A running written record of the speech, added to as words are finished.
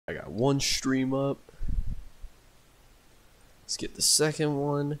I got one stream up. Let's get the second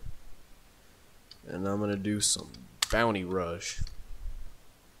one. And I'm gonna do some bounty rush.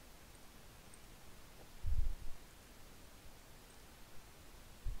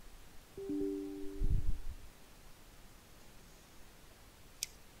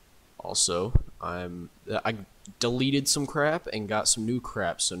 Also, I deleted some crap and got some new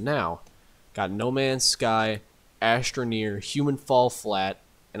crap. So now, got No Man's Sky, Astroneer, Human Fall Flat,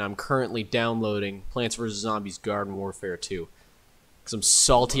 and I'm currently downloading Plants vs. Zombies Garden Warfare 2. Because I'm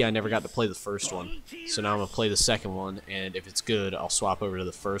salty I never got to play the first one. So now I'm going to play the second one, and if it's good, I'll swap over to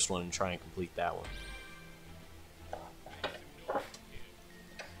the first one and try and complete that one.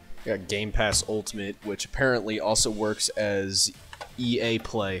 Got Game Pass Ultimate, which apparently also works as EA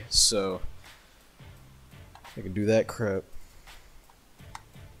Play, so I can do that crap.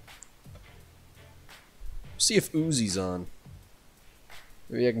 See if Uzi's on.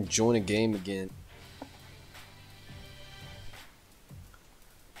 Maybe I can join a game again.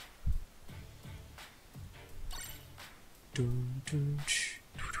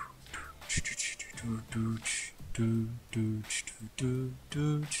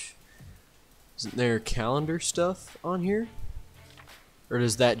 Isn't there calendar stuff on here? Or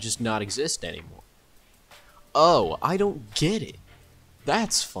does that just not exist anymore? Oh, I don't get it.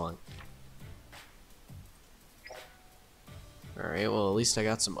 That's fun. Alright, well at least I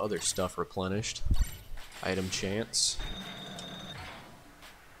got some other stuff replenished. Item chance.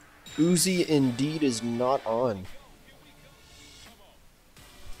 Uzi indeed is not on.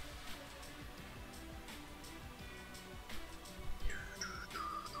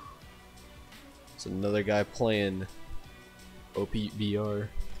 It's another guy playing OPVR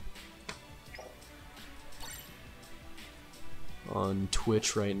on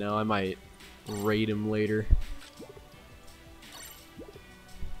Twitch right now. I might raid him later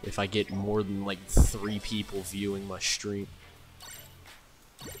if I get more than like 3 people viewing my stream.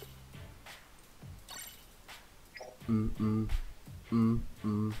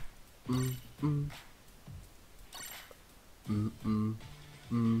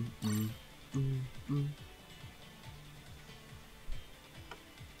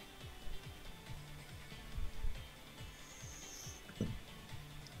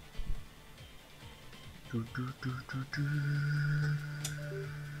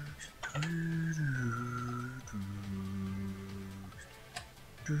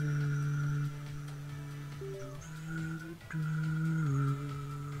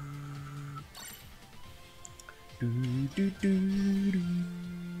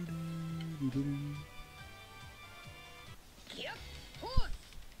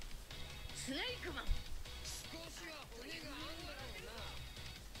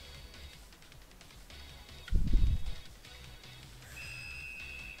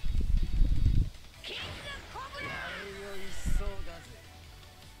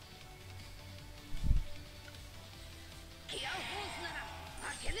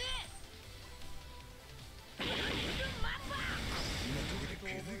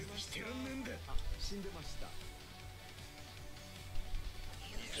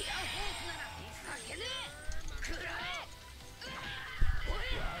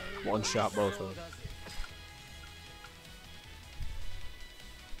 One shot both of them.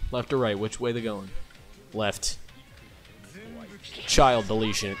 Left or right? Which way they going? Left. Child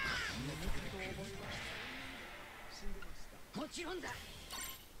deletion.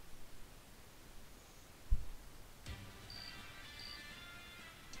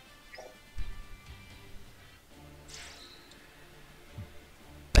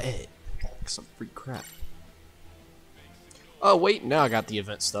 Bet. Some free crap. Oh wait, now I got the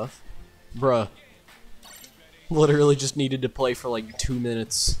event stuff. Bruh. Literally just needed to play for like 2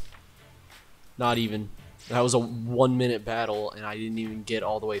 minutes. Not even. That was a 1-minute battle and I didn't even get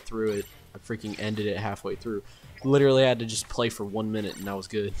all the way through it. I freaking ended it halfway through. Literally had to just play for 1 minute and that was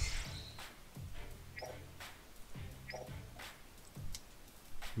good.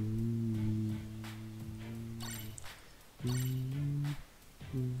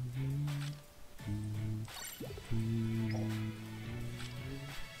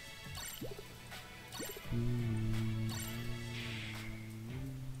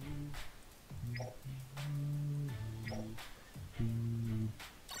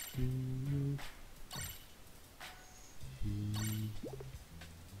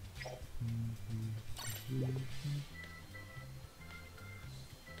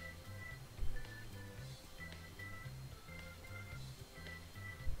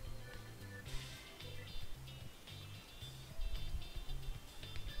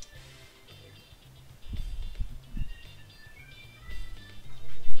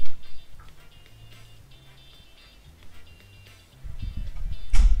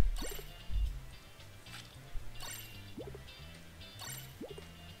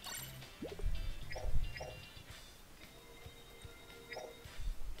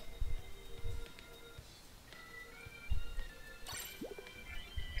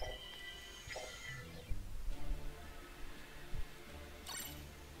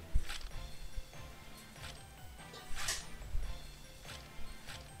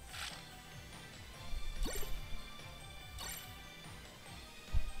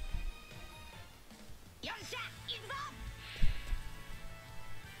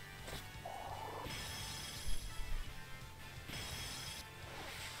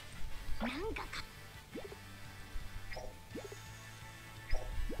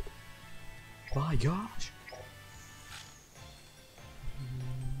 My gosh.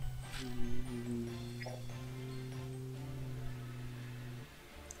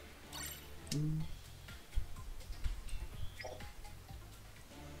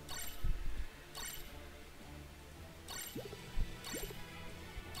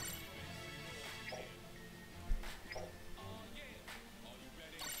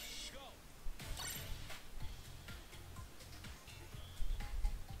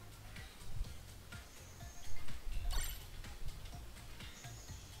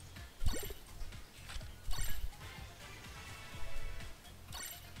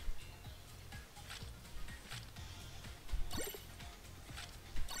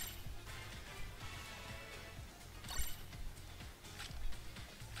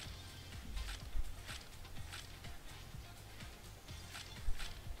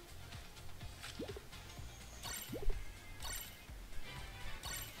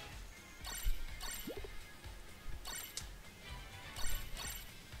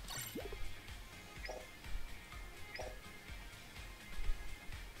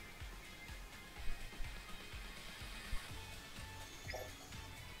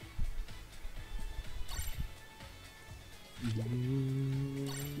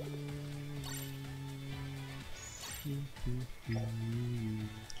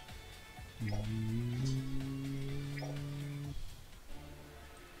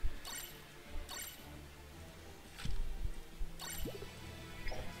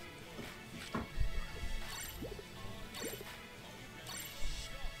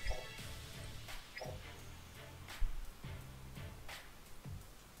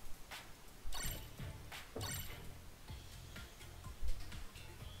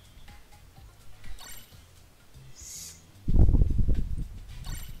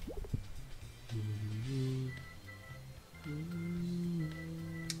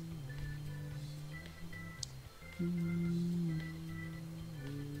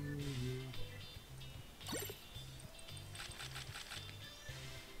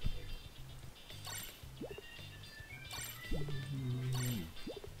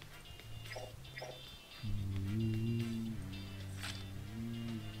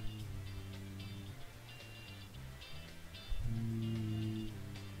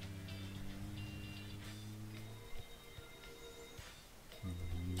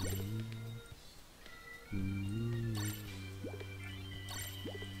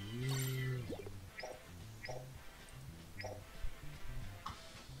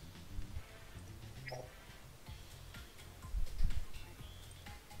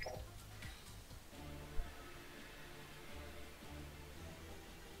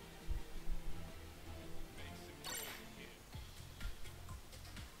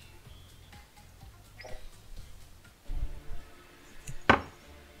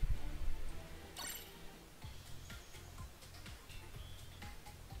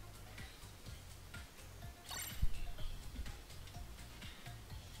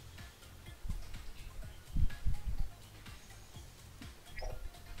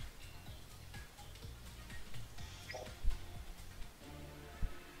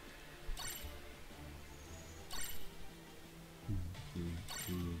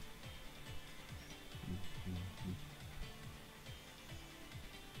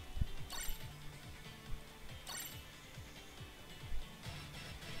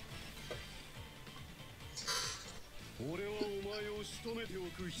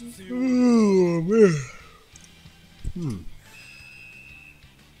 Oh man.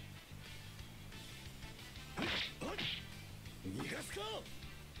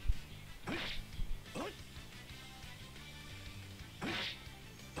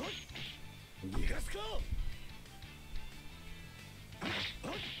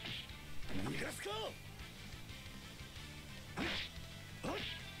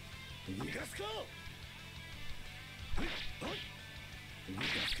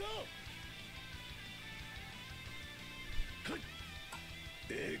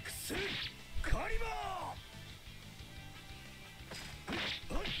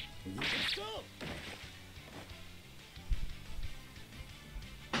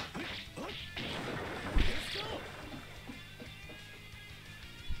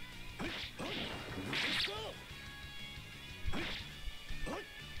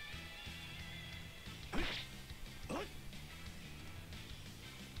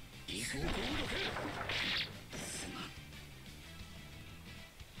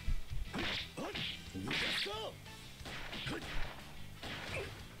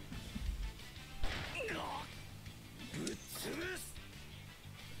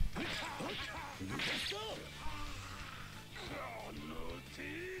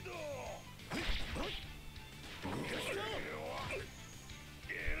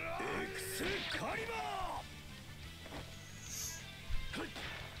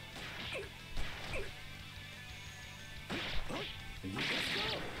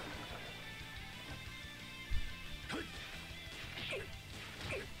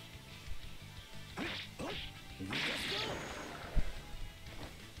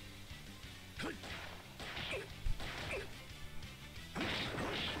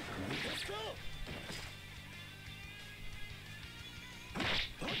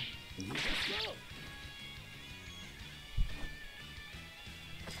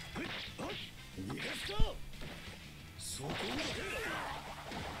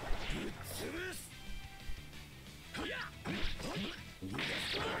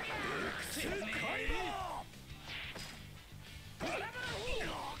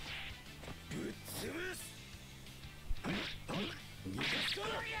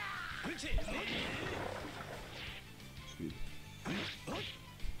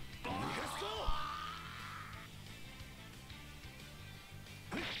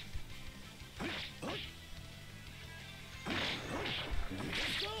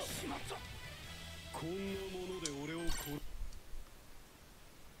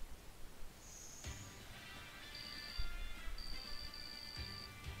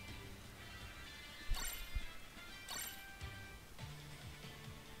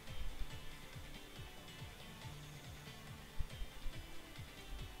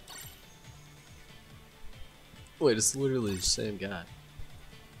 Wait, it's literally the same guy.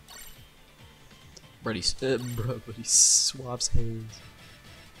 But he swaps hands.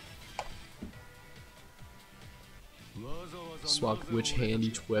 Swap which hand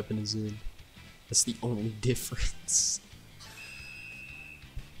each weapon is in. That's the only difference.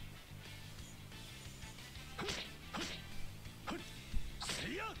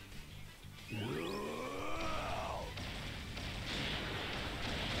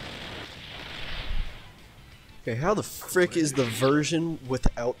 Okay, how the frick is the version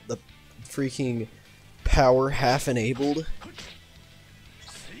without the freaking power half enabled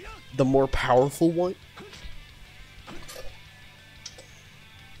the more powerful one?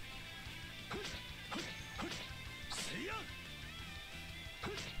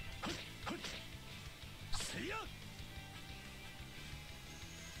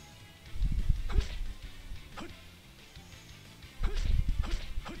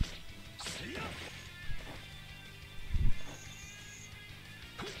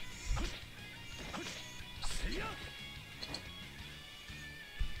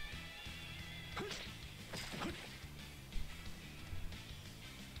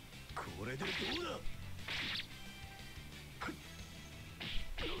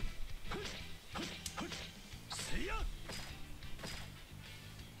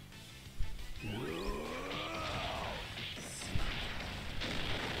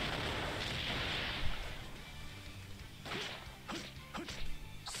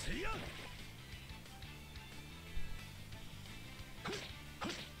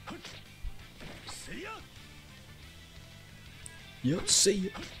 Yep, see ya.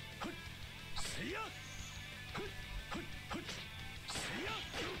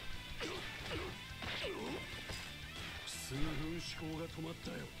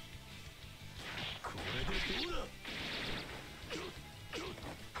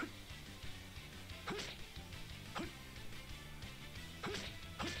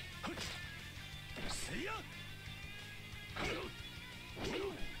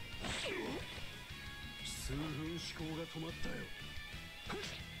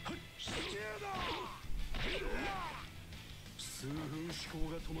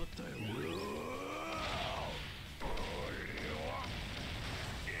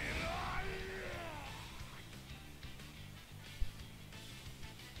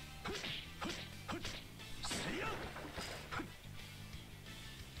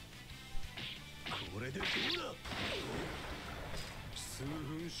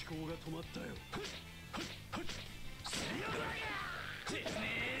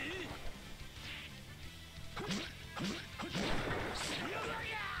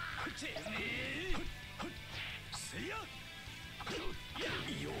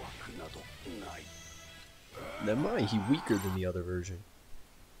 Never mind, he's weaker than the other version.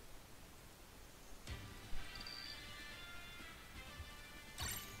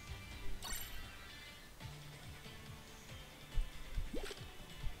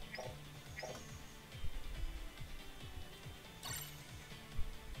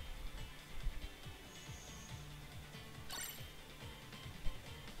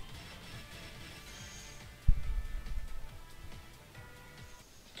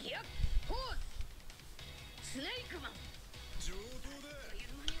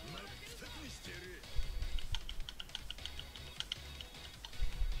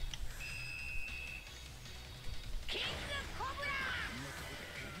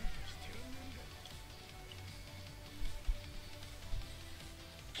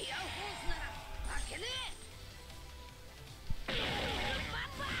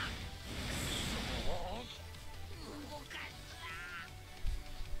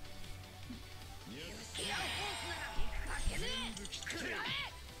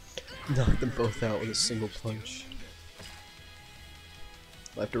 Knock them both out with a single punch.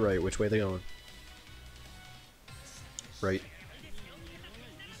 Left or right? Which way are they going? Right.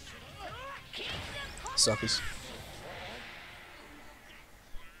 Suckers.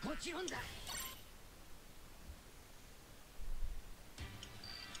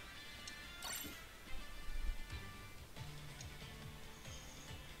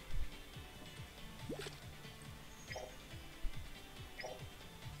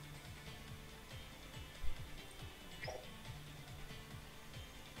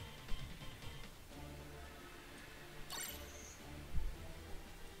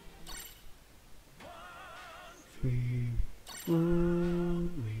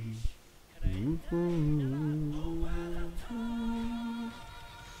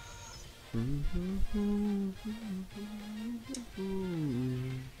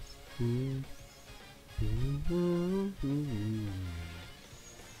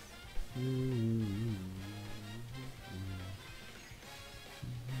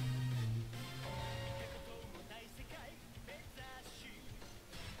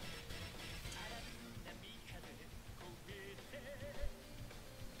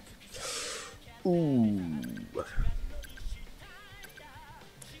 Ooh.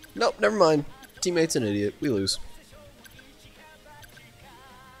 Nope, never mind. Teammate's an idiot. We lose.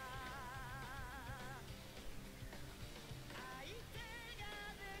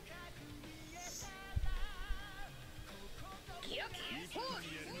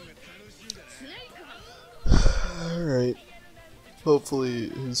 Alright. Hopefully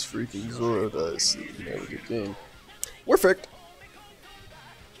his freaking Zoro dies so we can have a good game. We're fricked.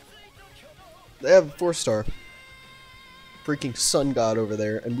 They have a 4-star. Freaking sun god over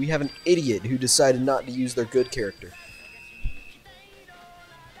there, and we have an idiot who decided not to use their good character.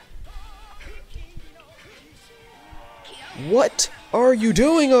 What are you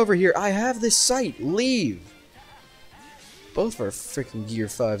doing over here? I have this site. Leave. Both of our freaking Gear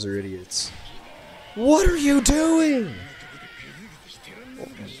 5s are idiots. What are you doing?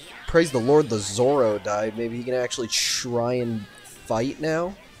 Praise the Lord, the Zoro died. Maybe he can actually try and fight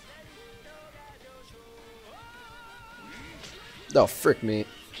now. Oh, frick me.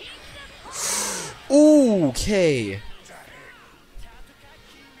 Okay.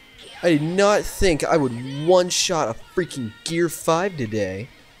 I did not think I would one-shot a freaking Gear 5 today.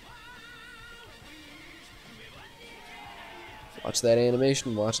 Watch that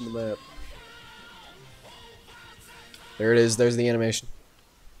animation, watching the map. There it is, there's the animation.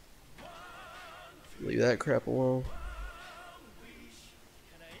 Leave that crap alone.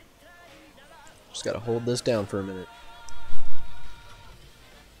 Just gotta hold this down for a minute.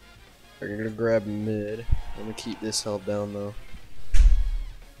 We're gonna grab mid. I'm gonna keep this held down though.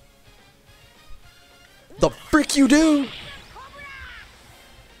 The frick you do?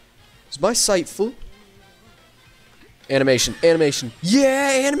 Is my sight full? Animation, animation.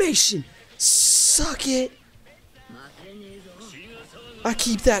 Yeah, animation! Suck it! I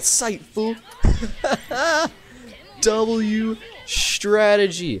keep that sight full. W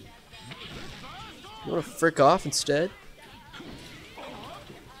strategy. You wanna frick off instead?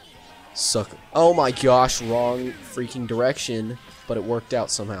 Sucker. Oh my gosh, wrong freaking direction, but it worked out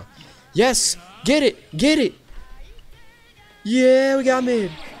somehow. Yes! Get it! Get it! Yeah, we got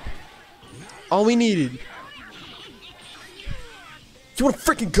mid. All we needed. You wanna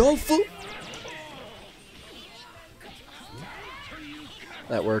freaking go, fool?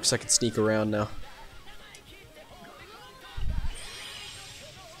 That works. I can sneak around now.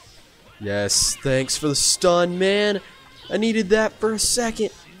 Yes, thanks for the stun, man. I needed that for a second.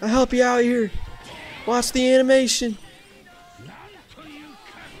 I'll help you out here. Watch the animation.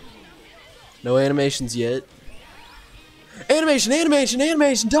 No animations yet. Animation, animation,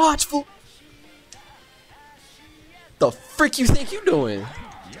 animation, dodge, fool. The frick you think you doing?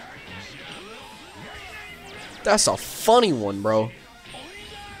 That's a funny one, bro.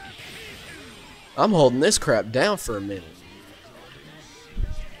 I'm holding this crap down for a minute.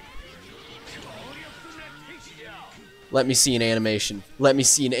 Let me see an animation. Let me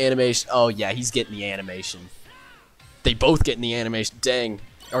see an animation. Oh yeah, he's getting the animation. They both getting the animation. Dang,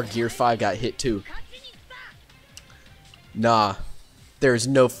 our Gear 5 got hit too. Nah, there's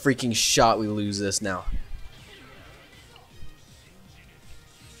no freaking shot we lose this now.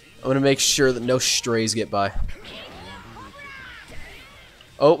 I'm gonna make sure that no strays get by.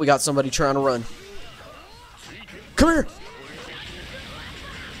 Oh, we got somebody trying to run. Come here!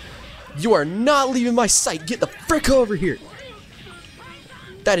 You are not leaving my sight. Get the frick over here.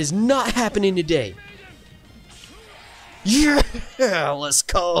 That is not happening today. Yeah, let's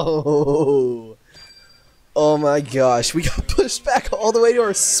go. Oh my gosh, we got pushed back all all the way to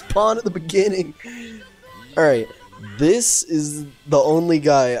our spawn at the beginning. Alright, this is the only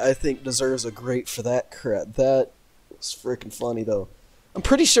guy I think deserves a great for that crap. That was freaking funny, though. I'm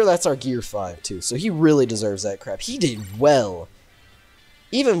pretty sure that's our Gear 5, too, so he really deserves that crap. He did well.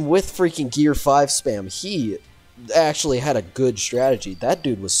 Even with freaking Gear 5 spam, he actually had a good strategy. That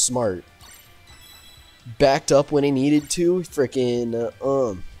dude was smart. Backed up when he needed to,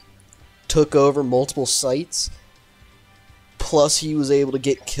 freaking, took over multiple sites. Plus, he was able to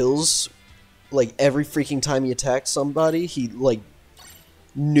get kills, like, every freaking time he attacked somebody. He, like,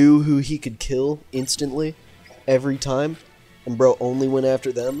 knew who he could kill instantly, every time. And bro only went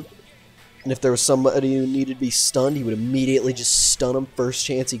after them. And if there was somebody who needed to be stunned, he would immediately just stun him first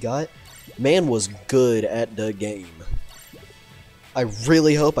chance he got. Man was good at the game. I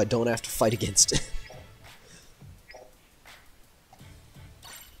really hope I don't have to fight against it.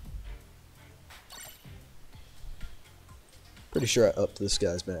 Pretty sure I upped this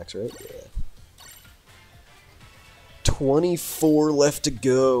guy's max, right? Yeah. 24 left to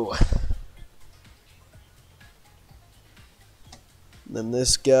go. And then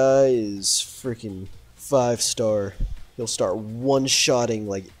this guy is freaking 5-star. He'll start one-shotting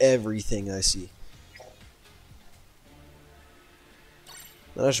like everything I see.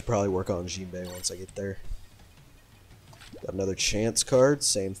 Then I should probably work on Jinbei once I get there. Got another chance card,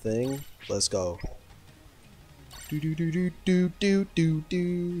 same thing. Let's go. Do do do do do do do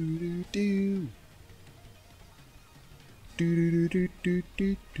do do. Do do do do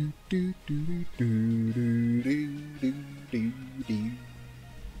do do do do do do do do.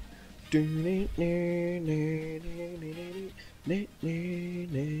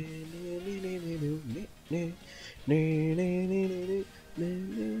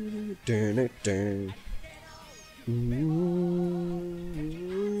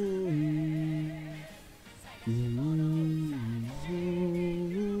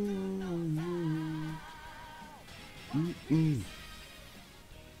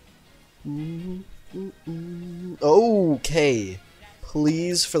 Okay.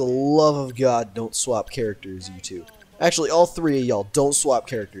 Please, for the love of God, don't swap characters, you two. Actually, all three of y'all, don't swap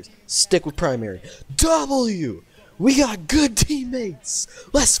characters. Stick with primary. W! We got good teammates!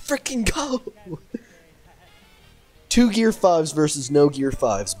 Let's freaking go! 2 Gear 5s versus no Gear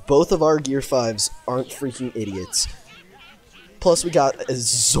 5s. Both of our Gear 5s aren't freaking idiots. Plus, we got a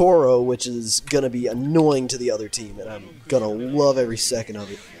Zoro, which is gonna be annoying to the other team, and I'm gonna love every second of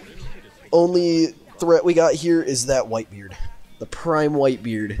it. Only threat we got here is that Whitebeard. The Prime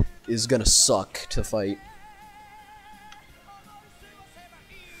Whitebeard is gonna suck to fight.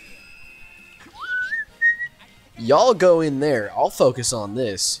 Y'all go in there. I'll focus on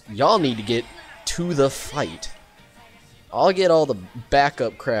this. Y'all need to get to the fight. I'll get all the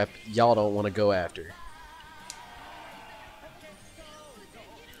backup crap y'all don't want to go after.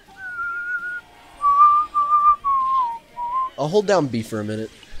 I'll hold down B for a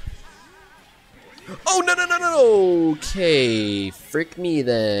minute. Oh, no, no, no, no, no. Okay, frick me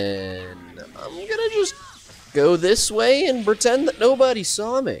then. I'm gonna just go this way and pretend that nobody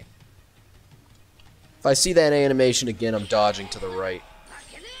saw me. If I see that animation again, I'm dodging to the right.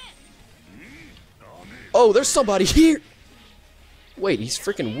 Oh, there's somebody here. Wait, he's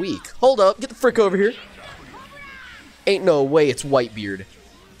freaking weak. Hold up, get the frick over here. Ain't no way it's Whitebeard.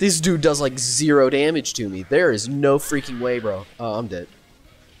 This dude does like 0 damage to me. There is no freaking way, bro. Oh, I'm dead.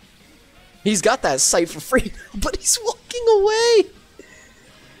 He's got that sight for free, but he's walking away.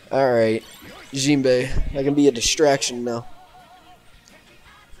 Alright, Jinbei, I can be a distraction now.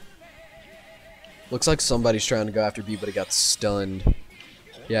 Looks like somebody's trying to go after B, but he got stunned.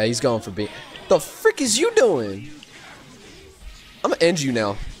 Yeah, he's going for B. The frick is you doing? I'm gonna end you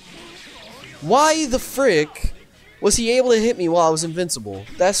now. Why the frick was he able to hit me while I was invincible?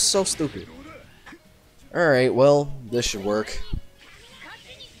 That's so stupid. Alright, well, this should work.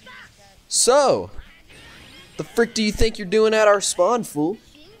 So, the frick do you think you're doing at our spawn, fool?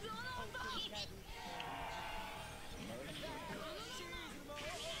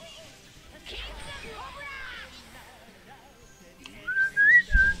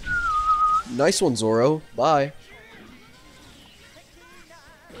 Nice one, Zoro. Bye.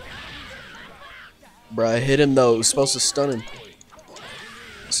 Bruh, I hit him though. It was supposed to stun him.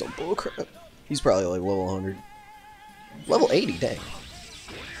 Some bullcrap. He's probably like level 100. Level 80, dang.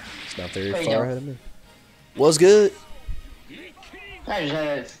 It's not very far ahead of me. What's good? I just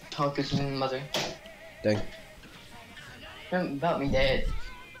had to talk to my mother. Dang. About me dead.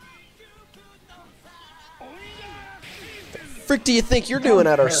 Frick do you think you're doing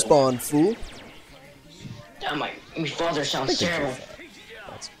at our spawn, fool? Oh my father sounds terrible.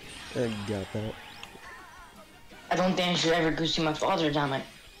 I got that. I don't think I should ever go see my father, damn it.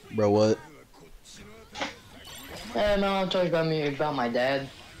 Bro, what? My mom talks about my dad.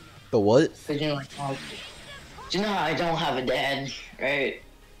 But what? Cause you know, like, you know how I don't have a dad, right?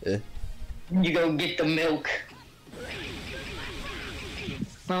 Yeah. You go get the milk.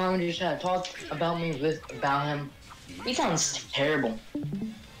 My mom just had to talk about him. He sounds terrible.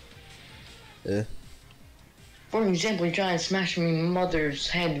 Yeah. For example, he tried to smash my mother's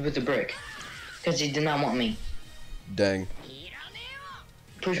head with a brick. Because he did not want me. Dang.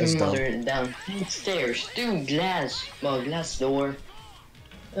 Push That's my dumb. mother down stairs through glass door.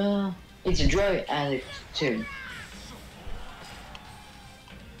 It's a drug addict too.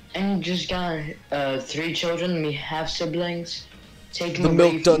 And just got 3 children, me half siblings. Taken The away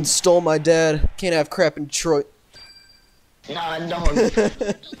milk done from... stole my dad. Can't have crap in Detroit. Nah, dog. Look,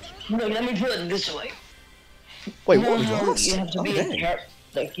 let me put it this way. Wait, You know what? We how lost? you have to Oh, be dang.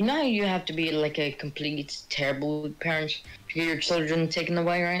 like, you know how you have to be like a complete terrible parent to get your children taken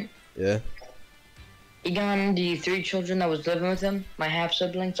away, right? Yeah. He got the 3 children that was living with him, my half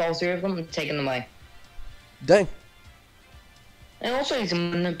siblings, all 3 of them, taken away. Dang. And also he's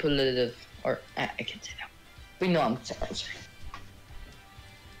manipulative, or I can't say that. But you know what I'm saying.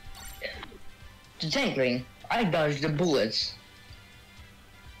 Technically, I dodged the bullets.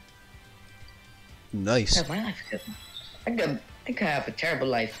 Nice. That's my life good. I could have a terrible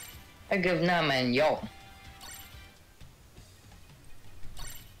life. I give nah man y'all.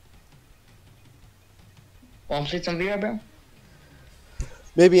 Want to play some VR, bro?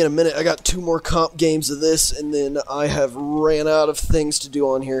 Maybe in a minute. I got 2 more comp games of this, and then I have ran out of things to do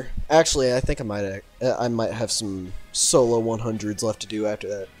on here. Actually, I think I might have some solo 100s left to do after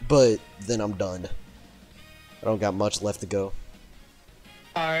that. But then I'm done. I don't got much left to go.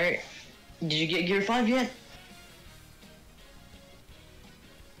 Alright. Did you get Gear 5 yet?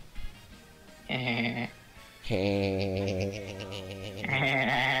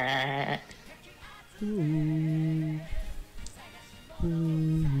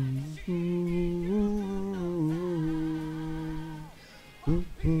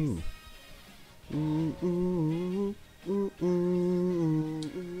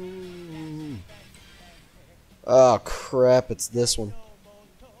 Oh crap, it's this one.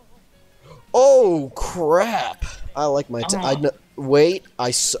 Oh crap! I like my wait,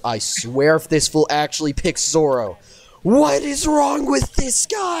 I swear if this fool actually picks Zoro. What is wrong with this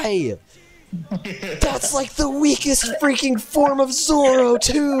guy? That's like the weakest freaking form of Zoro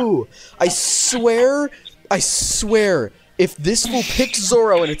too! I swear, if this fool picks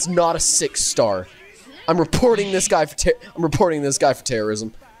Zoro and it's not a 6-star, I'm reporting this guy for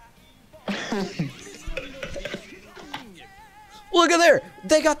terrorism. Look at there!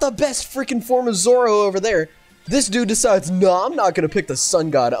 They got the best freaking form of Zoro over there. This dude decides, no, I'm not gonna pick the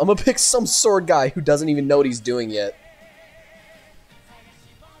Sun God. I'm gonna pick some sword guy who doesn't even know what he's doing yet.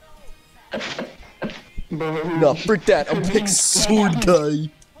 No, frick that. I'm gonna pick sword guy.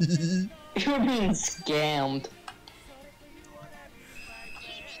 You're being scammed.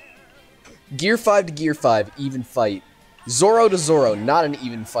 Gear 5 to Gear 5, even fight. Zoro to Zoro, not an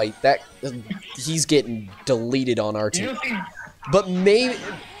even fight. He's getting deleted on our team. But maybe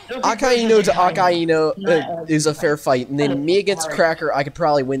Akaino to Akaino is a fair fight, and then me against Cracker, I could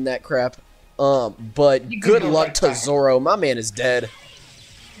probably win that crap. But good luck to Zoro. My man is dead.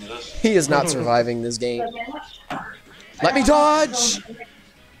 He is not surviving this game. Let me dodge!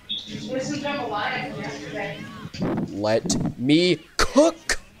 Let me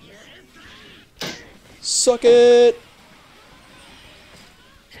cook! Suck it!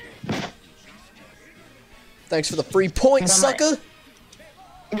 Thanks for the free point, sucker!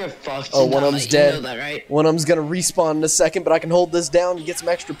 You're fucked. Oh, one of them's dead. You know that, right? One of them's gonna respawn in a second, but I can hold this down and get some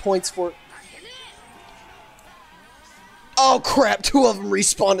extra points for it. Oh crap, 2 of them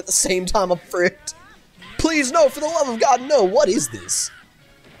respawned at the same time, I'm fricked. Please, no, for the love of God, no, what is this?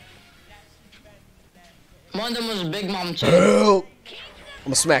 One of them was Big Mom too. Help! I'm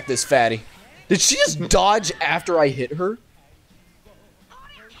gonna smack this fatty. Did she just dodge after I hit her?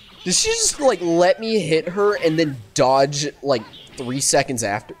 Did she just, like, let me hit her and then dodge, like, 3 seconds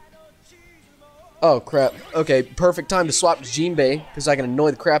after? Oh, crap. Okay, perfect time to swap to Jinbei, because I can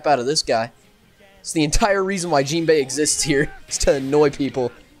annoy the crap out of this guy. It's the entire reason why Jinbei exists here, is to annoy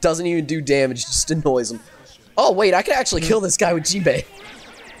people. Doesn't even do damage, just annoys them. Oh, wait, I can actually kill this guy with Jinbei.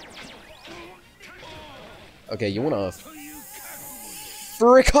 Okay, you wanna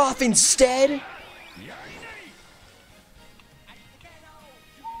frick off instead?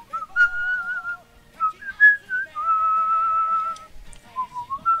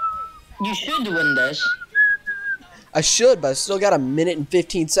 You should win this. I should, but I still got a minute and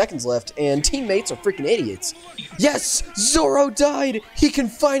 15 seconds left, and teammates are freaking idiots. Yes! Zoro died! He can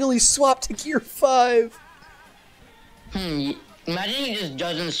finally swap to Gear 5! Imagine he just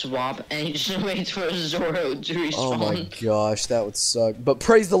doesn't swap and he just waits for Zoro to respawn. Oh my gosh, that would suck. But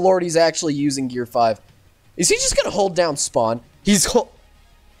praise the Lord, he's actually using Gear 5. Is he just gonna hold down spawn?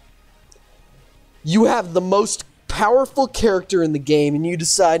 You have the most powerful character in the game, and you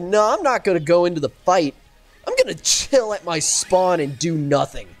decide, no, I'm not gonna go into the fight. I'm gonna chill at my spawn and do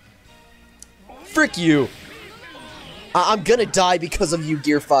nothing. Frick you. I'm gonna die because of you,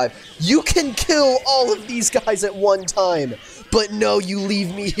 Gear 5. You can kill all of these guys at one time, but no, you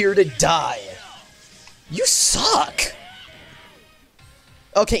leave me here to die. You suck.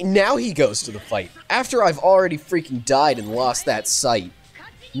 Okay, now he goes to the fight. After I've already freaking died and lost that sight.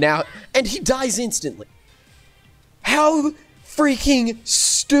 Now, and he dies instantly. How freaking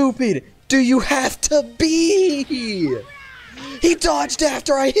stupid do you have to be? He dodged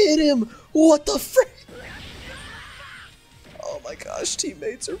after I hit him. What the frick? Oh my gosh,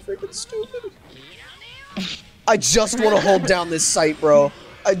 teammates are freaking stupid. I just want to hold down this sight, bro.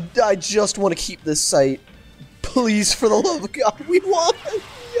 I just want to keep this sight. Please, for the love of God, we won!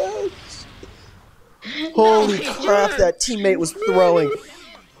 Yes! Holy crap, that teammate was throwing.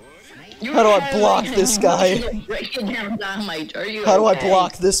 How do I block this guy? How do I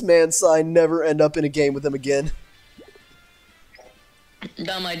block this man so I never end up in a game with him again?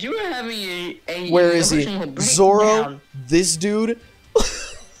 Dynamite, you were having a Where is he? Zoro? This dude?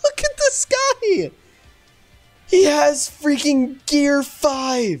 Look at this guy! He has freaking Gear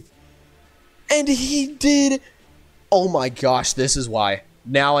 5! And he did... Oh my gosh, this is why.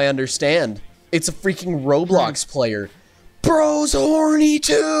 Now I understand. It's a freaking Roblox player. Bro's horny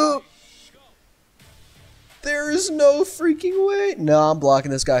too! There is no freaking way. No, I'm blocking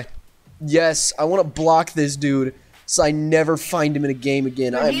this guy. Yes, I want to block this dude so I never find him in a game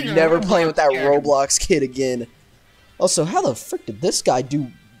again. I'm never playing with that Roblox kid again. Also, how the frick did this guy do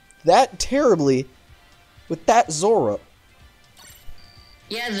that terribly with that Zoro?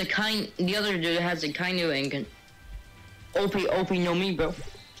 He has a the other dude has a kind of and OP no me, bro.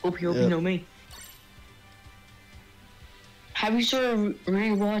 OP no me. Have you started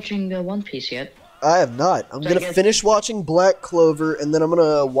rewatching the One Piece yet? I have not. I'm gonna finish watching Black Clover, and then I'm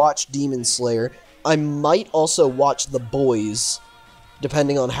gonna watch Demon Slayer. I might also watch The Boys,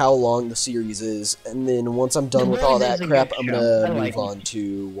 depending on how long the series is. And then once I'm done with all that crap, I'm gonna move on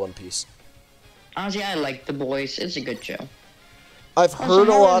to One Piece. Honestly, I like The Boys. It's a good show. I've heard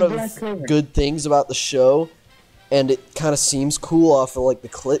a lot of good things about the show, and it kind of seems cool off of like the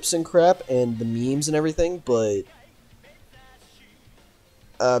clips and crap and the memes and everything, but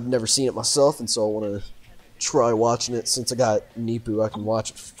I've never seen it myself, and so I want to try watching it. Since I got Nipu, I can watch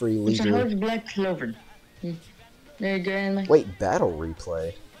it for free legally. So how's Black Clover? There you go, anime. Wait, battle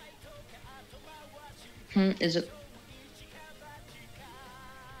replay? Is it?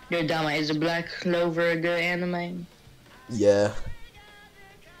 Yo, Dama, is a Black Clover a good anime? Yeah.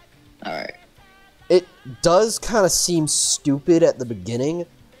 Alright. It does kind of seem stupid at the beginning,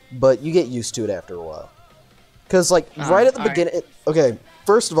 but you get used to it after a while. Because, like, right at the beginning... Okay,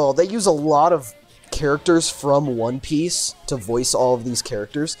 first of all, they use a lot of characters from One Piece to voice all of these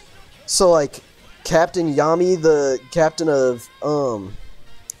characters. So, like, Captain Yami, the captain of,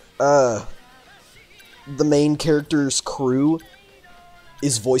 the main character's crew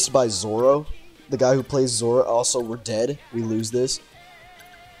is voiced by Zoro. The guy who plays Zoro. Also, we're dead. We lose this.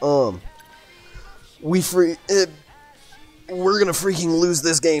 We're gonna freaking lose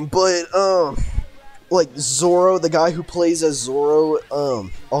this game, but, like, Zoro, the guy who plays as Zoro,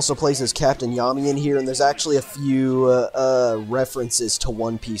 also plays as Captain Yami in here, and there's actually a few, references to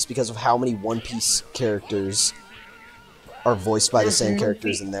One Piece because of how many One Piece characters are voiced by the same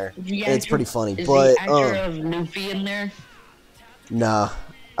characters in there. And it's pretty funny, but, Is the actor of Luffy in there? Nah.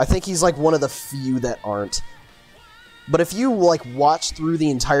 I think he's, like, one of the few that aren't. But if you, like, watch through the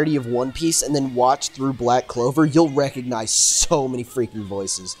entirety of One Piece and then watch through Black Clover, you'll recognize so many freaking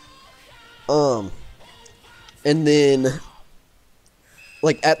voices. And then,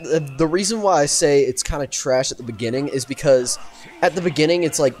 like, the reason why I say it's kind of trash at the beginning is because at the beginning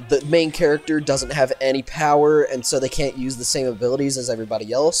it's like the main character doesn't have any power, and so they can't use the same abilities as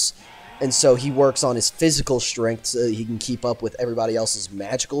everybody else. And so he works on his physical strength so that he can keep up with everybody else's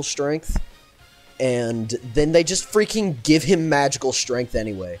magical strength. And then they just freaking give him magical strength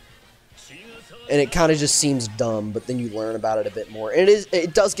anyway. And it kind of just seems dumb, but then you learn about it a bit more. And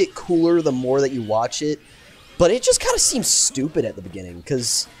it does get cooler the more that you watch it. But it just kind of seems stupid at the beginning,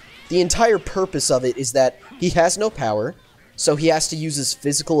 because the entire purpose of it is that he has no power, so he has to use his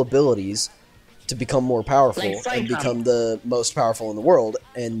physical abilities to become more powerful Like and Psycho. become the most powerful in the world,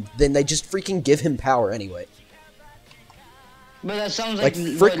 and then they just freaking give him power anyway. But that sounds Like,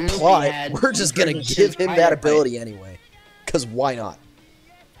 like frick what Luffy plot, had we're just gonna versus give him that Pirate ability anyway. Because why not?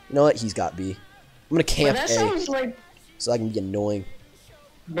 You know what? He's got B. I'm gonna Fight. camp But that A, sounds like, so I can be annoying.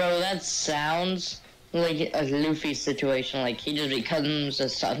 bro, that sounds like a Luffy situation. Like, he just becomes a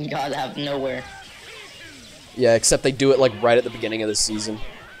sun god out of nowhere. Yeah, except they do it, like, right at the beginning of the season.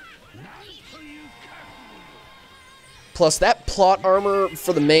 Plus, that plot armor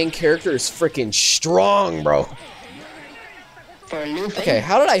for the main character is freaking strong, bro. For Luffy? Okay,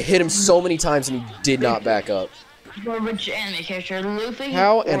 how did I hit him so many times and he did not back up? For which anime character? Luffy?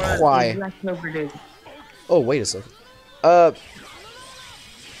 How and or why? the Black Clover dude? Oh, wait a second.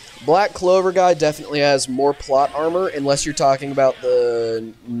 Black Clover guy definitely has more plot armor, unless you're talking about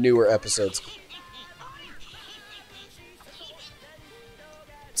the newer episodes.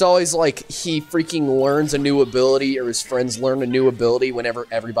 It's always like he freaking learns a new ability, or his friends learn a new ability whenever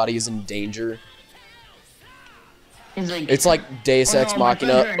everybody is in danger. He's like, It's like Deus Ex "Oh, my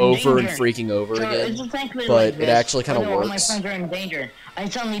Machina friends are in over and danger." freaking over So again. it's exactly but like it this. actually kinda "Oh, no, all my works. friends are in danger. I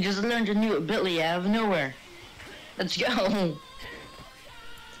suddenly just learned a new ability out of nowhere. Let's go.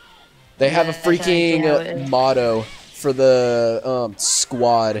 They have a That's actually how it freaking is. motto for the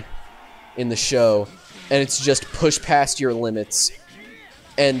squad in the show, and it's just push past your limits.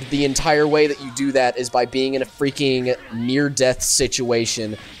 And the entire way that you do that is by being in a freaking near-death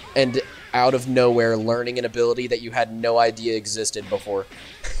situation and out of nowhere learning an ability that you had no idea existed before.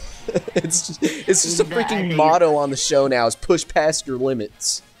 It's just a freaking motto on the show now, is push past your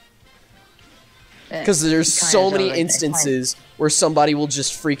limits. Because there's so many instances where somebody will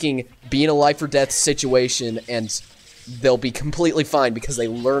just freaking be in a life or death situation and they'll be completely fine because they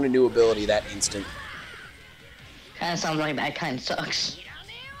learn a new ability that instant. Kind of sounds like that kind of sucks.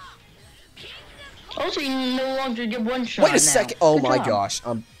 Also, you no longer get one shot. Wait a second. Oh my gosh.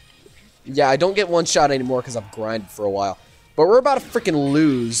 Yeah, I don't get one shot anymore because I've grinded for a while. But we're about to freaking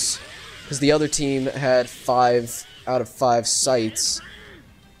lose because the other team had 5 out of 5 sights.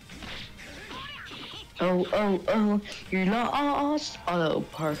 Oh, you're lost. Oh,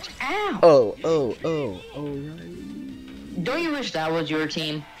 parts. Ow! Oh. Don't you wish that was your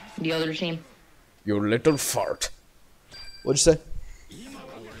team? The other team? You little fart. What'd you say?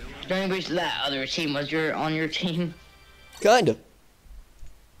 Don't you wish that other team was on your team? Kind of.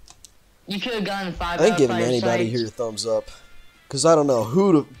 You could have gotten 5 I ain't out of giving 5 anybody sites. here a thumbs up. Because I don't know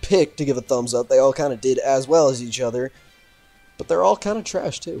who to pick to give a thumbs up. They all kind of did as well as each other. But they're all kind of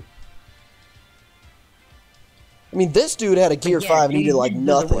trash, too. I mean, this dude had a Gear Yeah, 5 and he did, like, these are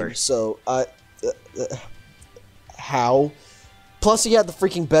the nothing. worst. So, how? Plus, he had the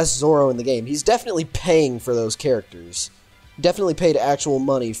freaking best Zoro in the game. He's definitely paying for those characters. Definitely paid actual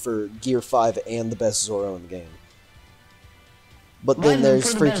money for Gear 5 and the best Zoro in the game. But Why then is it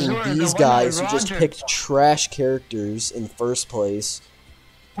there's for the best freaking Zoro? these Why not guys who just Roger? picked trash characters in the first place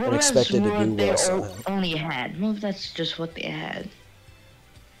and What if expected to that's do what they well somehow. only had? What if that's just what they had?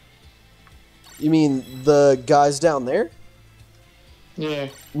 You mean the guys down there? Yeah.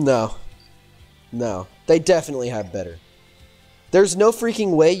 No. No. They definitely have better. There's no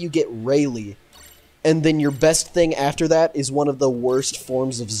freaking way you get Rayleigh, and then your best thing after that is one of the worst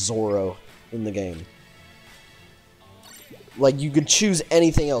forms of Zoro in the game. Like, you could choose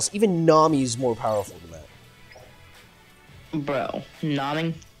anything else. Even Nami's more powerful than that. Bro,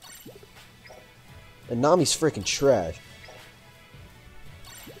 Nami? And Nami's freaking trash.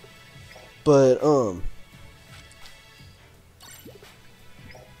 But,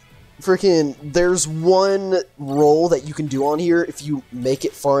 freaking, there's one roll that you can do on here if you make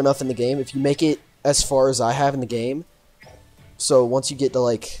it far enough in the game. If you make it as far as I have in the game, so once you get to,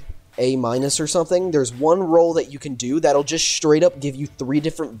 like, A- or something, there's one roll that you can do that'll just straight up give you 3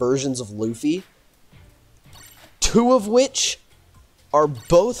 different versions of Luffy, 2 of which are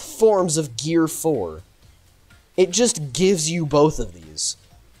both forms of Gear 4. It just gives you both of these.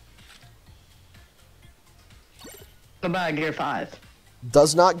 What about Gear 5?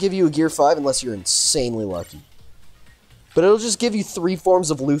 Does not give you a Gear 5 unless you're insanely lucky. But it'll just give you 3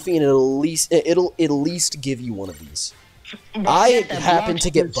 forms of Luffy, and it'll at least give you one of these. I happen to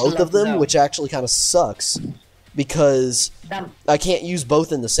get both of them, which actually kind of sucks, because I can't use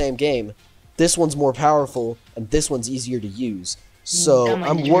both in the same game. This one's more powerful, and this one's easier to use. So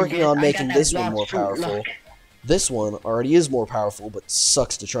I'm working on making this one more powerful. This one already is more powerful, but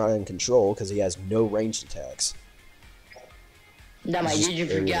sucks to try and control because he has no ranged attacks. Did you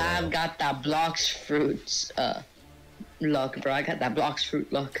very forget loud. I've got that blocks fruits luck, bro? I got that blocks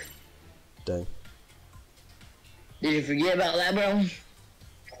fruit luck. Dang. Did you forget about that, bro?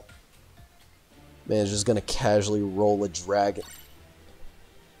 Man's just gonna casually roll a dragon.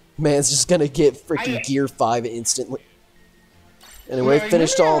 Man's just gonna get freaking Gear 5 instantly. Anyway,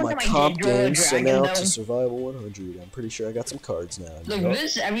 finished all my comp games, so now to Survival 100. I'm pretty sure I got some cards now. Look,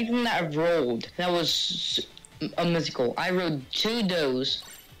 this is everything that I've rolled. That was a mythical. I rolled 2 does,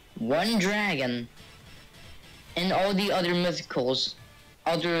 1 dragon, and all the other mythicals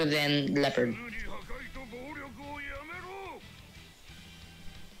other than leopard.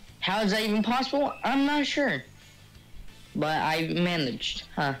 How is that even possible? I'm not sure. But I managed,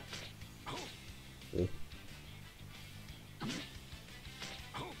 huh?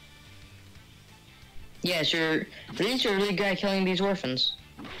 Yeah, sure. At least you're a really good at killing these orphans.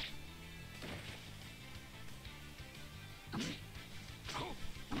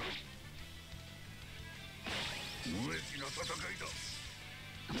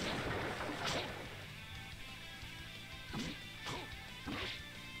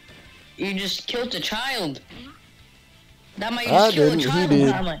 You just killed a child. That might just kill a child. He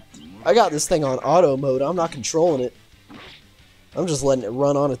did. I got this thing on auto mode. I'm not controlling it. I'm just letting it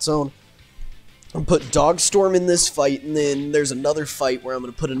run on its own. I'm gonna put Dogstorm in this fight, and then there's another fight where I'm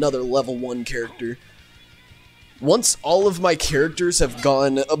gonna put another level 1 character. Once all of my characters have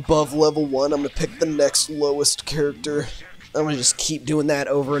gone above level 1, I'm gonna pick the next lowest character. I'm gonna just keep doing that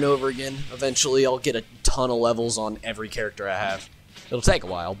over and over again. Eventually, I'll get a ton of levels on every character I have. It'll take a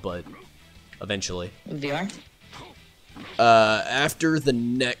while, but eventually. VR? After the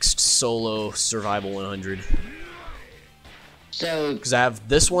next solo Survival 100. So, because I have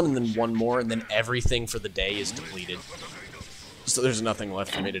this one and then one more, and then everything for the day is depleted. So there's nothing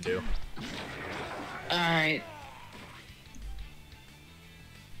left for me to do. Alright.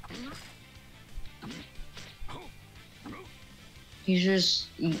 He's just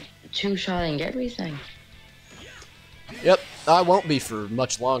two-shotting everything. Yep, I won't be for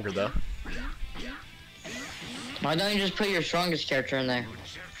much longer, though. Why don't you just put your strongest character in there?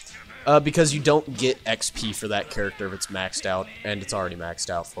 Because you don't get XP for that character if it's maxed out, and it's already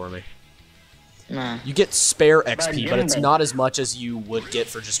maxed out for me. Nah. You get spare XP, but it's not as much as you would get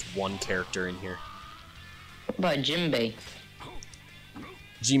for just one character in here. What about Jinbei?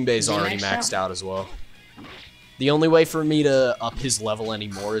 Jinbei's already maxed out as well. The only way for me to up his level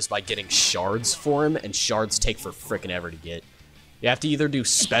anymore is by getting shards for him, and shards take for frickin' ever to get. You have to either do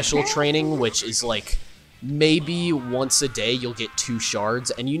special training, which is like maybe once a day you'll get 2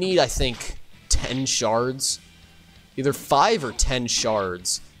 shards, and you need, I think, 10 shards, either 5 or 10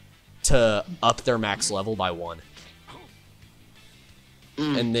 shards to up their max level by 1.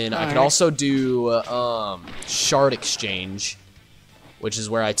 And then I could also do shard exchange, which is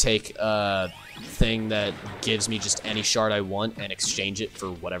where I take a thing that gives me just any shard I want and exchange it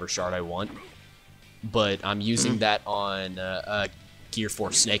for whatever shard I want. But I'm using that on Gear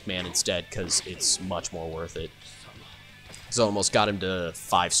 4 Snake Man instead because it's much more worth it. So I almost got him to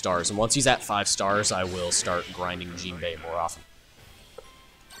 5 stars, and once he's at 5 stars, I will start grinding Jinbei more often.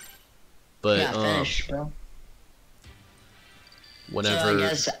 But yeah, finish, bro. Whenever. So I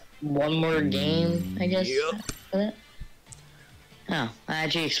guess one more game, I guess. Yep. Oh, I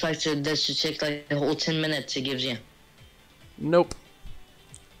actually expected this to take like the whole 10 minutes it gives you. Nope.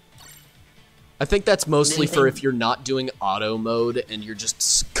 I think that's mostly for if you're not doing auto mode and you're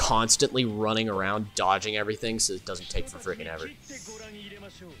just constantly running around dodging everything so it doesn't take for freaking ever.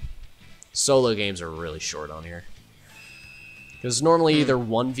 Solo games are really short on here. Because normally either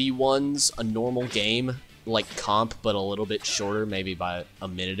 1v1's a normal game, like comp, but a little bit shorter, maybe by a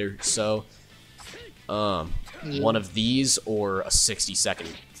minute or so. One of these or a 60-second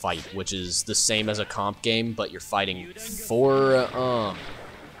fight, which is the same as a comp game, but you're fighting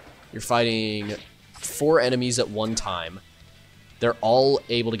 4 enemies at one time. They're all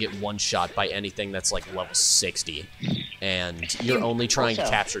able to get one shot by anything that's like level 60, and you're only trying to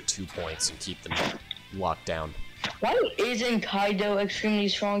capture 2 points and keep them locked down. Why isn't Kaido extremely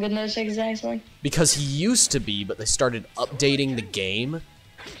strong in this exactly? Because he used to be, but they started updating the game,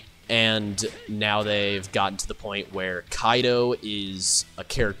 and now they've gotten to the point where Kaido is a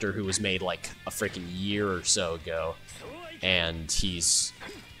character who was made like a freaking year or so ago, and he's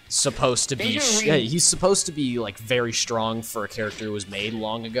supposed to be he's supposed to be like very strong for a character who was made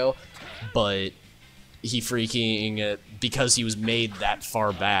long ago, but he freaking because he was made that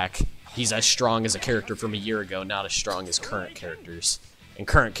far back, he's as strong as a character from a year ago, not as strong as current characters. And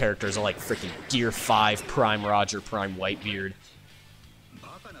current characters are like freaking Gear 5, Prime Roger, Prime Whitebeard,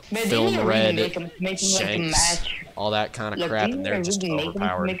 Film Red, Shanks, all that kind of crap, and they're just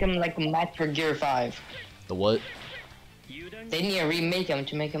overpowered. Make him like a match for Gear 5. The what? They need to remake him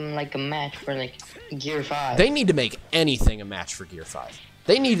to make him like a match for like Gear 5. They need to make anything a match for Gear 5.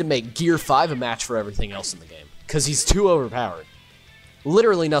 They need to make Gear 5 a match for everything else in the game. Because he's too overpowered.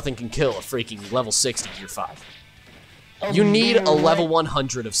 Literally nothing can kill a freaking level 60 Gear 5. Oh, You need a man, level what?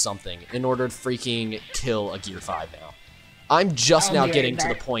 100 of something in order to freaking kill a Gear 5 now. I'm just I'll now be right getting to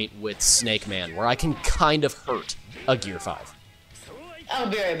the back. point with Snake Man where I can kind of hurt a Gear 5. I'll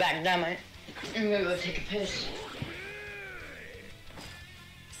be right back, damn it. I'm gonna go take a piss.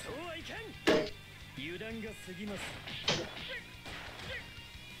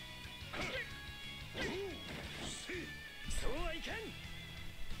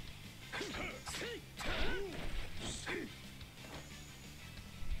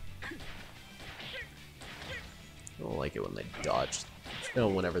 I don't like it when they dodge. You know,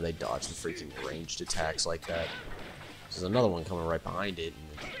 whenever they dodge the freaking ranged attacks like that. There's another one coming right behind it,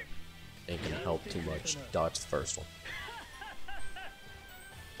 and it ain't gonna help too much. Dodge the first one.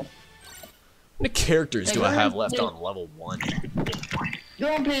 How many characters do I have left on level 1? You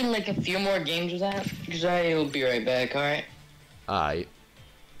wanna play like a few more games with that? Because I will be right back, alright? I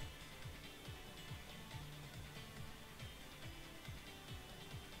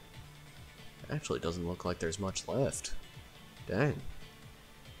actually doesn't look like there's much left. Dang.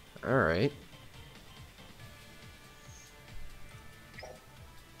 Alright.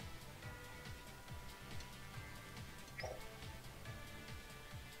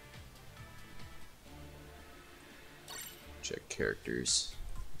 Check characters.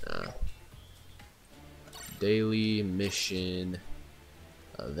 Daily, mission,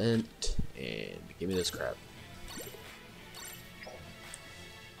 event, and give me this crap.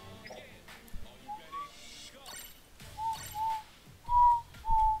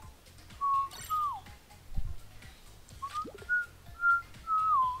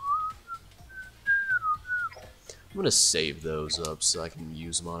 I'm gonna save those up so I can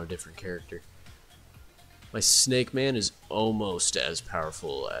use them on a different character. My Snake Man is almost as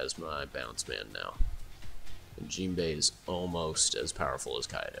powerful as my Bounce Man now. And Jinbei is almost as powerful as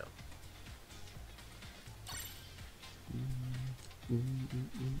Kaido.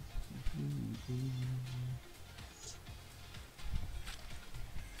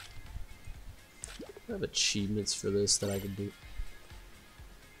 I have achievements for this that I can do.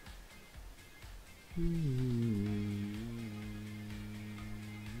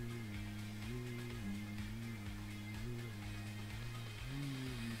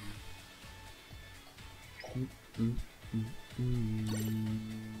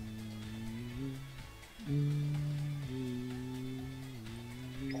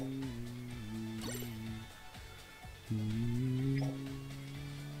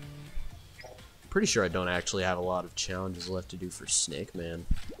 Pretty sure I don't actually have a lot of challenges left to do for Snake Man.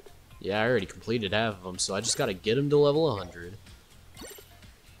 Yeah, I already completed half of them, so I just gotta get him to level 100.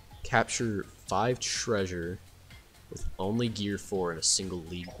 Capture 5 treasure with only Gear 4 in a single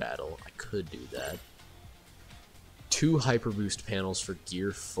league battle. I could do that. 2 Hyper Boost panels for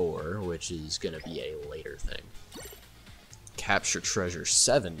Gear 4, which is gonna be a later thing. Capture treasure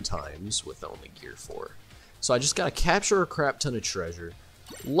 7 times with only Gear 4. So I just gotta capture a crap ton of treasure,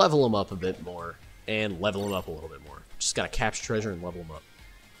 level them up a bit more, and level them up a little bit more. Just gotta capture treasure and level them up.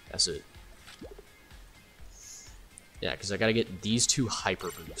 That's it. Yeah, because I gotta get these 2 hyper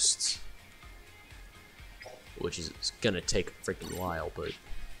boosts. Which is gonna take a freaking while, but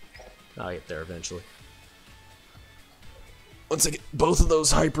I'll get there eventually. Once I get both of those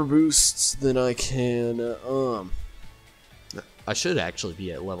hyper boosts, then I can, I should actually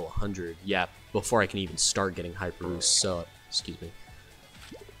be at level 100, yeah, before I can even start getting hyper boosts, so, excuse me.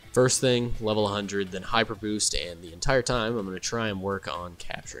 First thing, level 100, then hyper boost, and the entire time I'm going to try and work on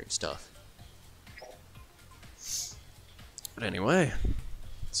capturing stuff. But anyway,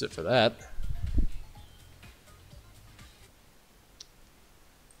 that's it for that.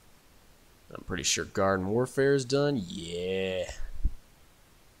 I'm pretty sure Garden Warfare is done. Yeah.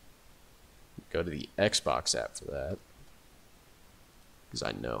 Go to the Xbox app for that. Because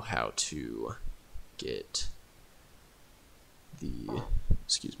I know how to get the...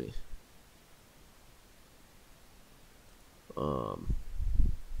 Excuse me.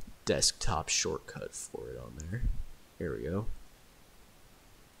 Desktop shortcut for it on there. Here we go.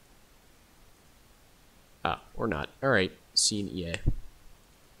 Ah, or not. Alright, scene EA.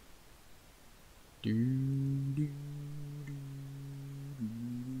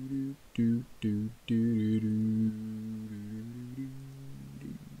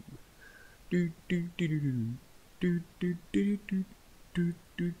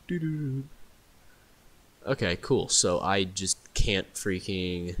 Okay, cool. So I just can't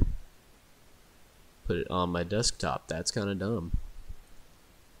freaking put it on my desktop. That's kind of dumb.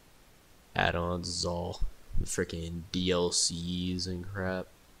 Add-ons is all the freaking DLCs and crap.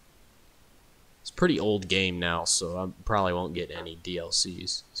 It's a pretty old game now, so I probably won't get any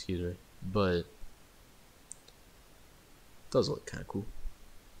DLCs. Excuse me, but it does look kind of cool.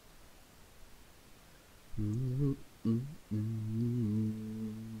 I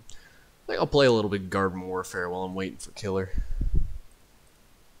think I'll play a little bit Garden Warfare while I'm waiting for Killer.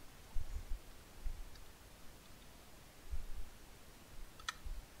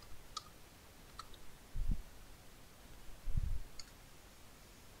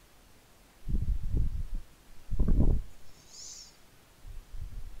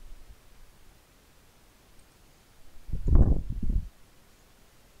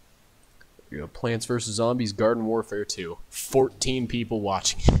 You know, Plants vs. Zombies Garden Warfare 2. 14 people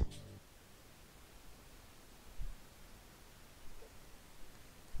watching it.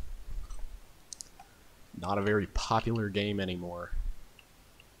 Not a very popular game anymore.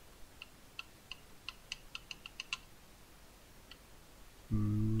 I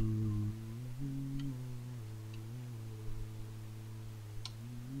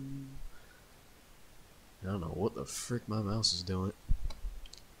don't know what the frick my mouse is doing.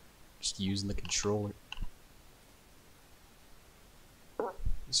 Just using the controller.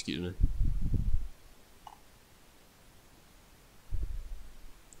 Excuse me.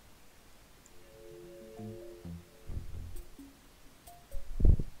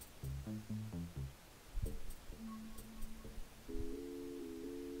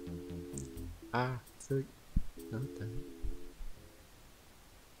 I think not that.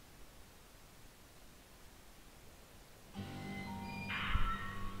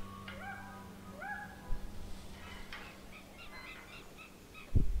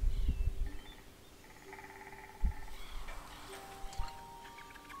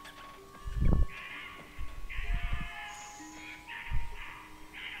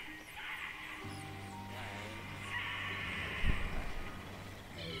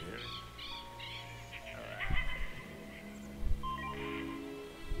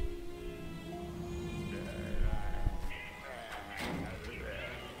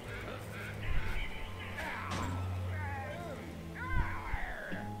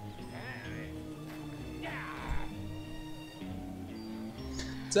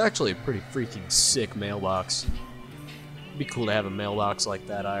 It's actually a pretty freaking sick mailbox. It'd be cool to have a mailbox like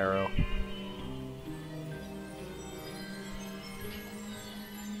that IRL.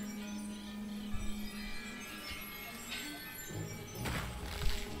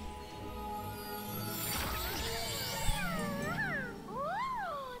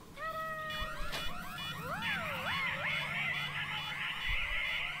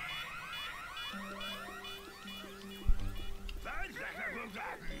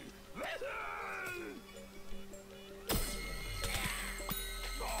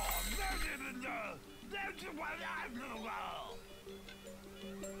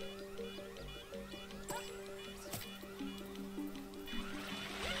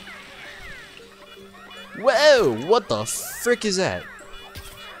 Whoa! What the frick is that?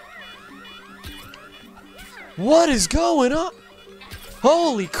 What is going on?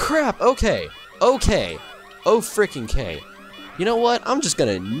 Holy crap! Okay. Okay. Oh frickin' K. You know what? I'm just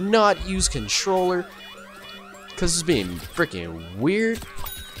gonna not use controller. Cause it's being frickin' weird.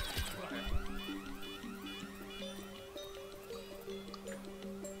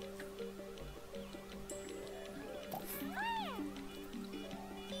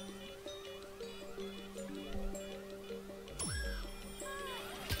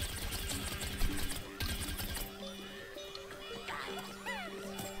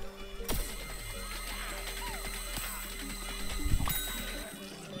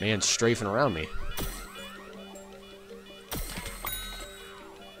 Man strafing around me.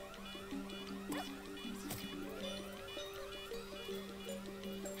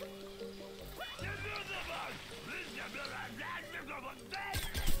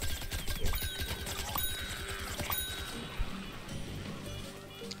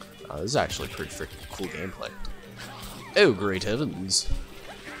 This is actually pretty freaking cool gameplay. Oh, great heavens.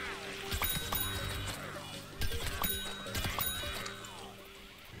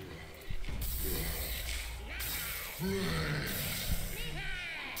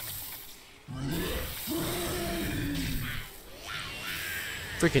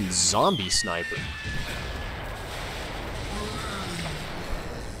 Freaking zombie sniper.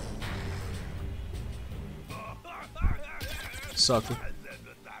 Sucker.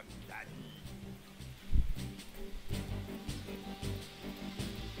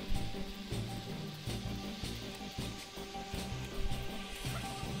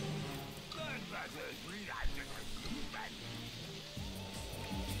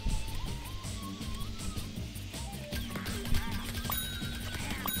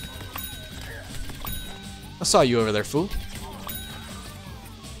 I saw you over there, fool.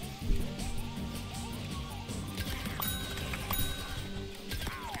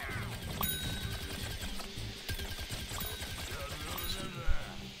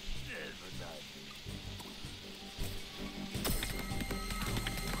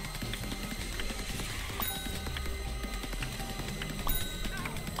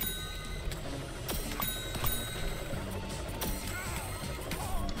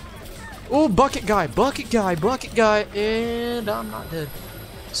 Oh, bucket guy, bucket guy, bucket guy, and I'm not dead.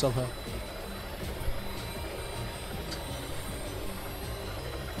 Somehow.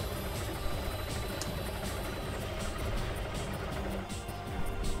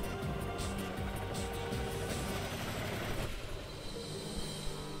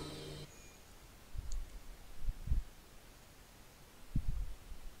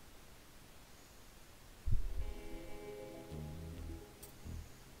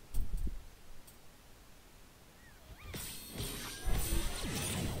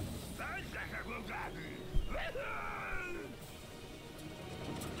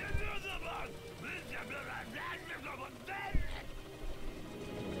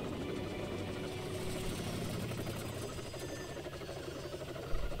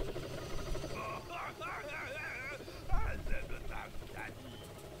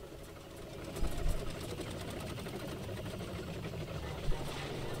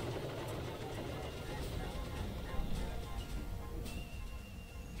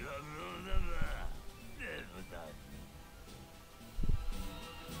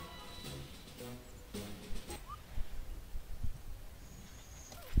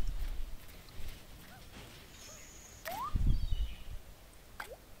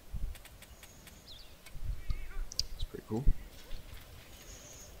 It's pretty cool.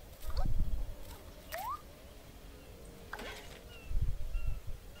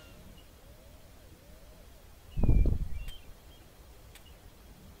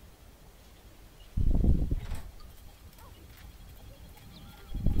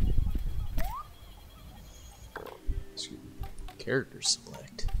 Character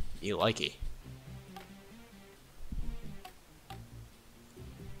select. You like it.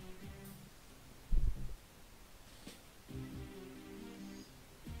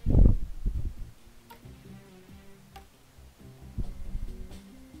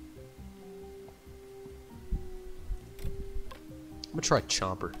 I'm gonna try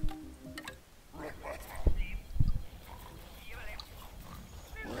Chomper.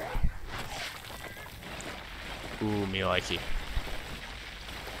 Ooh, me likey.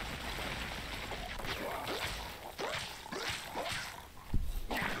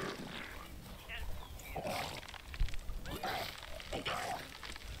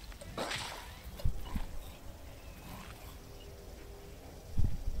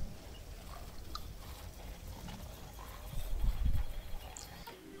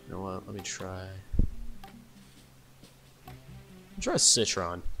 You know what? Let me try. Try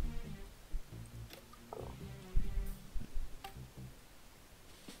Citron.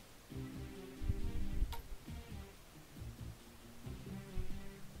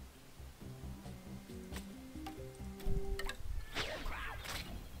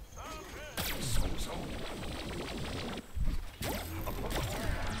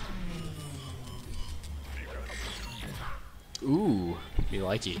 Ooh, me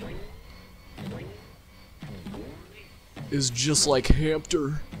likey. Is just like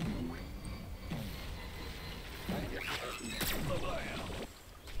Hamster.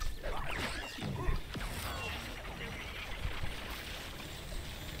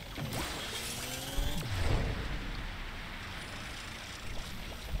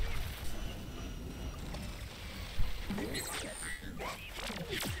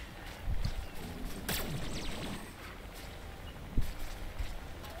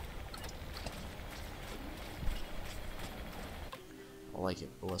 I like it,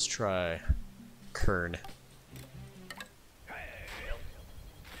 but let's try Kern.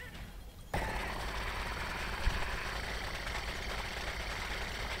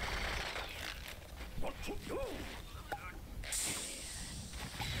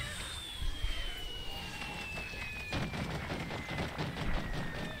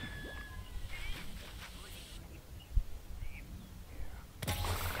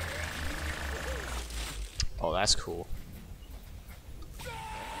 Oh, that's cool.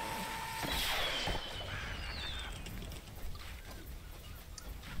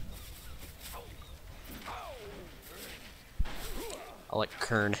 I like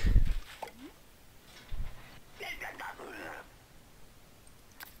Kern.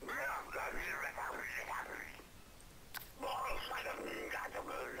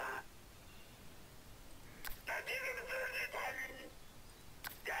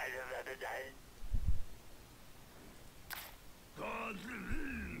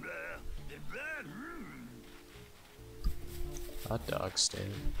 Hot dog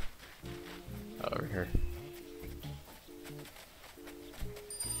stand. Over here.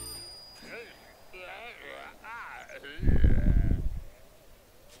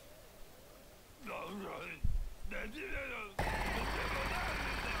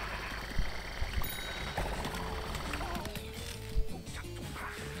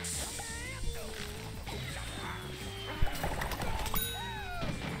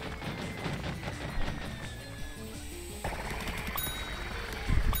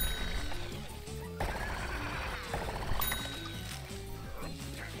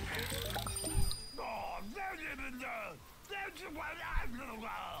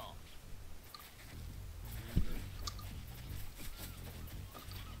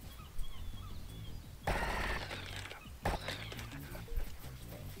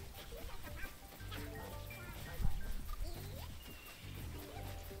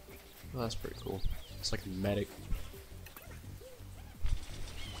 Oh, that's pretty cool. It's like a medic.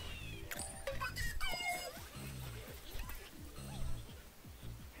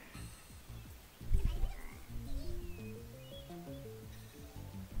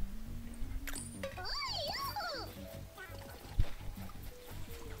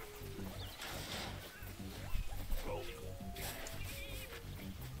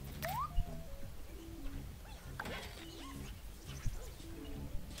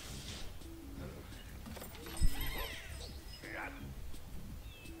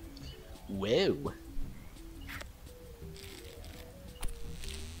 Whoa.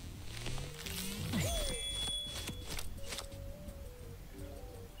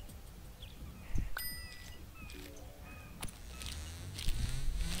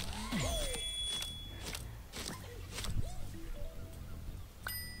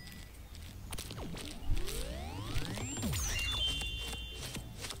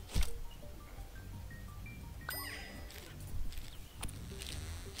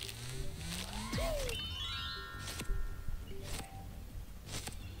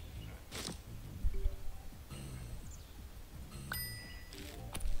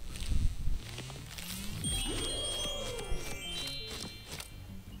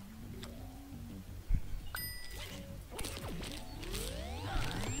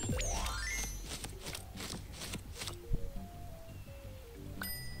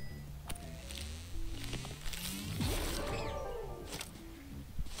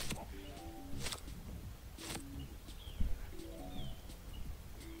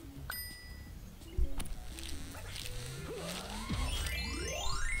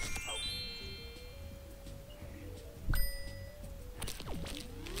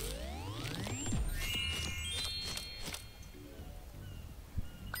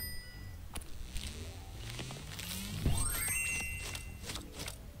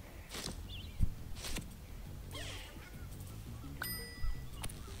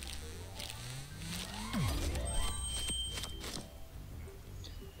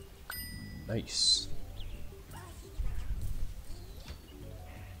 Nice.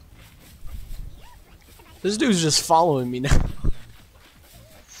 This dude's just following me now.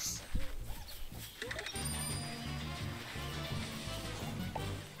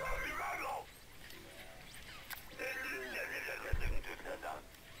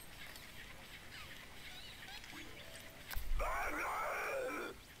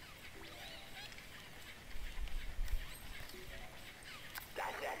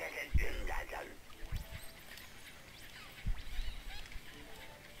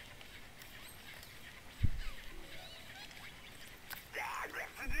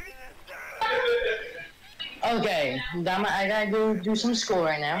 Okay, I gotta go do some school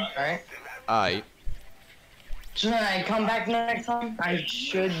right now, alright? Alright. So when I come back next time, I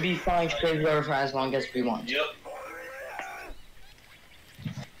should be fine to play whoever for as long as we want. Yep.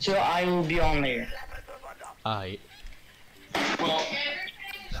 So I will be on later. Alright. Well,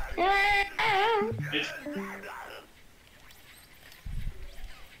 it's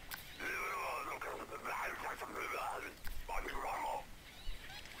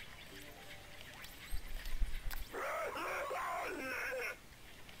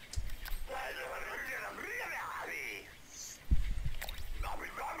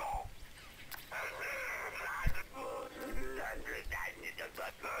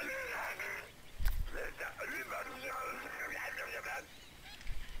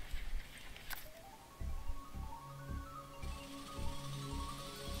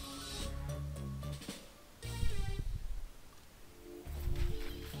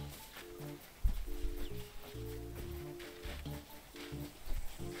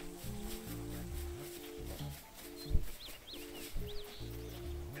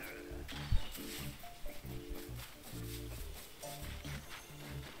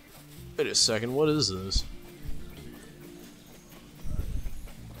Wait a second, what is this?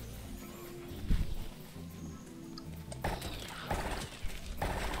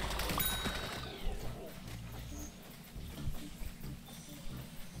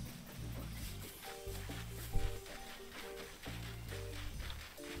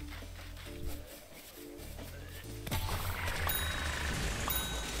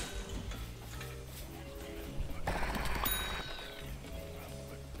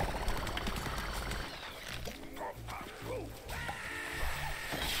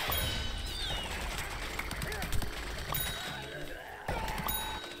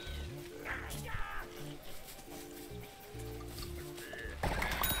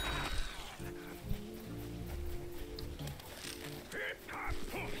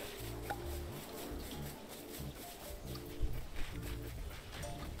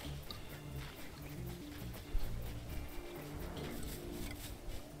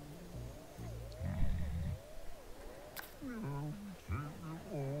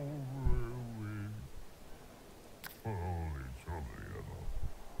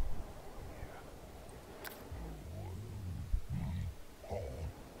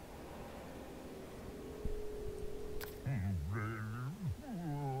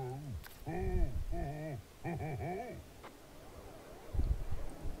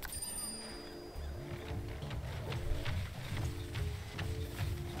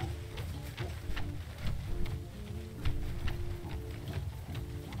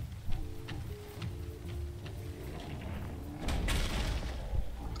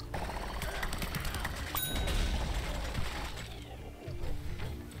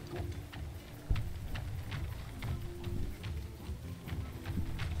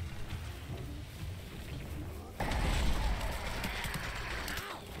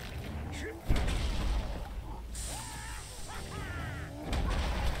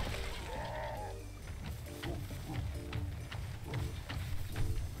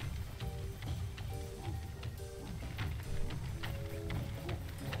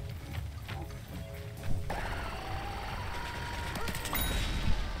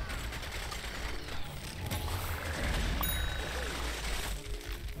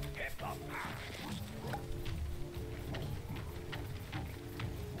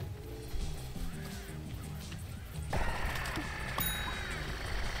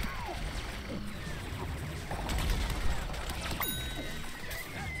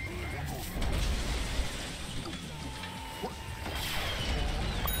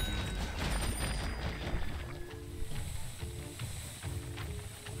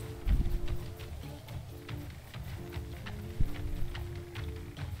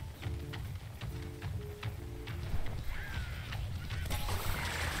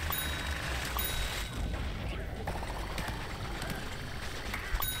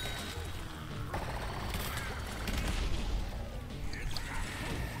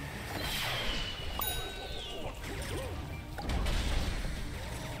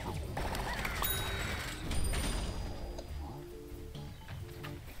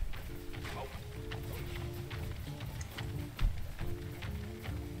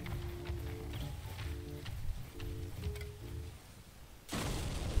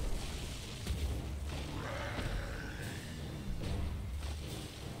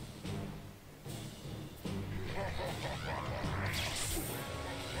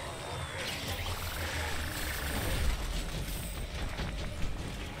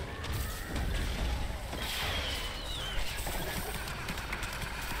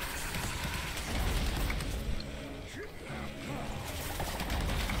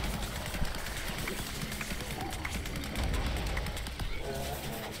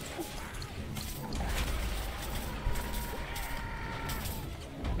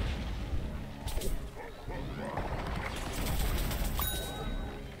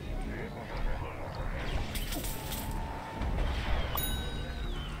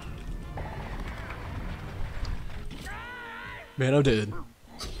 Man, I'm dead.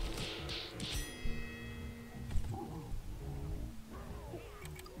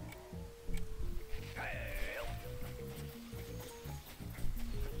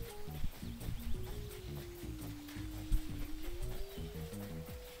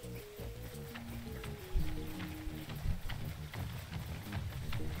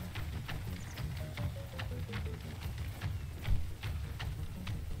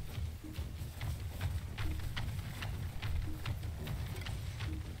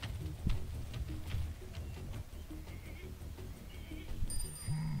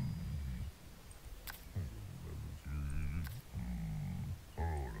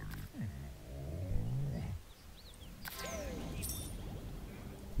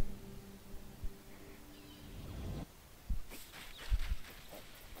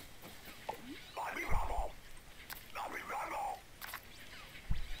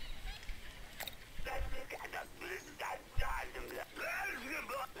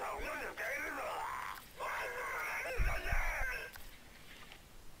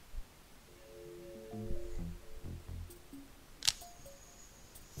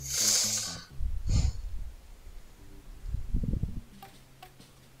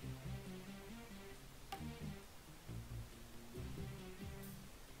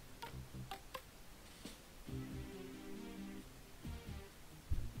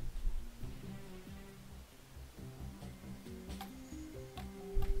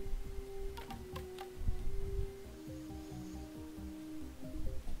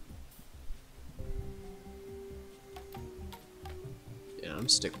 I'm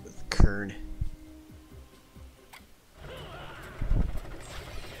sticking with Kern.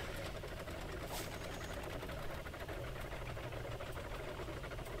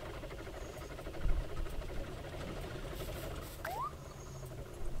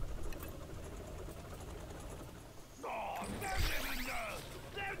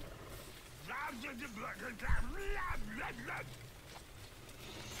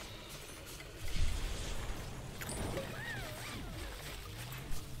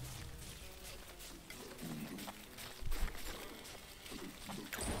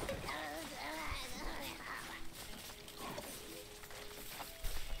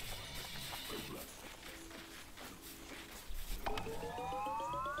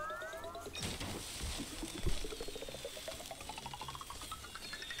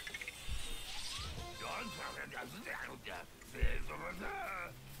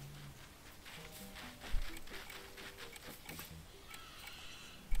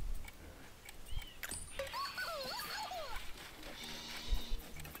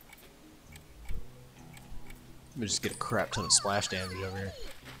 Let me just get a crap ton of splash damage over here.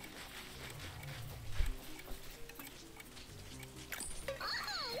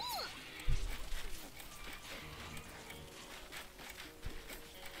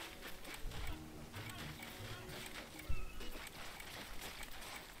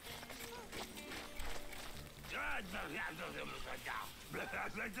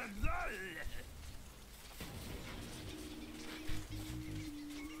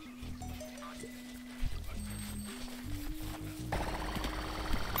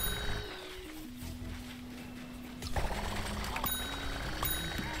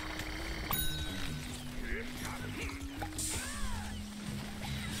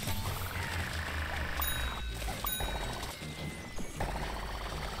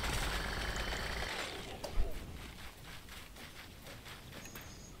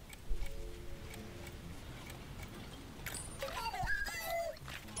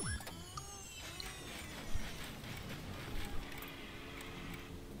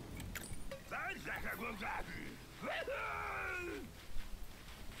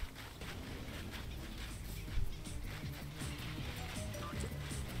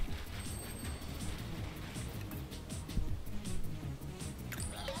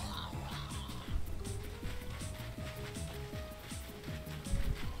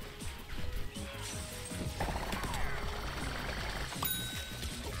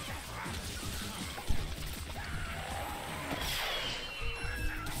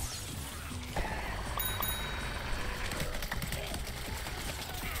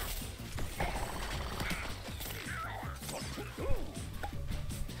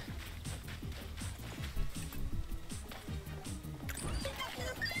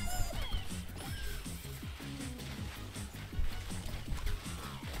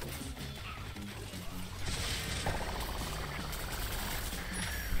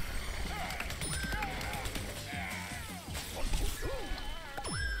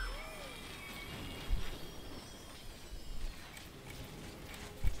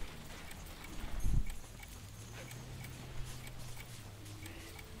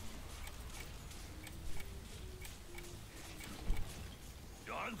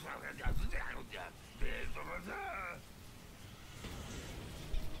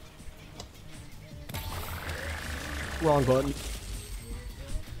 Wrong button.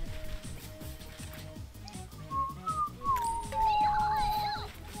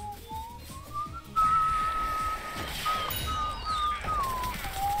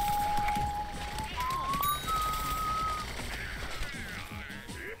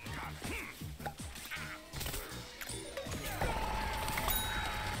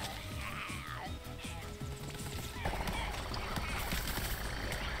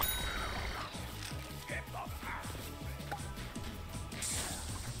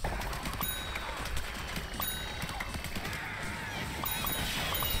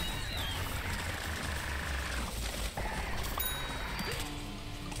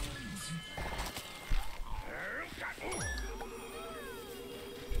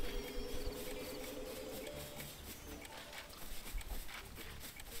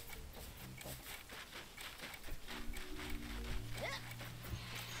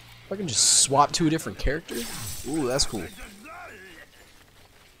 I can just swap to a different character? Ooh, that's cool.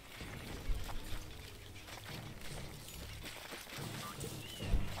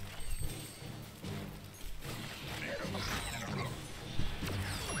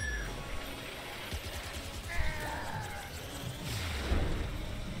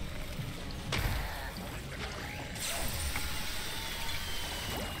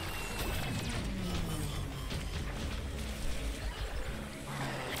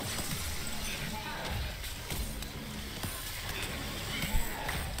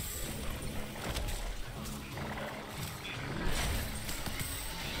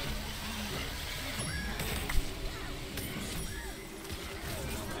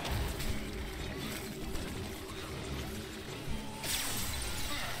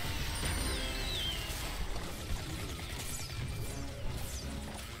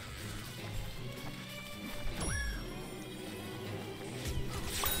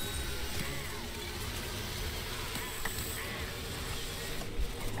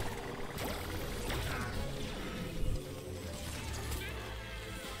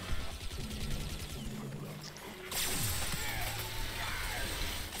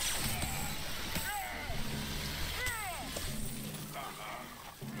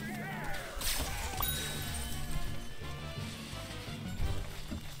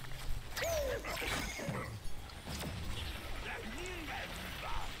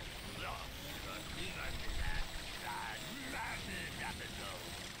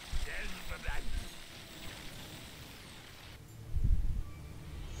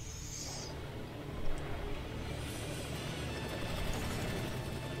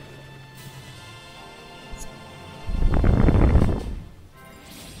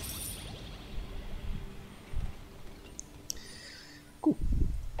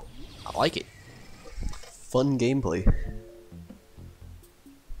 like it. Fun gameplay.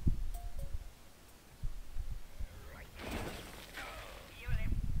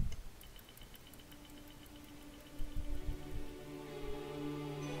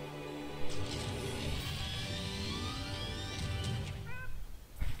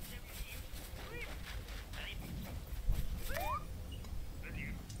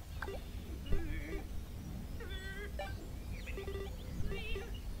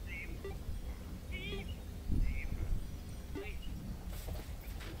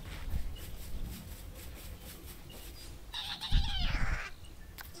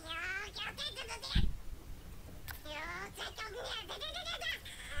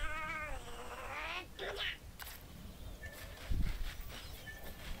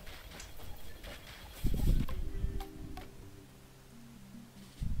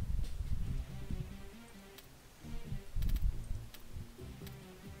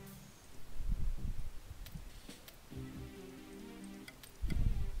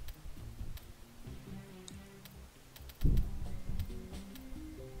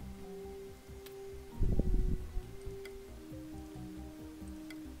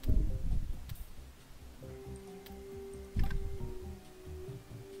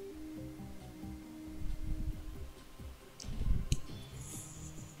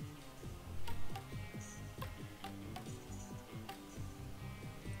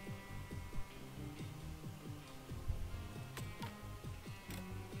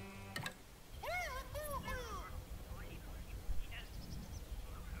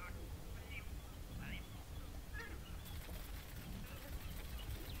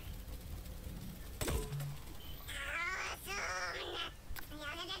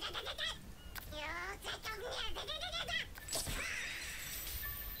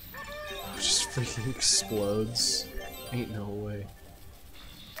 Just freaking explodes. Ain't no way.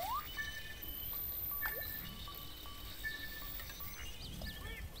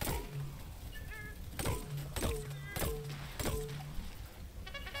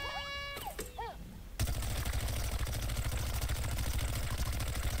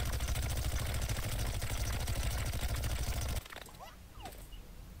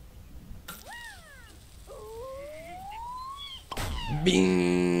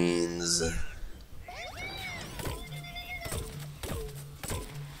 Beans.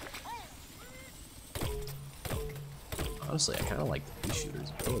 Honestly, I kind of like the pea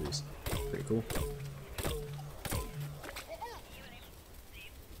shooter's abilities. Pretty cool.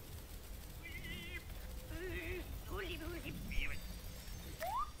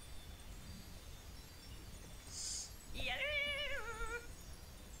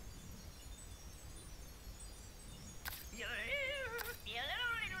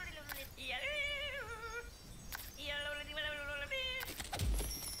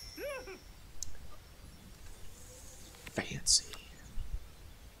 Fancy.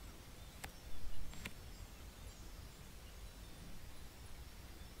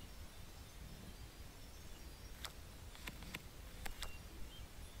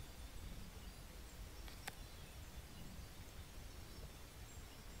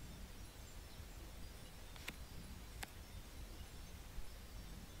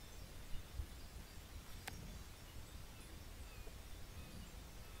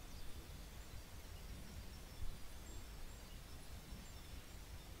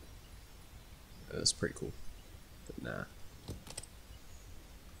 That's pretty cool. But nah.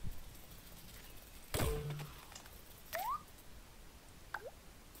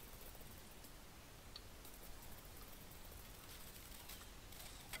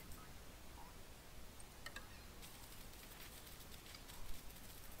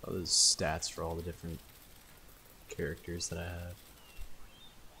 Oh, there's stats for all the different characters that I have.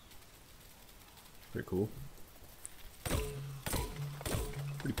 Pretty cool.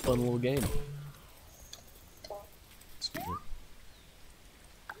 Pretty fun little game. Excuse me.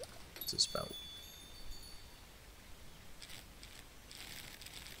 What's this about?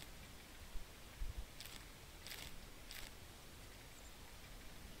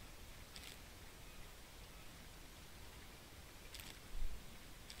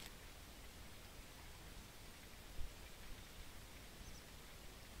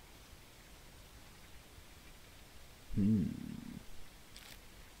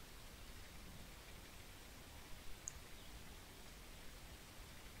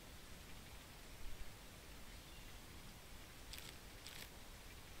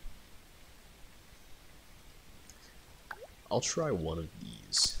 I'll try one of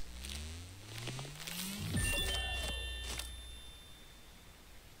these.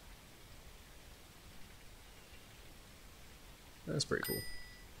 That's pretty cool.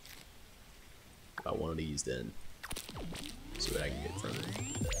 About one of these then. See what I can get from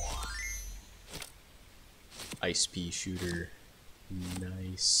it. Ice pea shooter.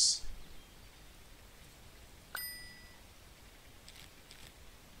 Nice.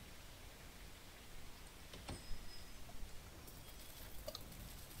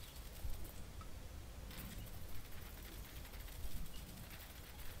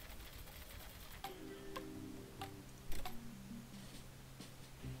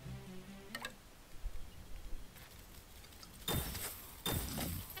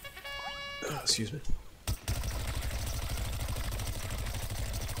 Excuse me.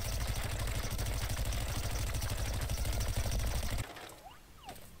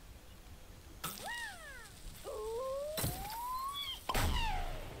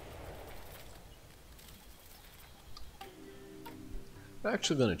 I'm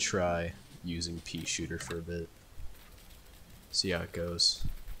actually gonna try using pea shooter for a bit. See how it goes.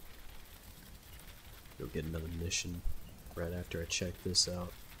 You'll get another mission right after I check this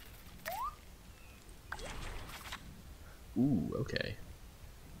out. Ooh, okay.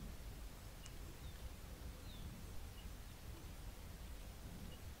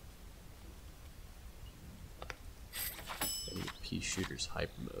 I need pea shooter's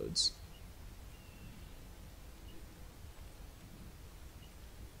hyper modes.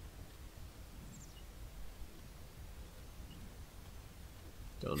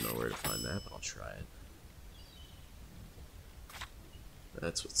 Don't know where to find that, but I'll try it.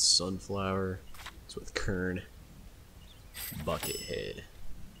 That's with sunflower. It's with kern. Buckethead.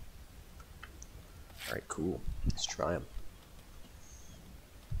 Alright, cool. Let's try them.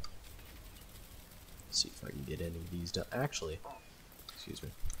 See if I can get any of these done. Actually, excuse me.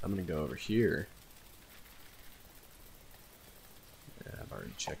 I'm gonna go over here. Yeah, I've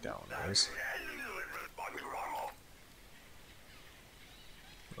already checked out one of those.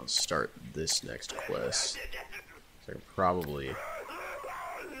 I'll start this next quest. So I can probably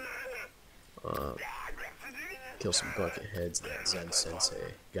kill some bucket heads, that Zen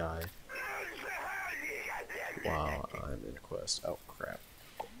Sensei guy, while I'm in quest. Oh crap.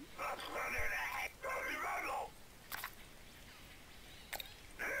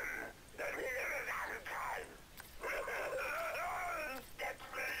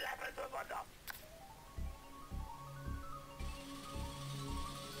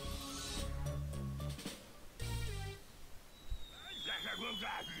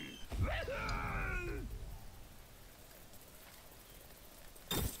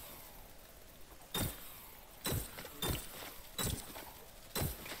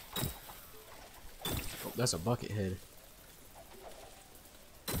 Oh, that's a bucket head.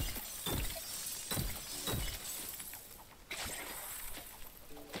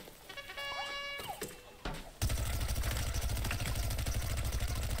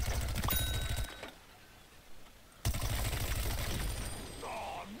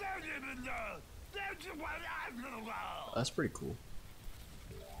 That's pretty cool.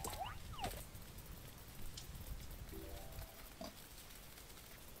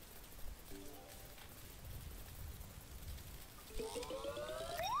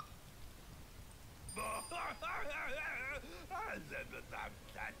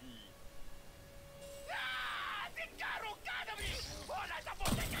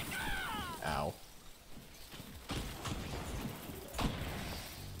 Ow.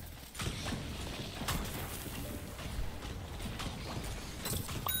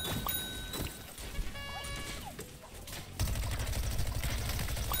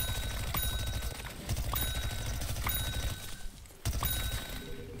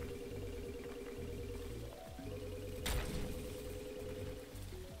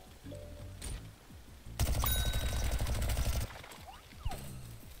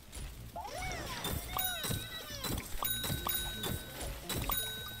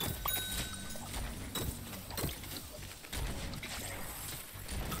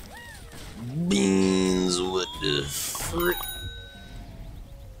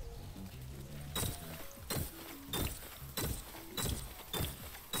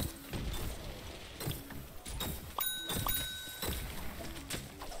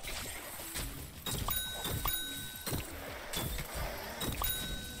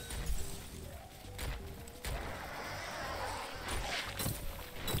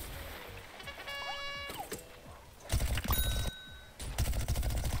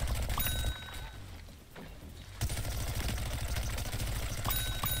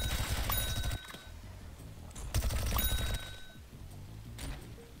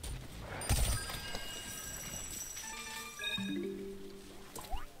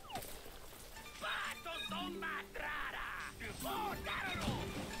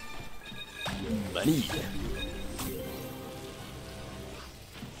 Bunny.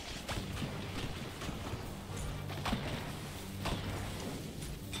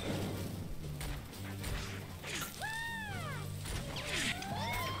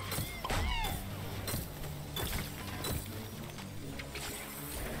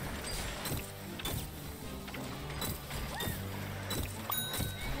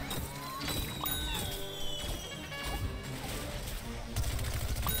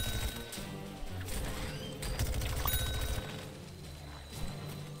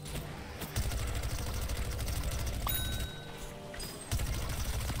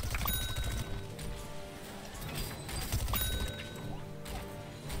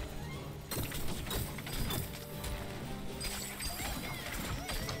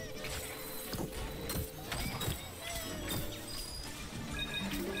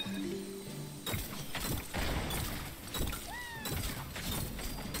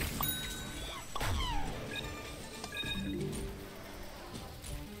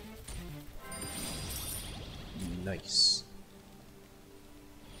 Nice.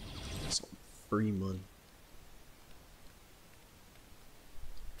 Some free money.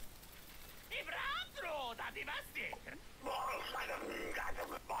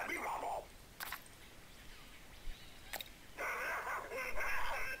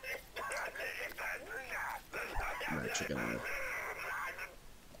 I'm actually gonna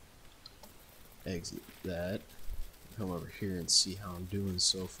exit that. Come over here and see how I'm doing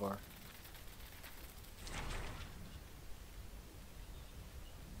so far.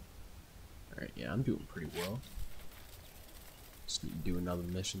 Alright, yeah, I'm doing pretty well. Just need to do another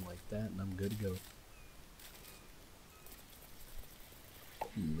mission like that and I'm good to go.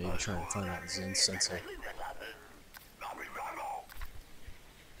 Maybe try and find out Zen Sensei.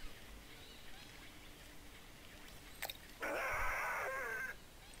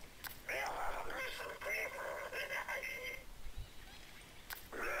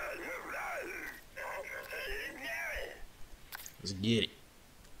 Let's get it.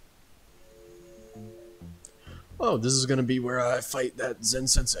 Oh, this is gonna be where I fight that Zen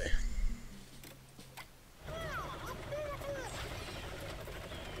Sensei.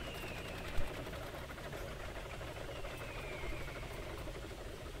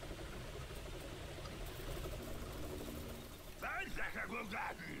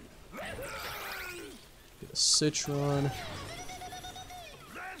 Get a Citron.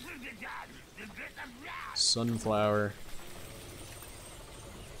 Sunflower.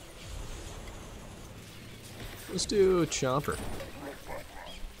 Let's do Chomper.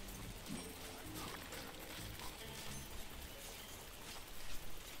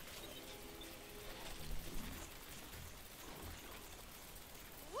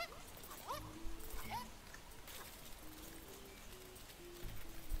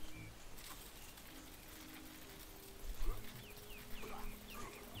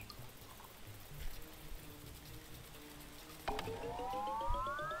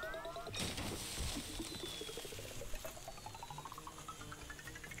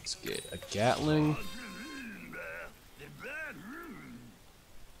 Let's get a Gatling,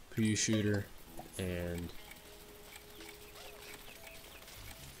 pea shooter, and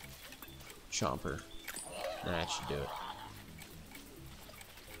Chomper. That should do it.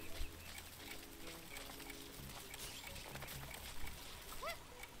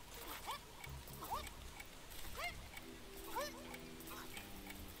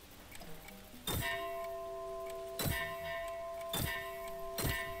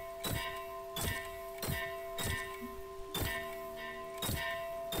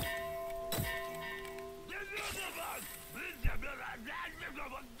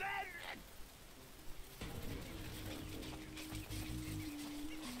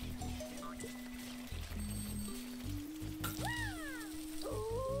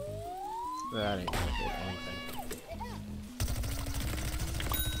 That ain't gonna hit anything.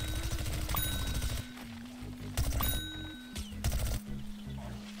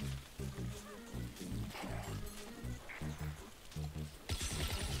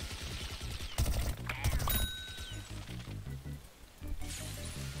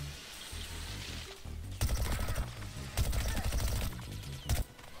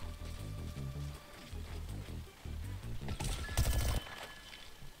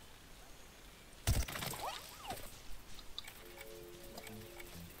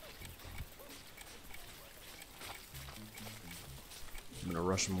 I'm gonna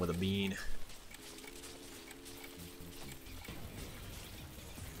rush him with a bean.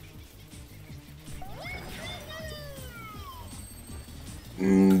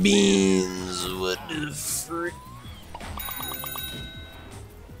 Beans, what the frick?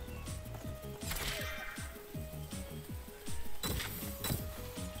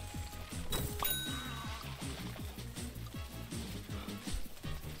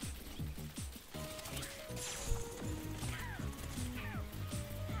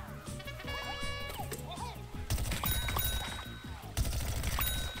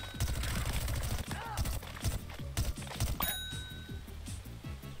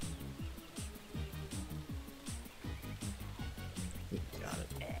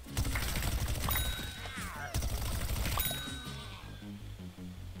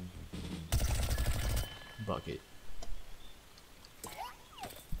 bucket.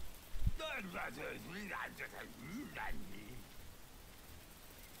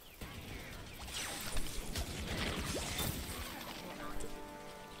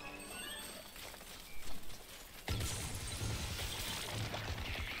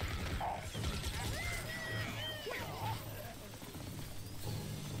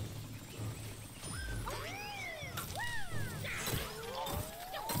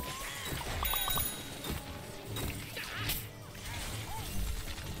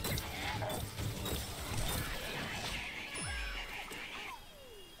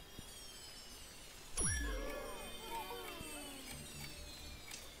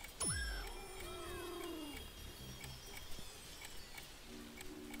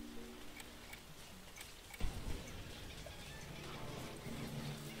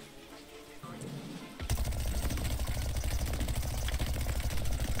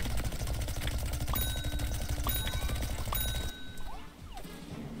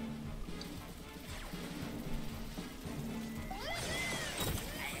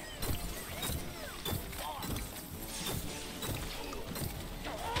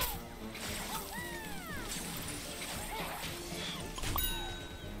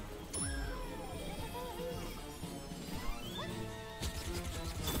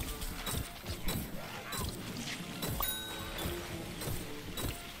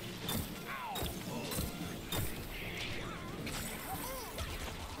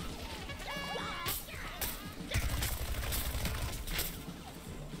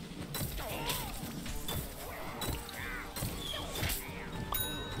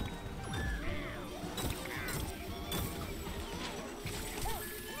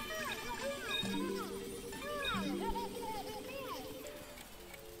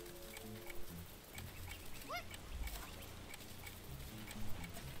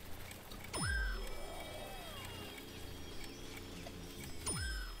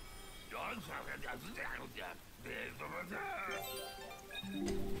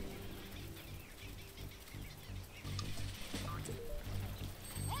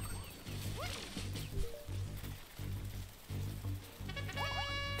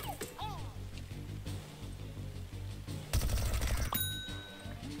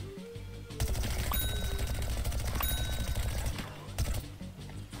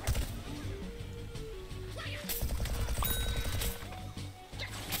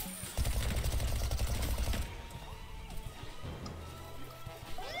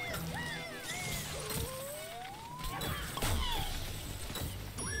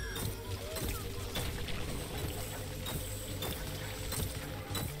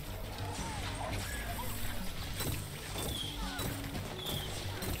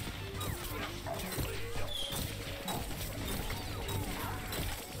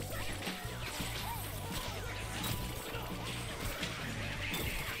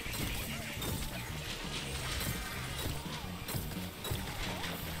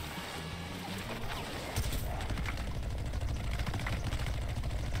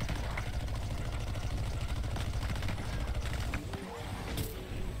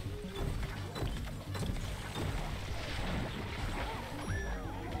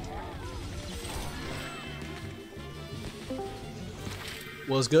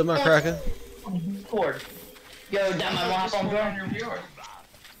 What's good, my cracker? Cord. Yo, that my hop on bro.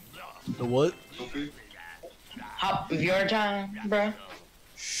 The what? Hop VR time, bro.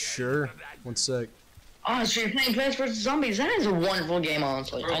 Sure. One sec. Oh, so you're playing Plants vs. Zombies. That is a wonderful game,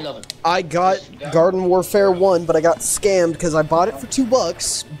 honestly. I love it. I got Garden Warfare 1, but I got scammed because I bought it for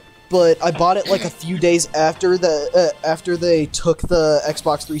 $2, but I bought it like a few days after after they took the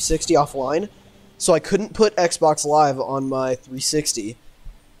Xbox 360 offline, so I couldn't put Xbox Live on my 360.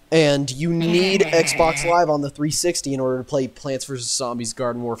 And you need Xbox Live on the 360 in order to play Plants vs. Zombies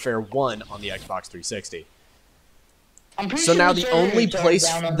Garden Warfare 1 on the Xbox 360. I'm pretty So sure now the the only servers are place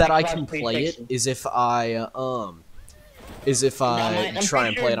down on that I Xbox can play it 360. is if I I'm try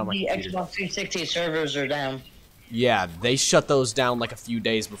and pretty play it sure on my the computer. Xbox 360 servers are down. Yeah, they shut those down like a few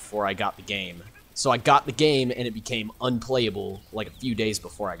days before I got the game. So I got the game and it became unplayable like a few days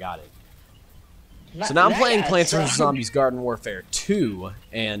before I got it. So now I'm playing Plants vs. Zombies Garden Warfare 2,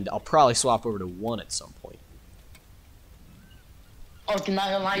 and I'll probably swap over to 1 at some point. Oh, I'm not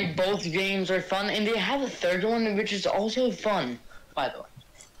gonna lie, both games are fun, and they have a third one which is also fun, by the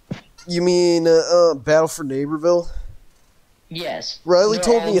way. You mean Battle for Neighborville? Yes. Riley they're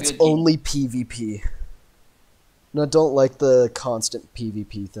told all me it's good games. only PvP. And I don't like the constant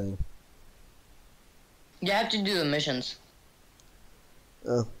PvP thing. You have to do the missions.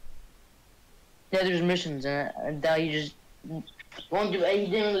 Oh. Yeah, there's missions in it. That you just won't do. You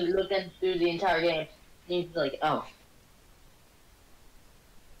didn't really look into the entire game. It's like, oh.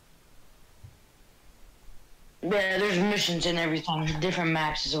 Yeah, there's missions and everything, different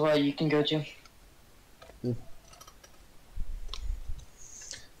maps as well you can go to.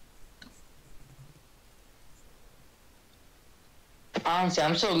 Honestly,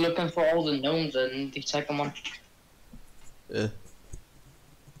 I'm still looking for all the gnomes in the second one. Yeah.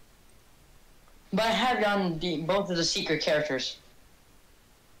 But I have done both of the secret characters.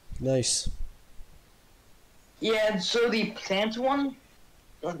 Nice. Yeah, so the plant one,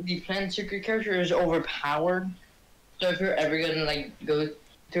 the plant secret character is overpowered. So if you're ever gonna like go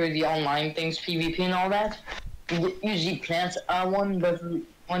through the online things, PvP and all that, you use the plant one, but if you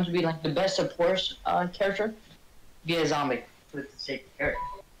want to be like the best support character, be a zombie with the secret character.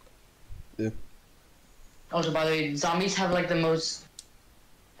 Yeah. Also, by the way, zombies have like the most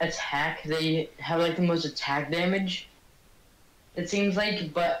attack. They have like the most attack damage. It seems like,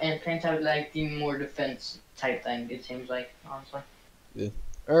 and plants have like the more defense type thing. It seems like, honestly. Yeah.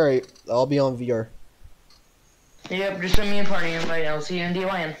 All right, I'll be on VR. Yep, just send me a party invite. I'll see you in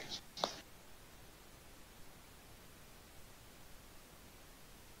DYN.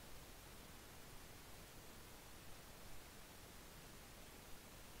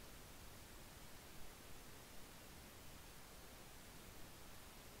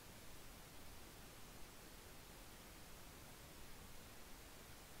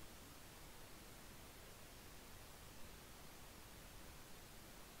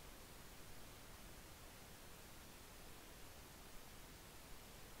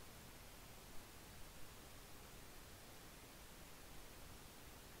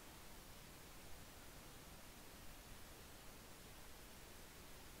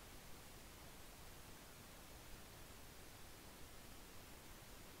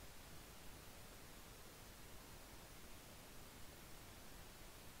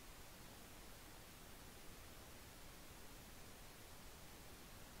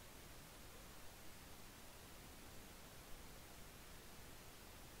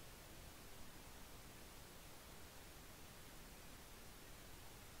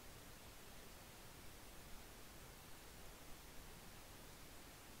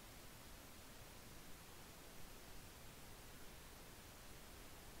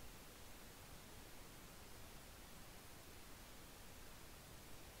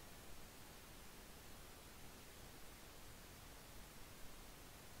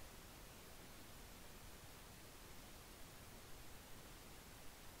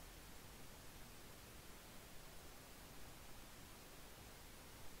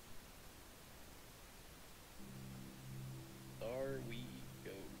 There we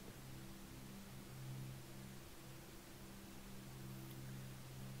go.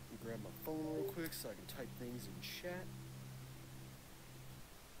 Grab my phone real quick so I can type things in chat.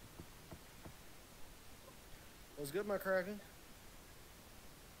 What's good, my Kraken?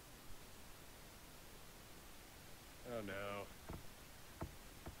 Oh no.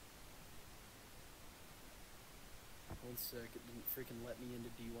 One sec, it didn't freaking let me into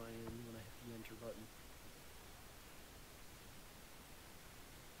DYN when I hit the enter button.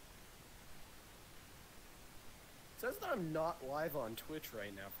 It says that I'm not live on Twitch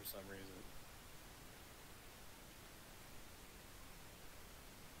right now for some reason.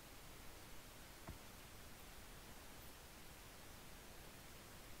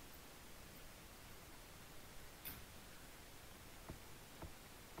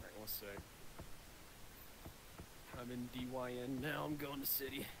 Alright, one sec. I'm in DYN now, I'm going to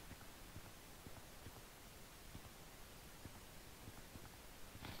City.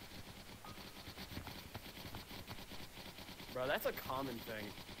 Bro, that's a common thing.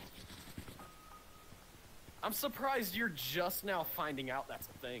 I'm surprised you're just now finding out that's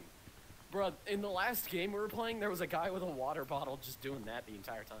a thing. Bro, in the last game we were playing, there was a guy with a water bottle just doing that the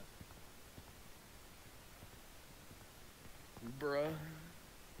entire time. Bruh.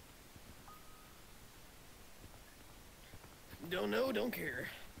 Don't know, don't care.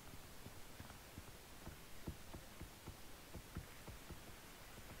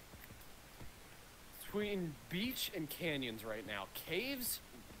 Between beach and canyons right now. Caves,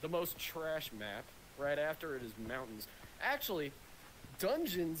 the most trash map. Right after it is mountains. Actually,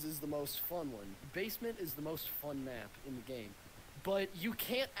 dungeons is the most fun one. Basement is the most fun map in the game. But you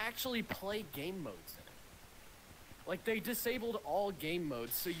can't actually play game modes in it. Like, they disabled all game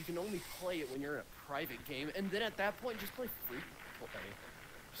modes, so you can only play it when you're in a private game. And then at that point, just play free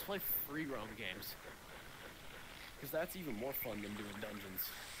roam games. Because that's even more fun than doing dungeons.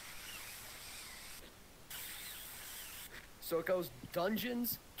 So it goes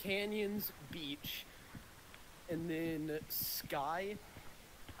dungeons, canyons, beach, and then sky,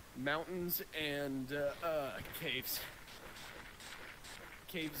 Mountains and caves.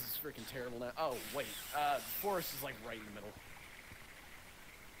 Caves is freaking terrible now. Oh wait, forest is like right in the middle.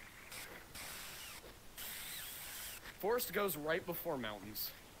 Forest goes right before mountains.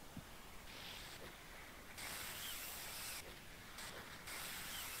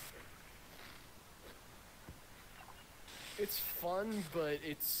 It's fun, but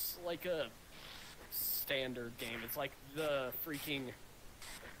it's like a standard game. It's like the freaking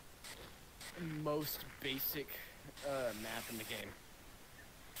most basic map in the game.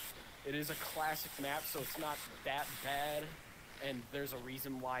 It is a classic map, so it's not that bad, and there's a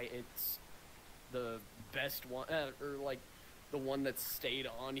reason why it's the best one, or like the one that stayed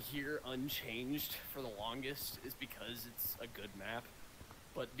on here unchanged for the longest is because it's a good map.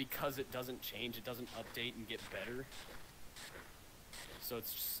 But because it doesn't change, it doesn't update and get better. So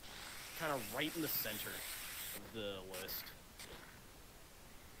it's just kind of right in the center of the list.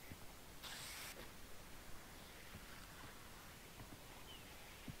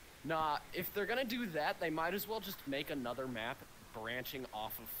 Nah, if they're gonna do that, they might as well just make another map branching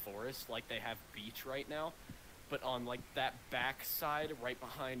off of forest like they have beach right now, but on like that back side right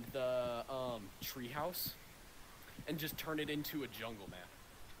behind the treehouse, and just turn it into a jungle map.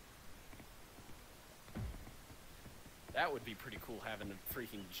 That would be pretty cool, having a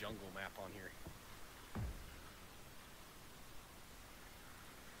freaking jungle map on here.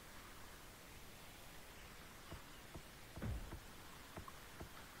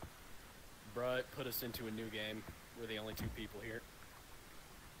 Bruh, it put us into a new game. We're the only two people here.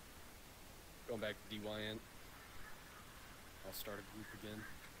 Going back to DYN. I'll start a group again.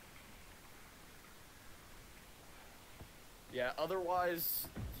 Yeah, otherwise,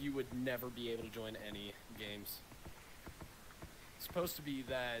 you would never be able to join any games. It's supposed to be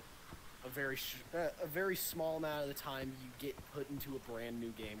that a very small amount of the time you get put into a brand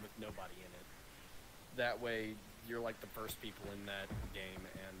new game with nobody in it. That way, you're like the first people in that game,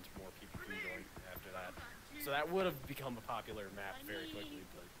 and more people can join after that. So that would have become a popular map very quickly,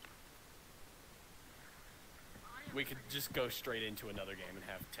 but we could just go straight into another game and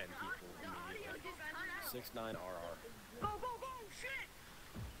have 10 people immediately. 69RR. Go, go, go! Shit!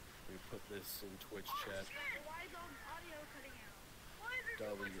 We put this in Twitch chat. Why is audio cutting out? Why is there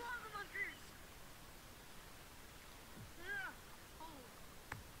so W. much lava monsters? Yeah.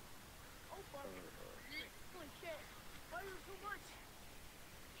 Oh fuck. Holy shit. Why is there so much?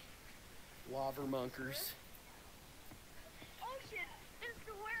 Lava munkers. Oh shit! It's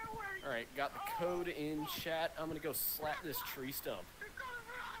the werewolf! Alright, got the code in chat. I'm gonna go slap this tree stump. They're coming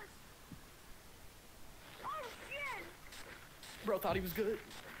for us! Oh shit! Bro thought he was good.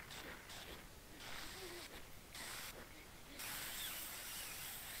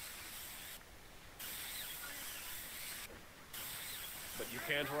 But you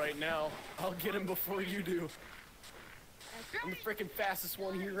can't right now. I'll get him before you do. I'm the freaking fastest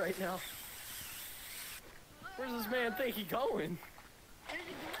one here right now. Where's this man think he going?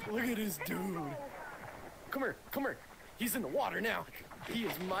 Look at this dude. Come here, come here. He's in the water now. He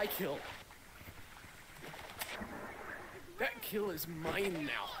is my kill. That kill is mine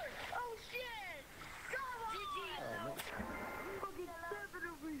now. Oh shit! Come on! Oh, Fucking seven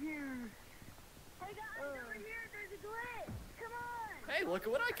over here! Hey guys, over here, there's a glitch! Come on! hey, look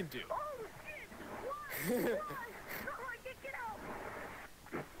at what I can do. Oh shit! What? Come on, get out!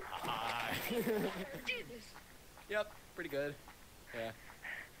 Ah. Jesus! Yep, pretty good. Yeah.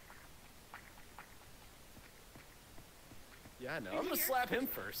 Yeah, I know. I'm gonna slap him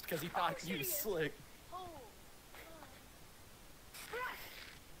first because he thought he was slick. Oh!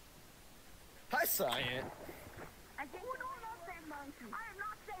 Hi, Cyan. I think we're going off that monkey. I am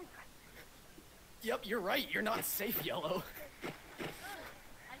not safe. Yep, you're right. You're not safe, Yellow.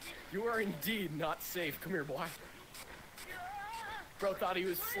 You are indeed not safe. Come here, boy. Bro thought he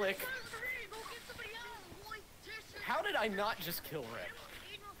was slick. How did I not just kill Red?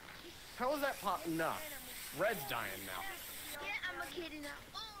 How was that pop? Nah. Red's dying now. Yeah, I'm a kitty now.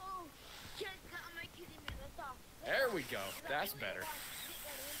 Oh! I'm a kitty now. There we go. That's better.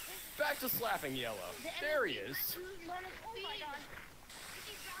 Back to slapping Yellow. There he is. Oh my god.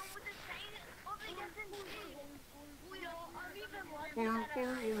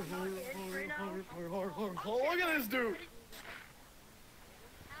 Oh, look at this dude.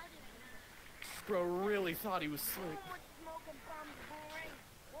 Bro really thought he was slick.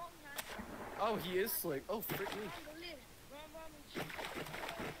 Oh, he is slick. Oh, frick me.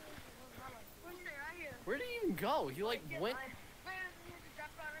 Where did he even go? He like went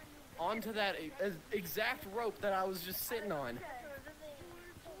onto that exact rope that I was just sitting on.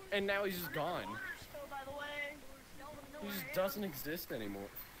 And now he's just gone. He just doesn't exist anymore.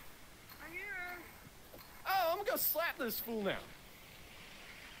 go slap this fool now.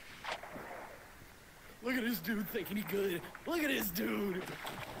 Look at this dude thinking he good. Look at this dude.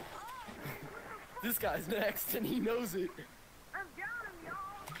 This guy's next, and he knows it. I'm down him,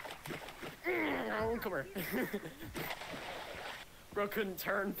 y'all. Oh, come here. Bro couldn't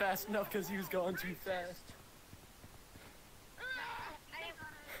turn fast enough because he was going too fast.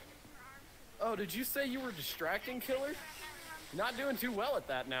 Oh, did you say you were distracting, Killer? Not doing too well at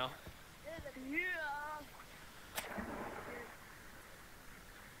that now. Yeah.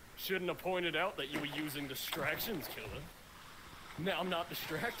 Shouldn't have pointed out that you were using distractions, Killer. Now I'm not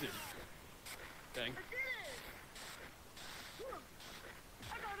distracted. Dang. I did it.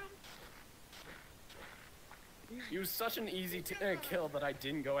 I got him. He was such an easy kill that I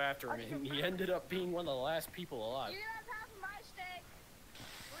didn't go after him, and he ended up being one of the last people alive. You guys have my steak.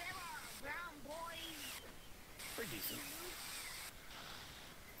 We have our brown boys. Pretty decent.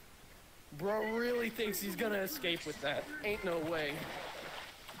 Bro really thinks he's gonna escape with that. Ain't no way.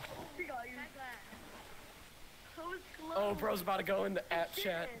 We got you. So was close. Oh, bro's about to go into app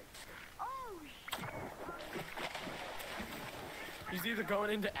chat. Oh, shit. He's either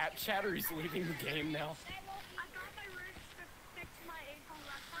going into app chat or he's leaving the game now. I got my wrist to fix my ankle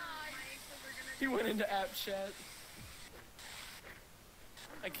last time. My ankles are gonna He went into app chat.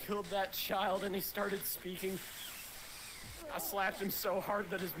 I killed that child and he started speaking. I slapped him so hard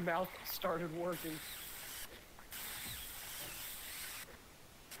that his mouth started working.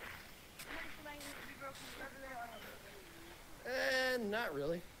 Not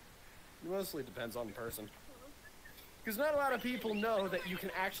really. It mostly depends on the person. Because not a lot of people know that you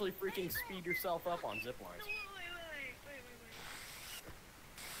can actually freaking speed yourself up on zip lines. Wait.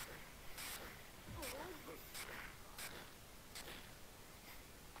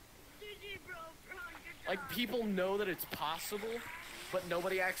 GG, bro. Good job. Like, people know that it's possible, but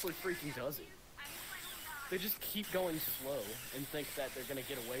nobody actually freaking does it. They just keep going slow and think that they're gonna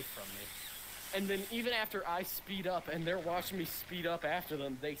get away from me. And then even after I speed up and they're watching me speed up after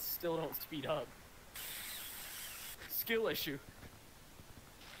them, they still don't speed up. Skill issue.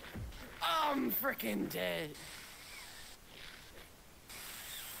 I'm freaking dead.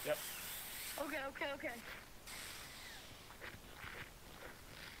 Yep. Okay.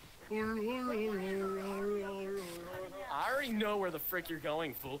 I already know where the frick you're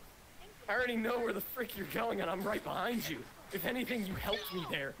going, fool. I already know where the frick you're going and I'm right behind you. If anything, you helped me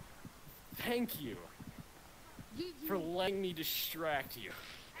there. Thank you for letting me distract you.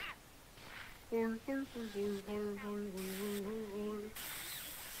 Where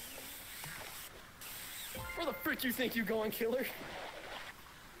the frick you think you're going, Killer?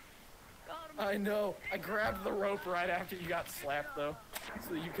 Got him. I know. I grabbed the rope right after you got slapped, though,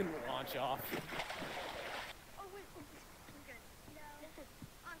 so that you can launch off. Oh, wait. Okay. No.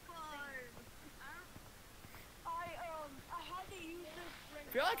 I'm fine. I had to use this ring.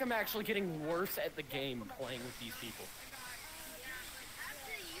 I feel like I'm actually getting worse at the game playing with these people.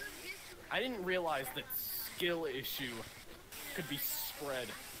 I didn't realize that skill issue could be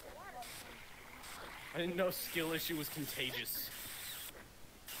spread. I didn't know skill issue was contagious.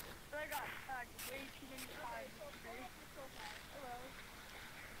 But I got tagged way too many times. Okay? Hello.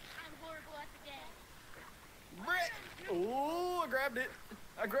 I'm horrible at the game. Oh, I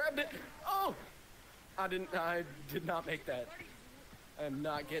grabbed it. Oh! I did not make that. I am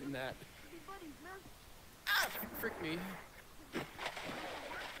not getting that. Be buddies, man. Ah, frick me.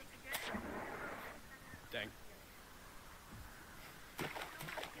 Dang.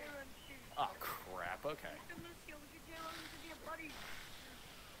 Oh, crap. Okay.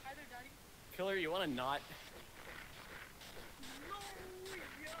 Killer, you want to not?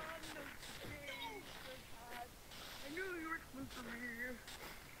 I knew you were coming for me.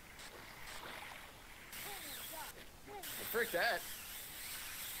 Frick that.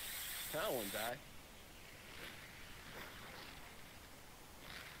 I don't want to die.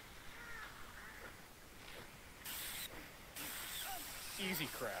 Easy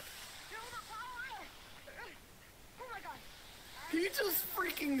crap. Oh my god. He just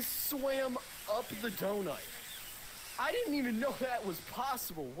freaking swam up the donut. I didn't even know that was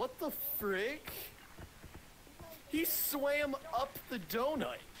possible. What the frick? He swam up the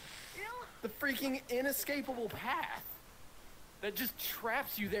donut. The freaking inescapable path that just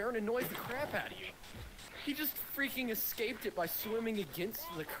traps you there and annoys the crap out of you. He just freaking escaped it by swimming against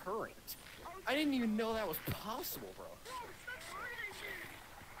the current. I didn't even know that was possible, bro. Bro, stop targeting me.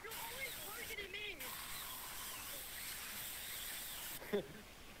 You're always targeting me.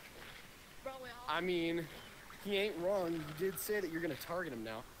 Bro, I mean, he ain't wrong. You did say that you're gonna target him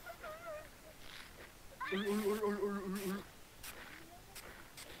now.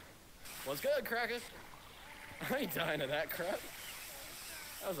 What's good, Cracker? I ain't dying to that crap.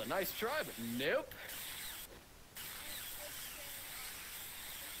 That was a nice try, but nope.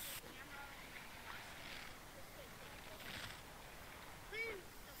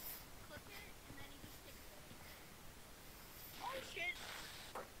 Oh shit!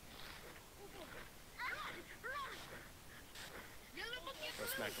 Go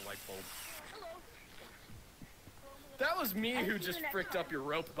smack the light bulb. Hello. That was me who just fricked up your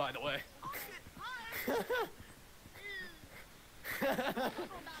rope, by the way. Oh shit! Hi.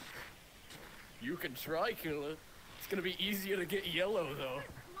 You can try, killer. It's gonna be easier to get yellow, though.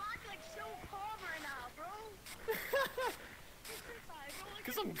 Lock like so calm right now, bro.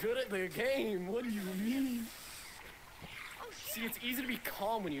 Because I'm good at the game. What do you mean? Oh shit! See, it's easy to be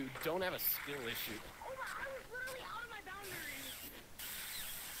calm when you don't have a skill issue. Oh my! I was literally out of my boundaries.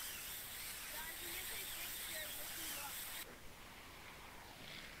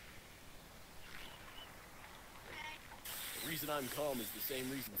 The reason I'm calm is the same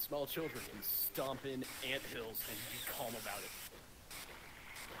reason small children can stomp in anthills and be calm about it.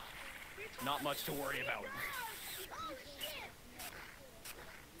 Not much to worry about. Oh shit!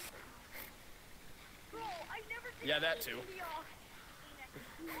 Bro, I never did Yeah, that too.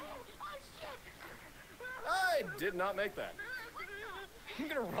 Oh shit! I did not make that. I'm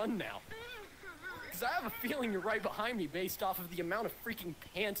gonna run now. Because I have a feeling you're right behind me based off of the amount of freaking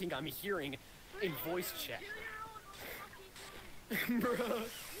panting I'm hearing in voice chat. Bruh.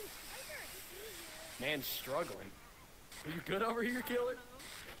 Man's struggling. Are you good over here, killer?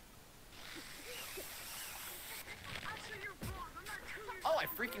 Oh, I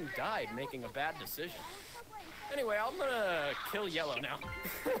freaking died making a bad decision. Anyway, I'm gonna kill yellow now.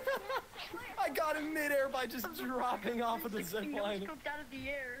 I got him midair by just dropping off of the zipline. Scoped out of the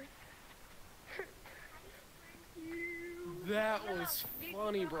air. That was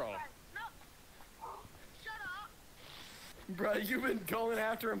funny, bro. No. Shut up. Bruh, you've been going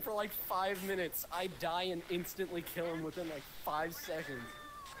after him for like 5 minutes. I die and instantly kill him within like 5 seconds.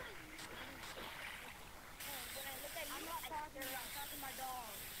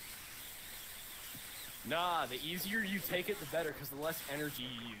 Nah, the easier you take it, the better, because the less energy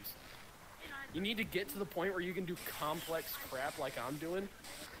you use. You need to get to the point where you can do complex crap like I'm doing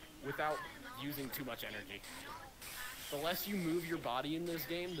without using too much energy. The less you move your body in this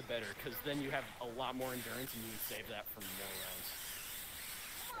game, the better, because then you have a lot more endurance and you can save that for more rounds.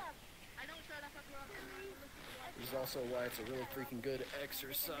 This is also why it's a really freaking good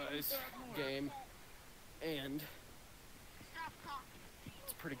exercise game, and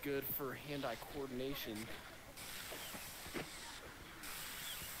it's pretty good for hand-eye coordination.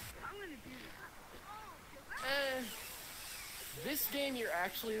 This game, you're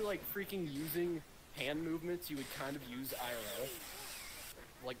actually like freaking using hand movements you would kind of use IRL.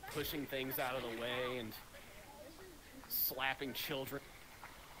 Like pushing things out of the way and slapping children.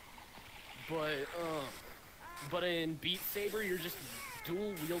 But in Beat Saber, you're just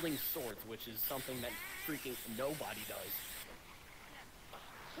dual wielding swords, which is something that freaking nobody does.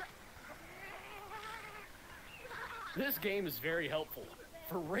 This game is very helpful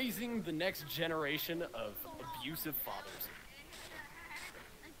for raising the next generation of abusive fathers.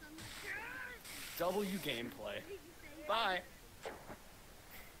 W gameplay. Bye.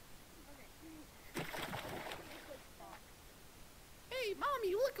 Hey,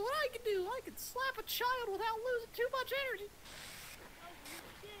 mommy, look what I can do. I can slap a child without losing too much energy.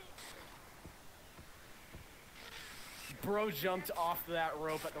 Bro jumped off that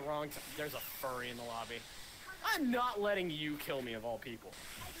rope at the wrong time. There's a furry in the lobby. I'm not letting you kill me of all people.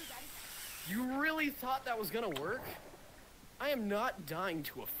 You really thought that was gonna work? I am not dying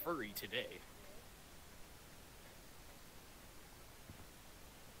to a furry today.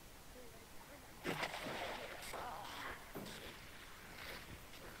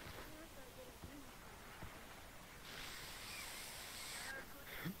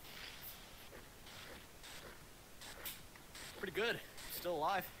 Pretty good. Still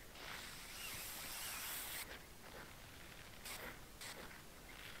alive.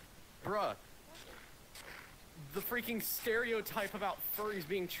 Bruh. The freaking stereotype about furries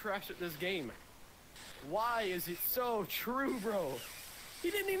being trash at this game. Why is it so true, bro? He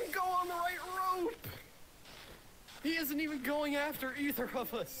didn't even go on the right rope! He isn't even going after either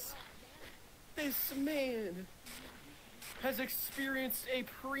of us. This man has experienced a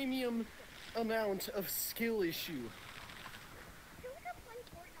premium amount of skill issue.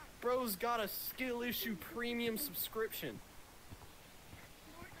 Bro's got a skill issue premium subscription.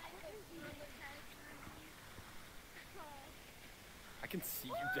 I can see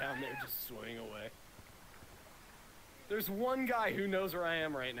you down there just swimming away. There's one guy who knows where I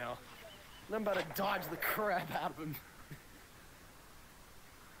am right now. And I'm about to dodge the crap out of him.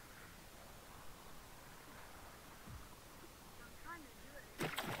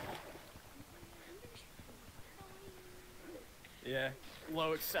 Yeah,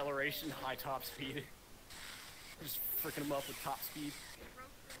 low acceleration, high top speed. Just freaking him up with top speed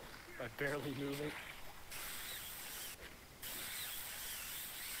by barely moving.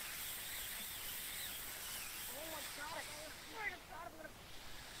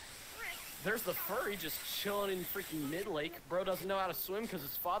 There's the furry just chilling in freaking mid-lake. Bro doesn't know how to swim because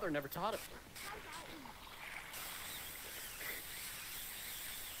his father never taught him.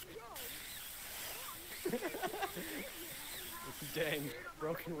 Dang,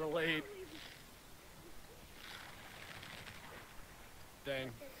 broken relate. Dang.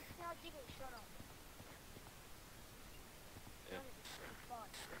 Yeah.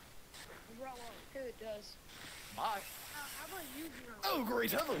 It does. Bye. How about you, Zero? Oh,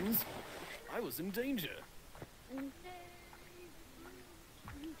 great heavens! I was in danger.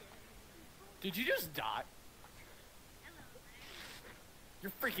 Did you just die?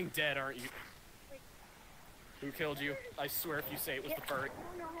 You're freaking dead, aren't you? Who killed you? I swear if you say it was the furry.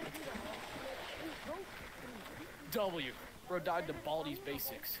 W. Bro died to Baldi's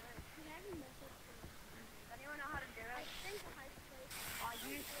basics. Anyone know how to do it? Oh,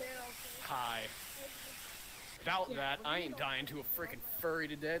 you too. Hi. Doubt that. I ain't dying to a freaking furry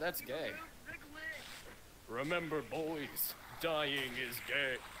today. That's gay. Remember, boys, dying is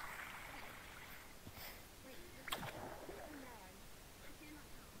gay.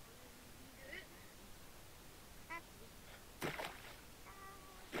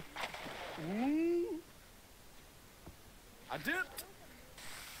 I dipped.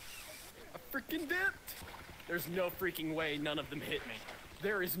 I freaking dipped. There's no freaking way none of them hit me.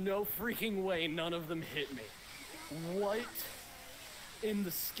 There is no freaking way none of them hit me. What in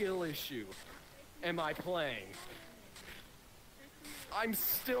the skill issue am I playing? I'm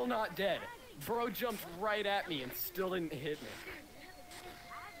still not dead. Bro jumped right at me and still didn't hit me.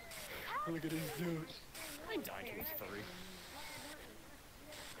 Look at this dude. I ain't dying to his furry.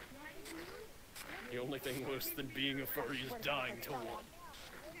 The only thing worse than being a furry is dying to one.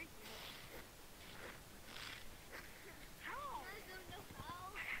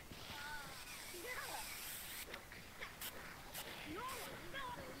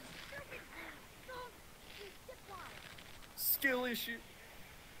 Skill issue.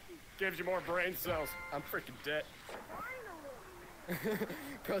 Gives you more brain cells. I'm freaking dead.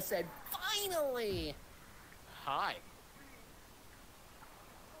 Pro said, finally! Hi.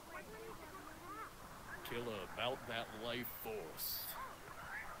 Killer about that life force.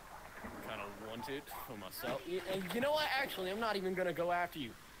 Kinda want it for myself. And you know what? Actually, I'm not even gonna go after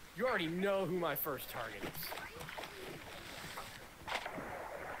you. You already know who my first target is.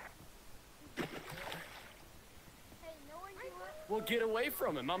 Well, get away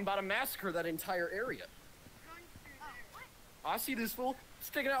from him. I'm about to massacre that entire area. I see this fool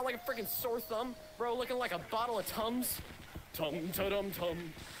sticking out like a freaking sore thumb. Bro, looking like a bottle of Tums.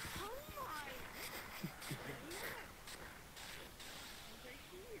 Tum-ta-dum-tum.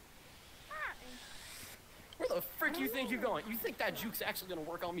 Where the frick you think you're going? You think that juke's actually gonna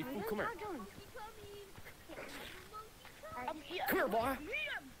work on me, fool? Come here. Come here, boy.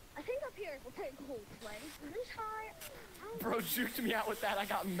 I think up here will take hold, play. Is this high? Bro juked me out with that. I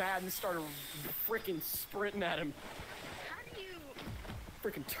got mad and started freaking sprinting at him. How do you...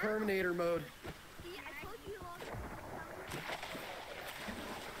 Freaking Terminator mode. See, I told you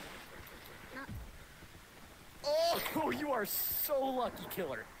all... Oh, you are so lucky,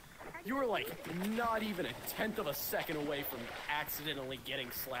 killer. You were like not even a tenth of a second away from accidentally getting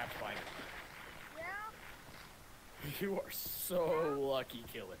slapped by me. Yeah? You are so lucky,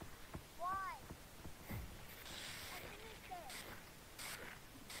 killer. Why?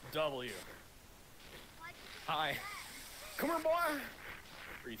 W. Hi. Come here, boy. Where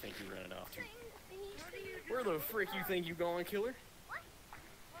do you think you're running off to? Where the frick you think you going, killer?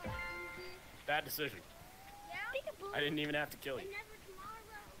 Bad decision. I didn't even have to kill you.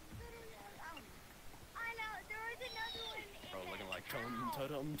 I know, there was another one. Bro, looking like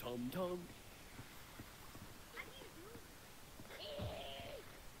tum-ta-dum-tum-tum.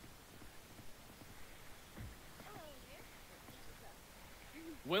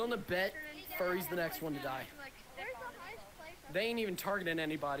 Willing to bet Furry's the next one to die. There's the highest place. They ain't even targeting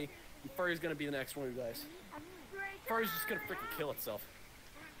anybody. And Furry's gonna be the next one who dies. Furry's just gonna freaking kill itself.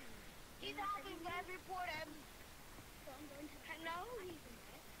 He's helping guys report him. So I'm going to know he's in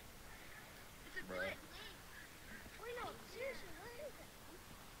it. It's a Bruh. Wait, no, seriously, what is it?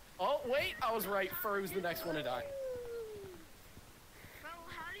 Oh, wait, I was right. Furry was the next one to die. Bro,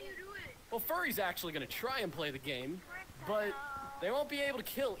 how do you do it? Well, Furry's actually gonna try and play the game, but they won't be able to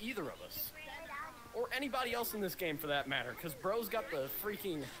kill either of us. Or anybody else in this game for that matter, because bro's got the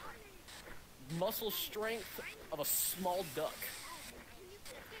freaking muscle strength of a small duck.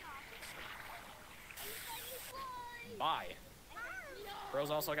 Bye.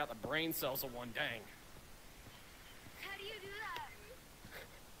 Bro's also got the brain cells of one dang. How do you do that?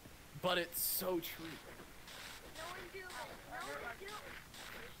 But it's so true. No one do it. No one do it.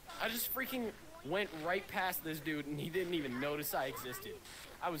 I just freaking went right past this dude and he didn't even notice I existed.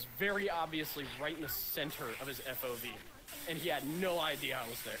 I was very obviously right in the center of his FOV, and he had no idea I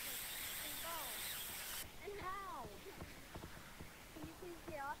was there. And how? Can you please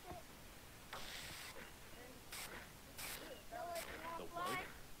get off it? The what?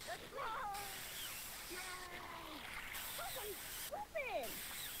 Let's go! Yay! Someone's flipping!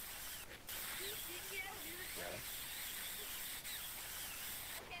 Yeah.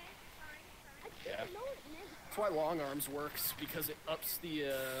 Okay, fine. I Yeah. didn't know it meant. That's why long arms works, because it ups the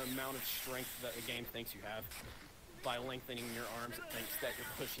amount of strength that the game thinks you have. By lengthening your arms, it thinks that you're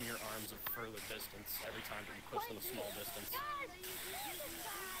pushing your arms a further distance every time that you push them a small distance.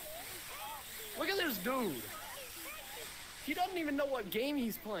 Look at this dude! He doesn't even know what game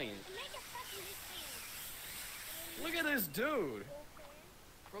he's playing. Look at this dude!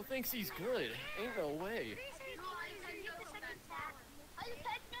 Bro thinks he's good. Ain't no way.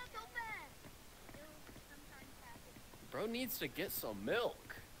 Bro needs to get some milk.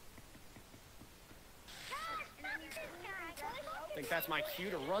 I think that's my cue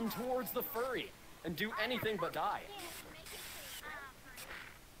to run towards the furry and do anything but die.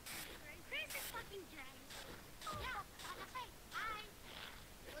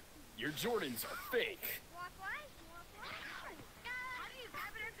 Your Jordans are fake.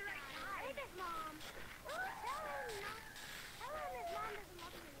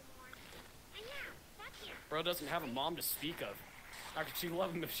 Bro doesn't have a mom to speak of. How could she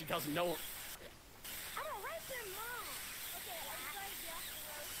love him if she doesn't know him? I'm a rapper, Mom. Okay,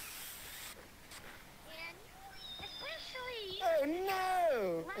 and especially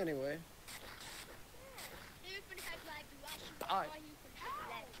Oh no! Anyway. Bye.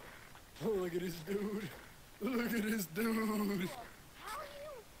 Oh, look at this dude. Look at this dude.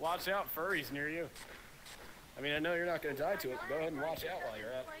 Watch out, furries near you. I mean, I know you're not going to die to it, but go ahead and watch out while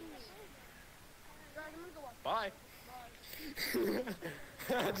you're at it. Bye.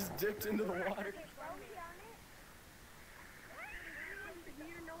 I just dipped into the water.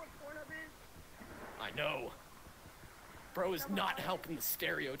 I know. Bro is not helping the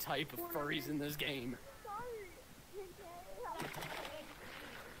stereotype of furries in this game.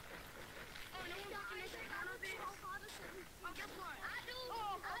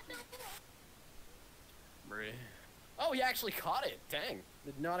 Oh, he actually caught it. Dang.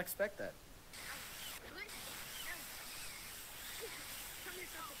 Did not expect that.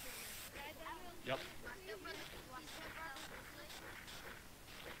 Yep.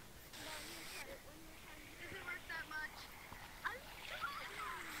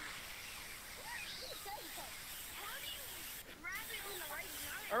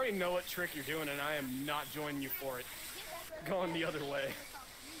 I already know what trick you're doing, and I am not joining you for it. Going the other way.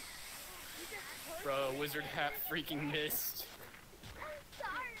 Bro, wizard hat freaking missed.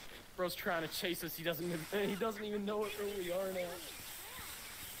 Bro's trying to chase us. He doesn't even know what where we are now.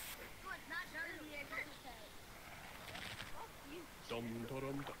 Dum, dum,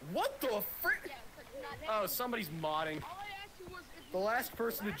 dum. What the frick? Oh, somebody's modding. The last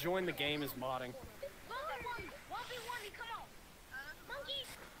person to join the game is modding.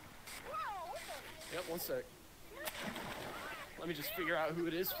 Yep, one sec. Let me just figure out who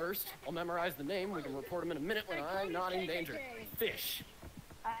it is first. I'll memorize the name. We can report him in a minute when I'm not in danger. Fish.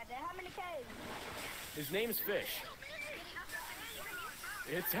 How many Ks? His name is Fish.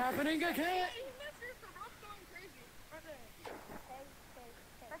 It's happening again!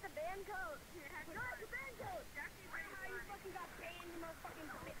 That's a band code. No, it's a band code. That's how you fucking got banned, you motherfucking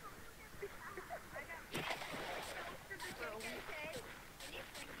bitch.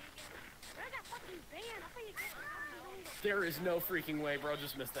 I got fucking banned. I thought you got There is no freaking way, bro.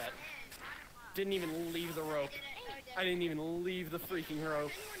 Just missed that. Didn't even leave the rope. I didn't even leave the freaking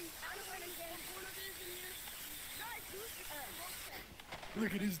rope.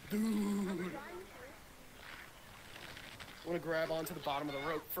 Look at this dude. I want to grab onto the bottom of the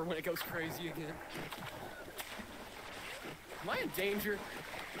rope for when it goes crazy again. Am I in danger?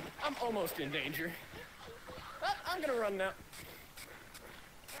 I'm almost in danger. I'm gonna run now.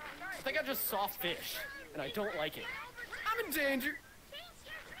 I think I just saw fish, and I don't like it. I'm in danger.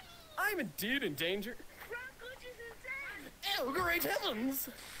 I'm indeed in danger. Oh, great heavens!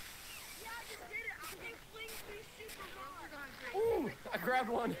 I grabbed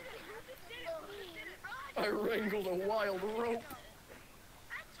one. I wrangled a wild rope.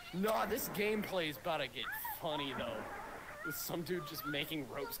 Nah, this gameplay is about to get funny though. With some dude just making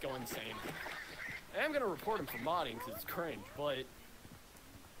ropes go insane. I am gonna report him for modding because it's cringe, but it's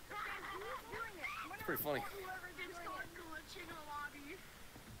pretty funny.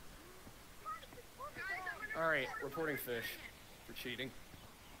 Alright, reporting fish for cheating.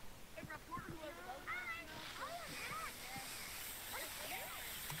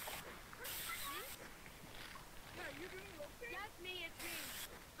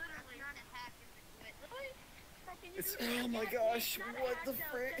 Oh my gosh, what the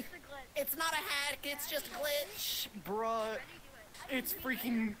frick? It's not a hack, it's just a glitch. Bruh, it's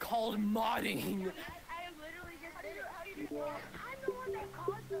freaking called modding.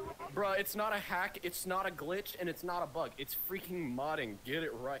 Bruh, it's not a hack, it's not a glitch, and it's not a bug. It's freaking modding. Get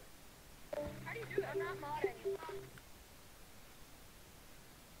it right. How do you do it? I'm not modding.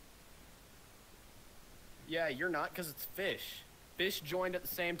 Yeah, you're not, because it's fish. Fish joined at the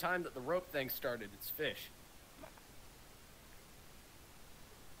same time that the rope thing started. It's fish.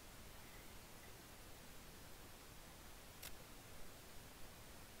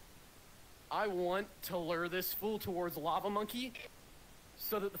 I want to lure this fool towards Lava Monkey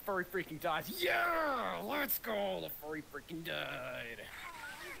so that the furry freaking dies. Yeah! Let's go! The furry freaking died.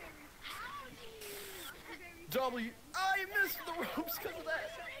 W. I missed the ropes because of that.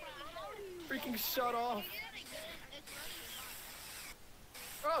 Freaking shut off.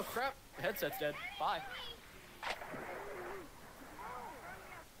 Oh crap. The headset's dead. Bye.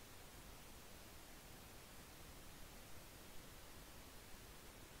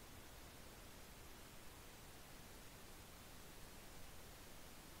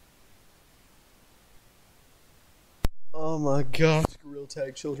 Oh my gosh, Gorilla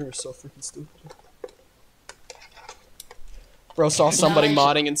Tag children are so freaking stupid. Bro saw somebody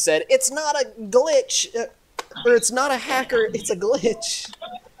modding and said, "It's not a glitch, or it's not a hacker, it's a glitch."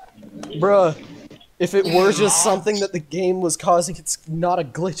 Bruh, if it were just something that the game was causing, it's not a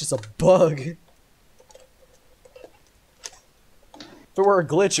glitch, it's a bug. If it were a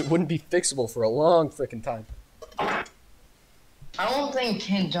glitch, it wouldn't be fixable for a long freaking time. I don't think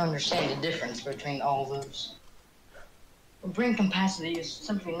kids understand the difference between all those. Brain capacity is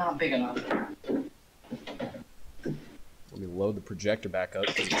simply not big enough. Let me load the projector back up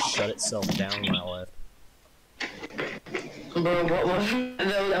because it shut itself down when I left. Bro,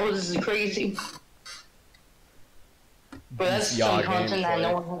 that was crazy. Bro, that's some content that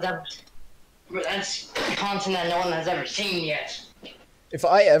no one has ever. Bro, that's content that no one has ever seen yet. If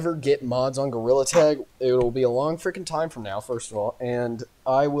I ever get mods on Gorilla Tag, it'll be a long freaking time from now, first of all, and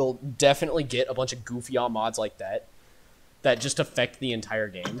I will definitely get a bunch of goofy mods like that just affect the entire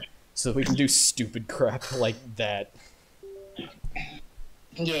game, so we can do stupid crap like that.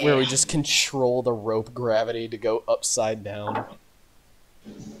 Yeah. Where we just control the rope gravity to go upside down.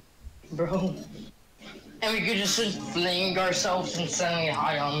 Bro. And we could just fling ourselves insanely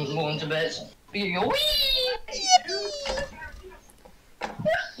high on going to bed. We could go wee!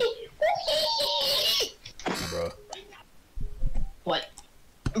 Bro. What?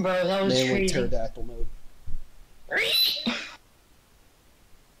 Bro, that was Mainly crazy. pterodactyl mode.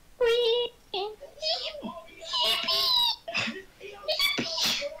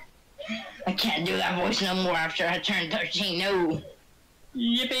 I can't do that voice no more after I turned 13, no.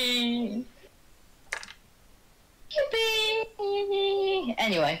 Yippee! Yippee!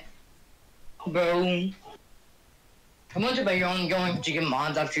 Anyway. Bro. I wonder about you're only going to get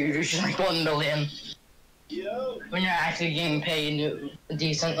mods after you reach like 1 million. When you're actually getting paid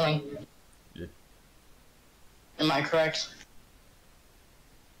decently. Yeah. Am I correct?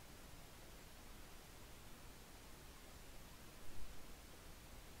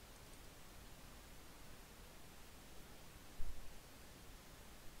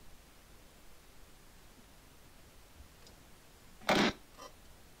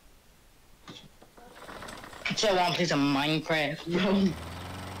 So I want to play some Minecraft, bro.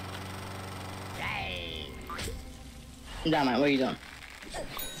 Damn it, what are you doing?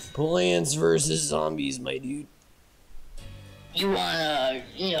 Plants versus Zombies, my dude. You wanna,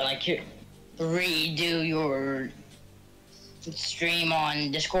 like, redo your stream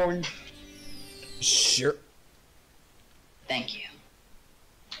on Discord? Sure. Thank you.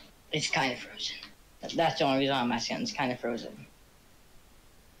 It's kind of frozen. That's the only reason I'm asking. It's kind of frozen.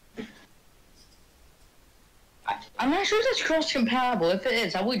 I'm not sure if that's cross-compatible. If it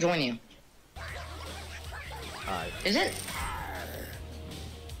is, I will join you. Is it?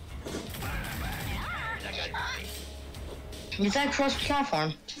 Is that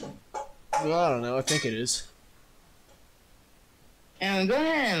cross-platform? Well, I don't know. I think it is. Go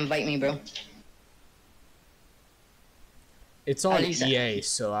ahead and invite me, bro. It's on At least EA,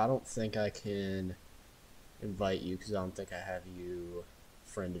 so I don't think I can invite you because I don't think I have you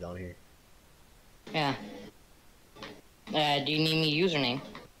friended on here. Yeah. Do you need me username?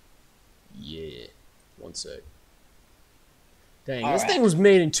 Yeah. One sec. Dang, All this right. thing was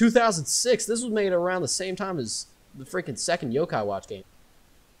made in 2006. This was made around the same time as the freaking second Yokai Watch game.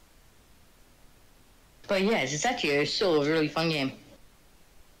 But yes, it's actually still a really fun game.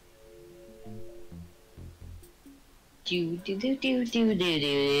 Do do do do do do do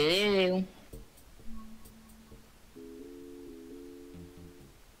do.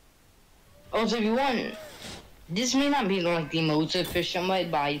 Also, if you want, this may not be like the most efficient way,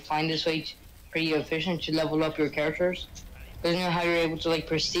 but I find this way pretty efficient to level up your characters. Because you know how you're able to like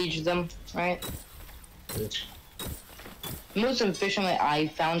prestige them, right? Yeah. The most efficient way I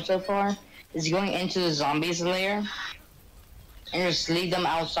found so far is going into the zombies lair and just leave them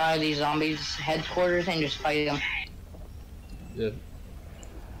outside of the zombies headquarters and just fight them. Yeah.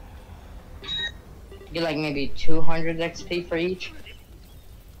 Get like maybe 200 XP for each.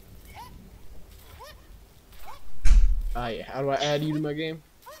 Alright, how do I add you to my game?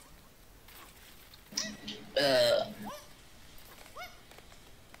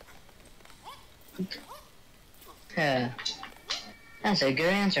 That's a good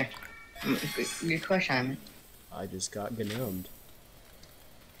answer. Good question, I mean. I just got genomed.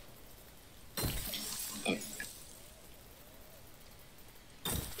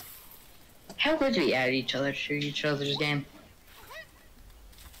 How would we add each other to each other's game?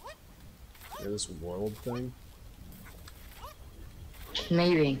 Yeah, this world thing.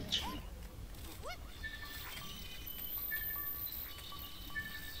 Maybe.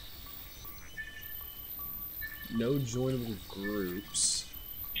 No joinable groups.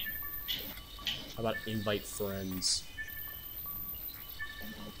 How about invite friends?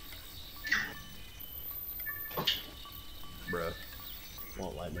 Bruh.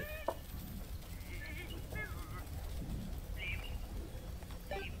 Won't let me.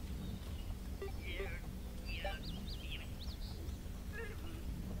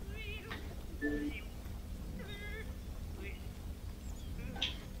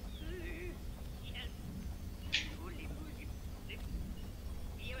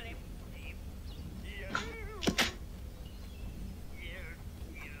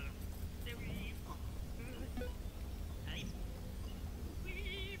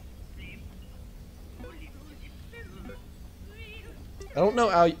 I don't know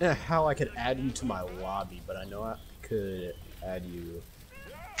how I could add you to my lobby, but I know I could add you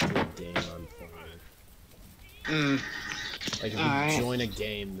to a game I'm playing. Like if you join a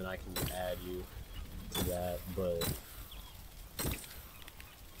game, then I can add you to that, but...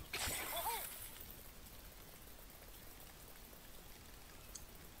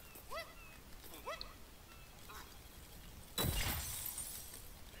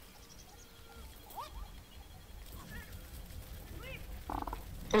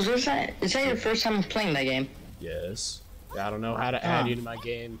 Is that your first time playing that game? Yes. I don't know how to add you to my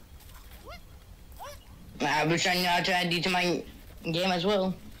game. I wish I knew how to add you to my game as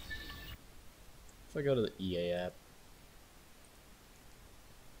well. If I go to the EA app.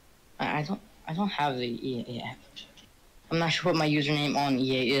 I don't have the EA app. I'm not sure what my username on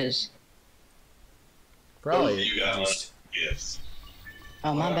EA is. Probably you got just gifts.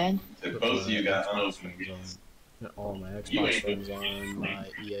 Oh, my bad. If both of you got unopened friends gifts. on all my You Xbox ain't friends opened on my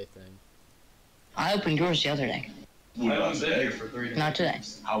EA thing. I opened yours the other day. What I'm saying, Not today.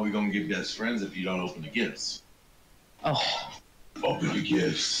 how are we gonna get best friends if you don't open the gifts? Oh, Open the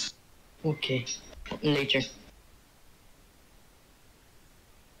gifts. okay. Later.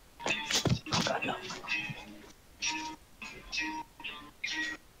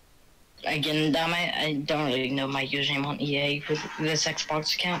 Again, damn it, I don't really know my username on EA with this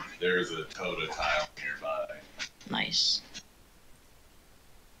Xbox account. There's a Toda tile nearby. Nice.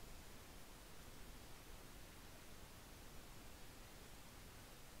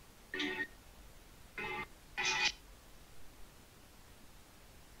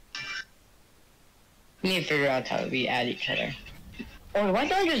 We need to figure out how we add each other. Or why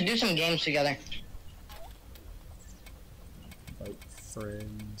don't we just do some games together? Like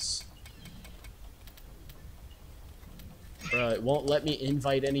friends. Bro, it won't let me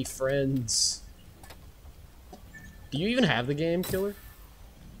invite any friends. Do you even have the game, Killer?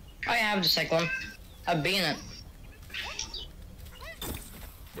 I have the second one. I've been it.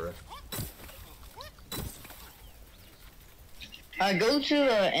 Bruh. Go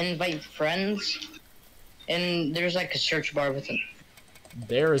to invite friends, and there's like a search bar with it.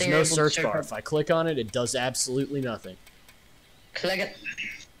 There is They're no able to search search bar. up- If I click on it, it does absolutely nothing. Click it.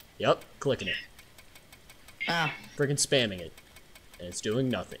 Yep, clicking it. Ah. Freaking spamming it. And it's doing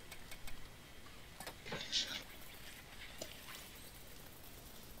nothing.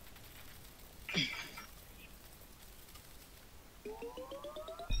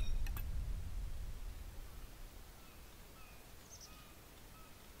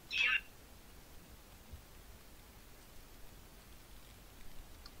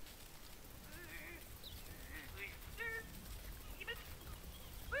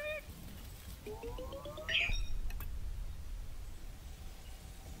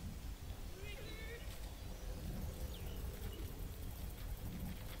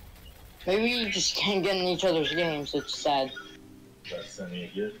 Maybe you just can't get in each other's games. It's sad. That's sending a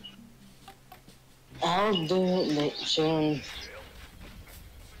gift. I'll do it soon.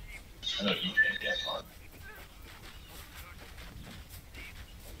 I know you can't get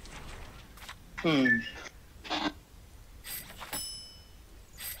one.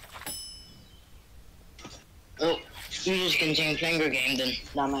 Oh, you just continue playing your game then.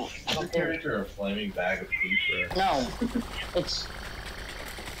 Damn it. I Is your don't care. character a flaming bag of poop? No,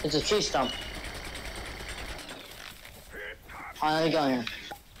 it's a tree stump. Let me go here.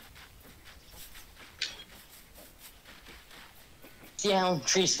 See how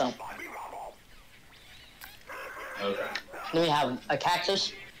tree stump. Okay. Then we have a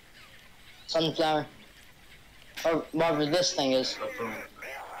cactus, sunflower, or whatever this thing is.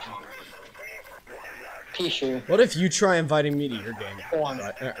 Pea shooter. What if you try inviting me to your game? Corn.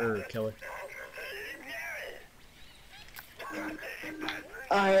 Killer.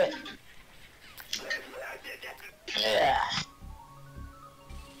 Alright. Yeah.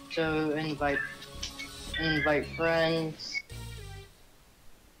 So invite friends.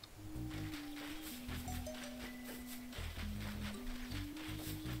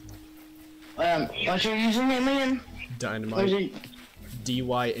 What's your username again? Or is Dynamite. it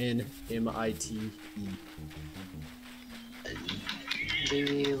DYNMITE.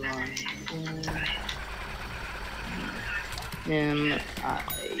 D-Y-N-M-I-T?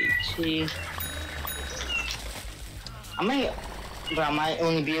 I might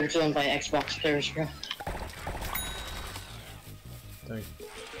only be able to invite Xbox players, bro. Thank you.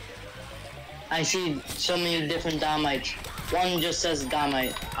 I see so many different Dynamites. One just says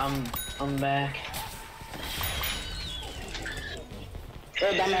Dynamite. I'm back.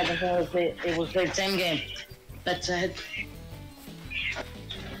 Oh, Dynamite, it was the same game. That's it.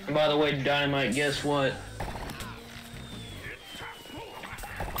 By the way, Dynamite, guess what?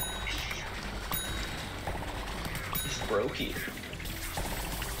 It's broke here.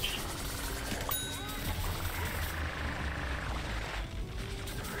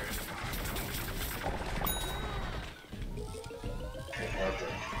 Harper.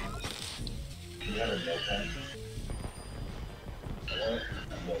 You got a notepad? What? A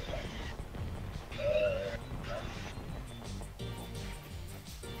notepad.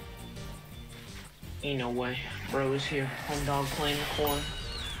 Ain't no way. Bro is here. Home dog playing the corn.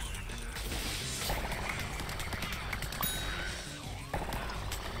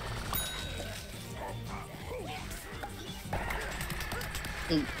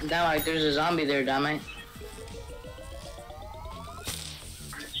 Dynamite, there's a zombie there, Dynamite.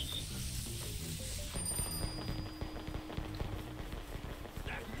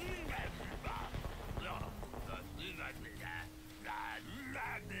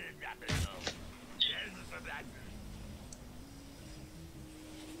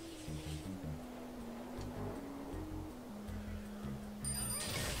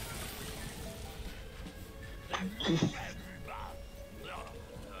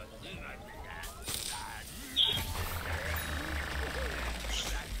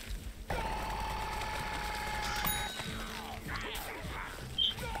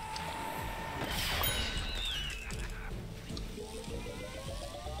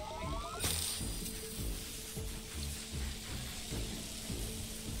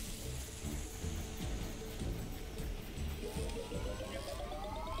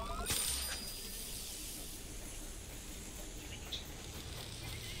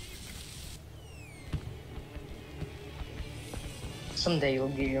 Someday you'll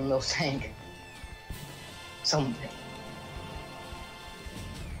get your milk tank. Someday.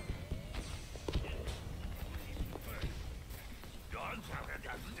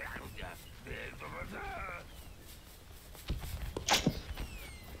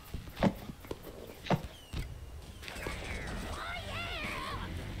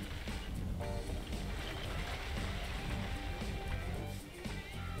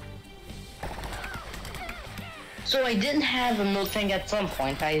 So I didn't have a milk tank at some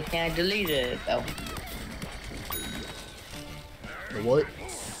point. I think I deleted it though. What?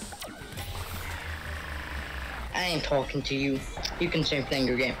 I ain't talking to you. You can say playing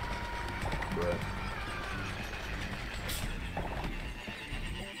your game. Bruh.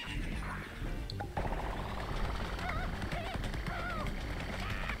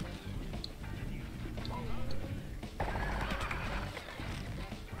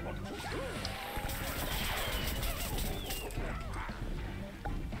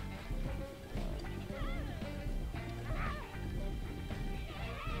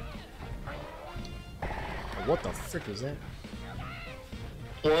 What the frick is that?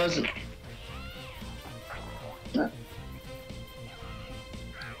 Was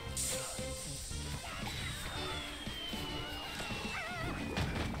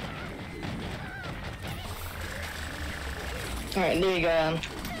Alright, there you go.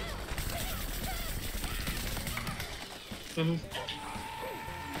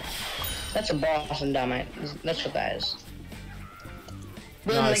 That's a boss and dynamite. That's what that is.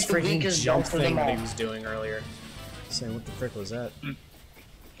 No, Then, it's the freaking weakest jump boss of them thing that all. he was doing earlier. Saying, what the frick was that? But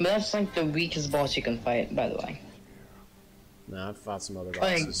that's like the weakest boss you can fight, by the way. Nah, I've fought some other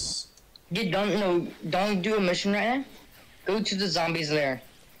Like- bosses. Don't do a mission right now. Go to the zombies lair.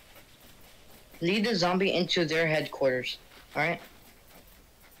 Lead the zombie into their headquarters. Alright?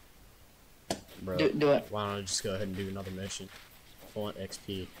 Bro, Do it. why don't I just go ahead and do another mission? I want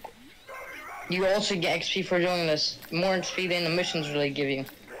XP. You also get XP for doing this. More XP than the missions really give you.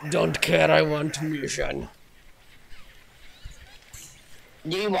 Don't care, I want mission.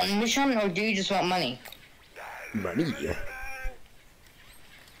 Do you want a mission or do you just want money? Money.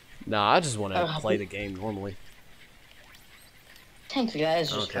 Nah, I just want to Oh, play the game normally. Thanks,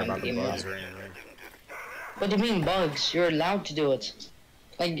 guys. I don't Just care trying to about the give me bugs money. or anything. What do you mean bugs? You're allowed to do it.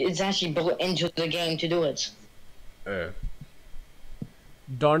 Like, it's actually built into the game to do it.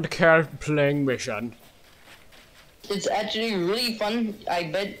 Don't care playing mission. It's actually really fun. I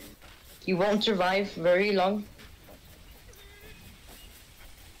bet you won't survive very long.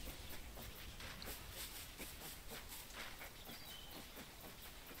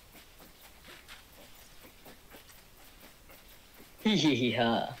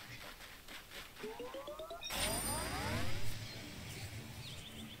 Yeah.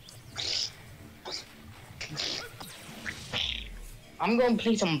 I'm going to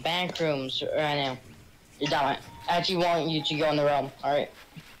play some back rooms right now. Damn it. I actually want you to go in the realm, alright?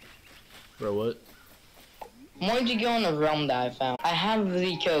 Bro, what? I want you to go in the realm that I found. I have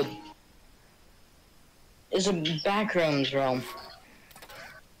the code. It's a back rooms realm.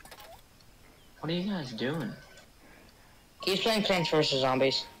 What are you guys doing? He's playing Plants vs.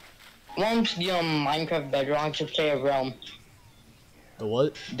 Zombies. Once you on Minecraft Bedrock to play a realm. The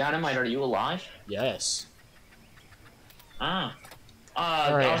what? Dynamite, are you alive? Yes. Ah.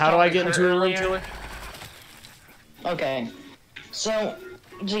 Alright, how do I get into a room, Killer? Okay. So,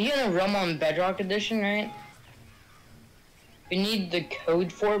 to get a realm on Bedrock Edition, right? You need the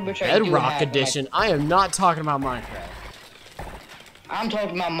code for it, which I do Bedrock have. Edition? I am not talking about Minecraft. I'm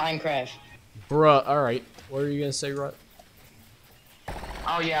talking about Minecraft. Bruh, alright. What are you gonna say, Rut?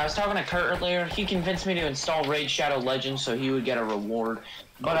 Oh yeah, I was talking to Kurt earlier. He convinced me to install Raid Shadow Legends so he would get a reward.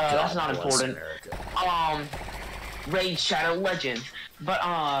 But that's not important. Raid Shadow Legends. But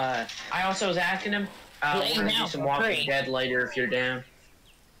I also was asking him, we're gonna do some Walking Dead later if you're down.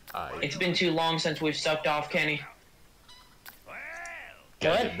 It's been too long since we've sucked off Kenny.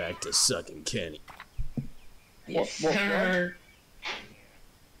 Gotta get back to sucking Kenny. Yes, sir.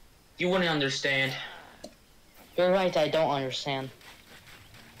 You wouldn't understand. You're right, I don't understand.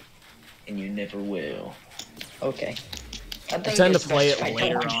 And you never will. Okay. I tend to play it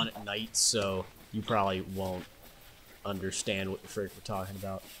later on at night, so you probably won't understand what the frick we're talking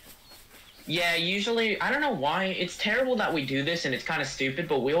about. Yeah, usually, I don't know why. It's terrible that we do this and it's kind of stupid,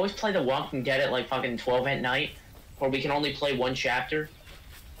 but we always play The Walking Dead at like fucking 12 at night, where we can only play one chapter.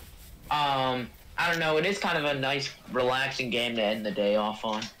 I don't know, it is kind of a nice, relaxing game to end the day off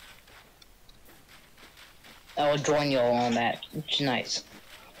on. I will join you on that. It's nice.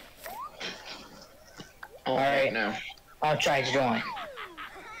 Alright, now. I'll try to join.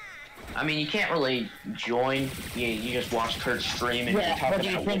 I mean, you can't really join. You just watch Kurt stream and Yeah, talk what do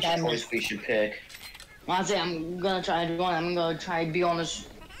you about think which I choice missed? we should pick. Honestly, I'm gonna try to join. I'm gonna try to be honest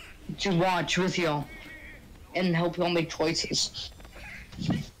to watch with you and help you all make choices.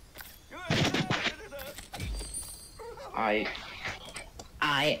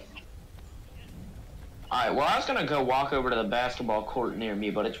 Alright, well, I was gonna go walk over to the basketball court near me,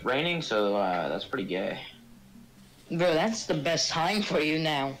 but it's raining, so that's pretty gay. Bro, that's the best time for you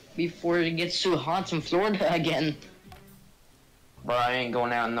now, before it gets too hot in Florida again. But I ain't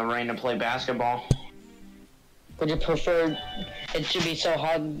going out in the rain to play basketball. Would you prefer it to be so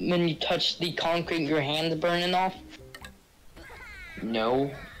hot when you touch the concrete, your hands burning off?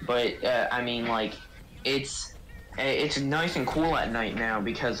 No, but I mean, like, it's nice and cool at night now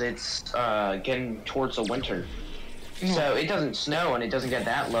because it's getting towards the winter. So it doesn't snow and it doesn't get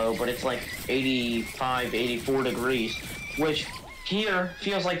that low, but it's like 85, 84 degrees, which here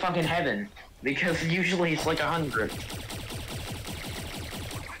feels like fucking heaven because usually it's like 100.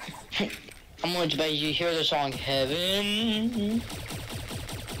 I'm going to bet you hear the song Heaven.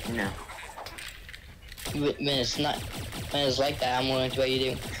 No. When it's not, when it's like that, I'm willing to bet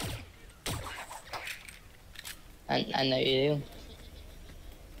you do. I know you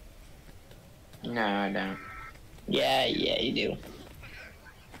do. No, I don't. Yeah, you do.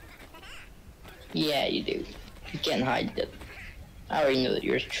 Yeah, you do. You can't hide it. I already know that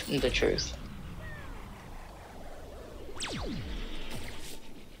you're the truth.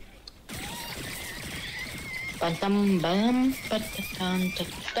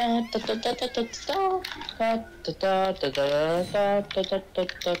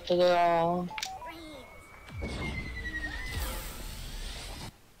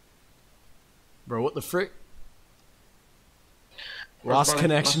 Bro, what the frick? Lost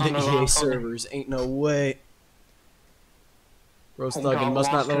connection to EA servers. Ain't no way. Bro's thuggin'.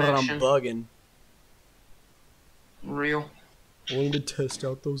 Must not know that I'm bugging. Real. Wanted to test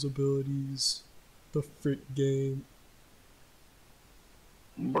out those abilities. The frick game.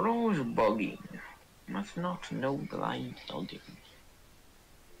 Bro's bugging. Must not know that I'm bugging.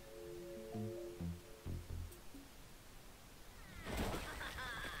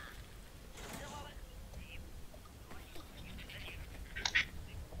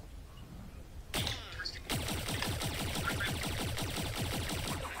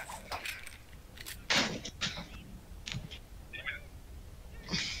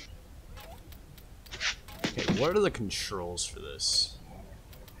 Okay, what are the controls for this?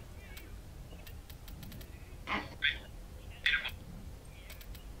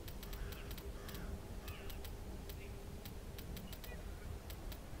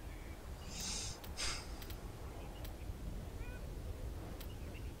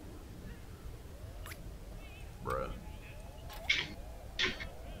 Bruh.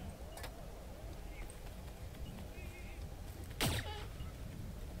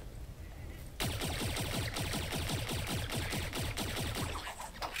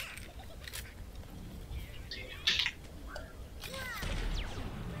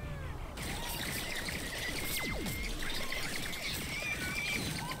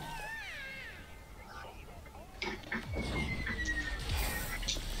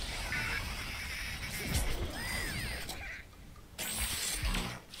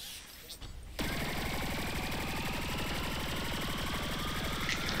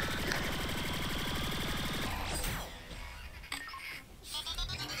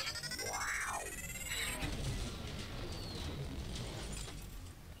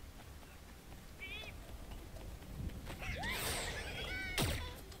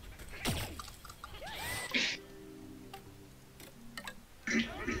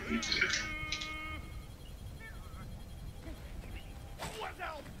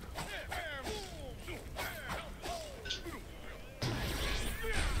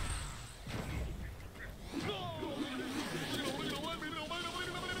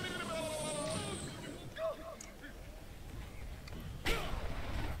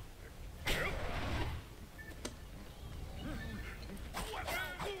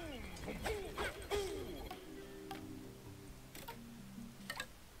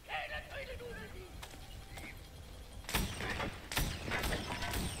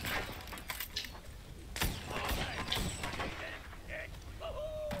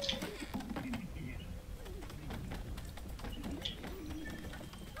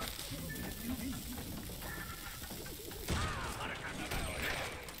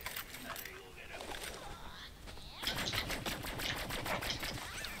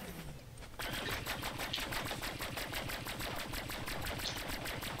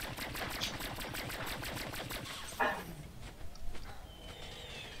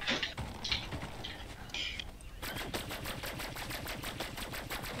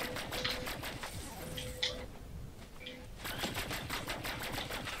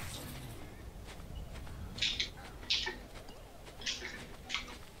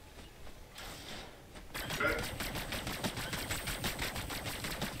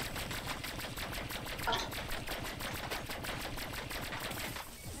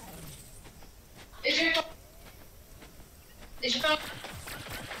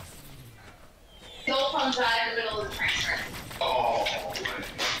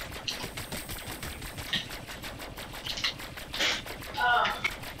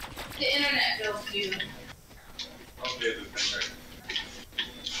 else to do. I'll be at this thing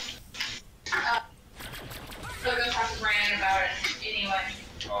So go talk to Brandon about it anyway.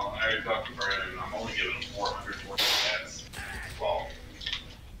 I already talked to Brandon. I'm only giving him 400 for cats. Well,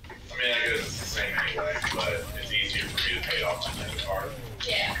 I mean, I guess it's the same anyway, but it's easier for me to pay off my debit card.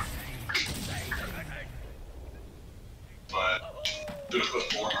 Yeah. But I'm gonna put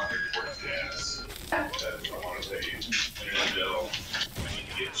 400 for his gas. That's what I want to pay you. And I need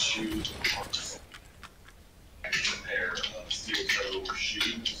to get shoes and parts. And a pair of steel toe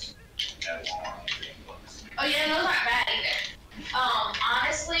shoes at Walmart. Oh yeah, those aren't bad either.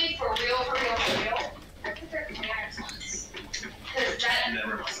 Honestly, for real, I put their parents ones. Cause that,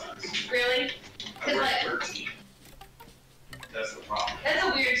 Never my size. really? I Cause wear like, 13. That's the problem. that's a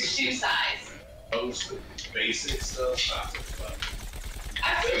weird shoe size. Most basic stuff, not so fun.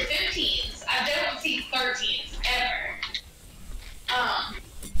 I've seen 15s. I don't see 13s ever.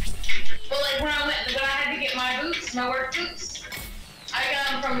 But like when I had to get my boots, my work boots, I got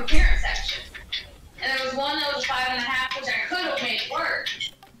them from the parent section. And there was one that was 5.5, which I could have made work.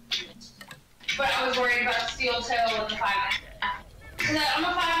 But I was worried about the steel toe and the 5.5. Cause I'm a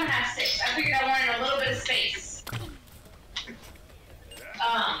 5.5, 6. I figured I wanted a little bit of space.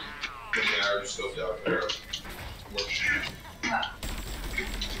 Good thing I already scoped out a pair of work shoes.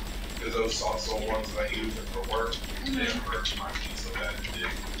 Because those soft sole ones that I use are for work, they hurt my feet so bad to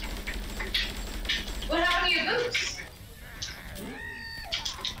dig. What happened to your boots?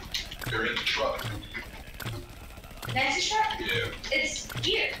 They're in the truck. Nancy's truck? Yeah. It's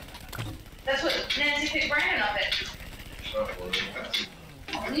here. That's what Nancy picked Brandon up at.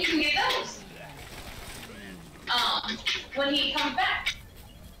 And you can get those. When he comes back.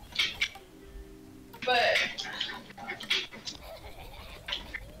 But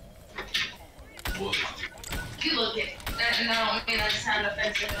Well, you look it. And I don't mean that to sound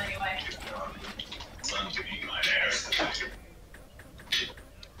offensive anyway. son to eat my ass.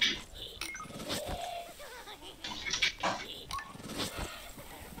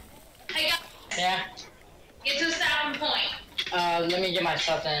 Hey, guys, Yeah. get to a stopping point. Let me get my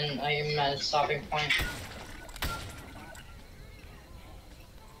stuff in. I'm at a stopping point.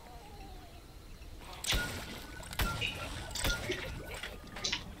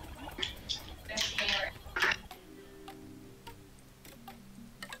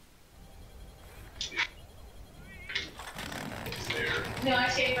 It's there. No, I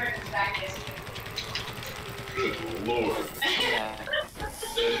shaved Brandon's back yesterday. Good lord. Yeah.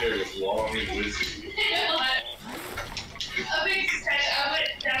 That hair is long and wispy. A big stretch. I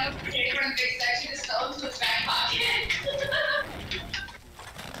went down the shave from a big section, just fell into his back pocket.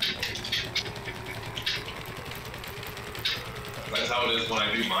 That's how it is when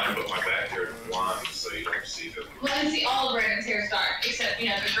I do mine, but my back hair is blonde, so you don't see them. Well, I see all of Brandon's hair is dark, except, the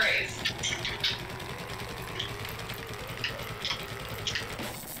grays.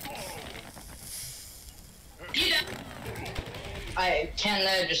 You know. I can't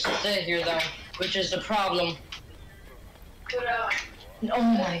let it just sit here though, which is the problem. But, Oh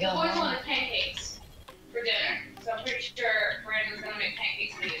my the boys god. wanted pancakes for dinner, so I'm pretty sure Brandon's gonna make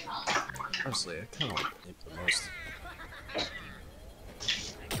pancakes when he gets home. Honestly, I kind of want the most.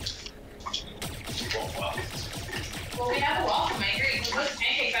 Well, we have a waffle maker. You can put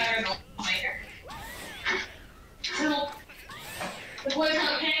pancakes better in the waffle maker. So, the boys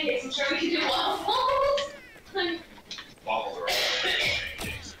want pancakes. I'm sure we can do waffles. Waffles are always better than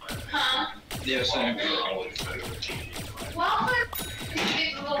pancakes. Huh? Yeah, same. Waffles are always better than pancakes. Waffles? You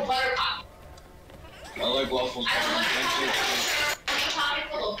get the little butter pop. I like waffles. I don't want a pocket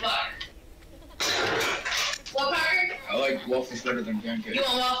full of butter. What, Parker? I like waffles better than pancakes. You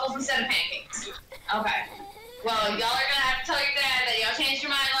want waffles instead of pancakes? Okay. Well, y'all are gonna have to tell your dad that y'all changed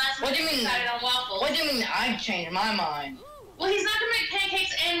your mind last What week do you and mean? decided on waffles. What do you mean I changed my mind? Well, he's not gonna make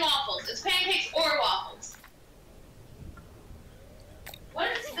pancakes and waffles. It's pancakes or waffles.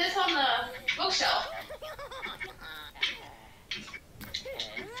 What is this on the bookshelf?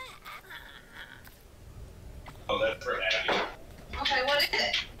 Oh, that's for Abby. Okay, what is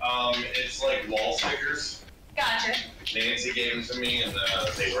it? It's like wall stickers. Gotcha. Nancy gave them to me, and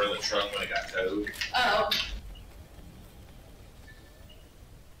they were in the truck when it got towed. Oh.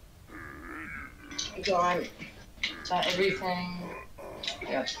 Gun. Is that everything?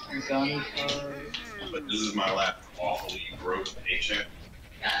 Yes, gun. But this is my last awfully broke paycheck.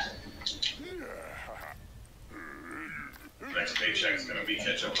 Gotcha. Next paycheck's gonna be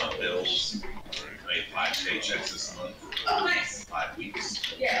catch up on bills. I made 5 paychecks this month. Oh, nice. 5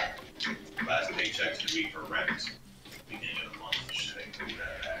 weeks. Yeah. Last paycheck's gonna be for rent. Beginning of the month, should include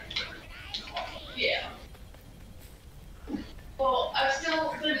that back. Yeah. Well, I've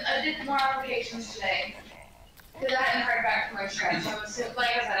still been I did more applications today. Because I hadn't heard back from my stress. So, like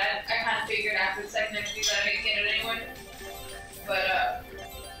I said, I kind of figured after the second interview that I didn't get it anyway. But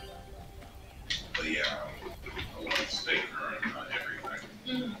yeah, I want to stay current on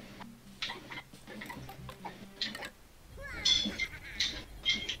everything.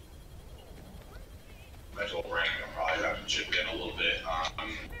 I told Rank I'll probably have to chip in a little bit on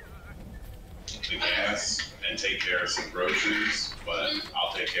the gas and take care of some groceries, but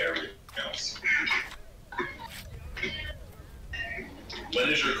I'll take care of everything else. When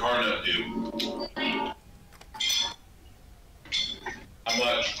is your car note due? How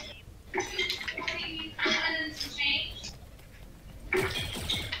much?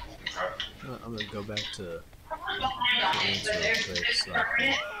 I'm gonna go back to How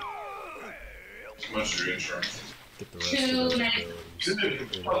much is your insurance? get the rest of those abilities.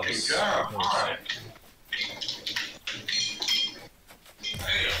 Good fucking God. Alright.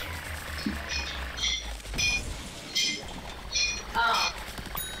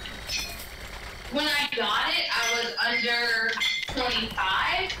 When I got it, I was under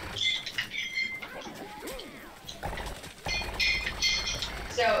 25.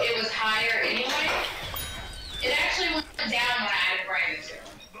 So it was higher anyway. It actually went down when I added brand new to it.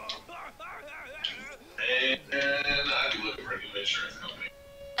 And I'd be looking for a new insurance company.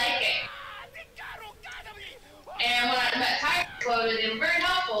 Like it. And when I met tire quoted, they were very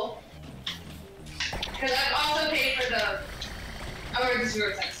helpful. Because I've also paid for the emergency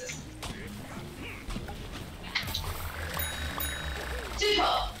roadside system.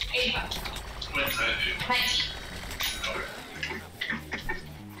 212, 85, When's that due? 19. Okay.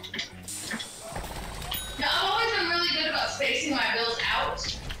 Now, I've always been really good about spacing my bills out.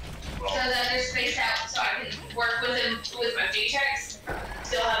 So that they're spaced out so I can work with them with my paychecks.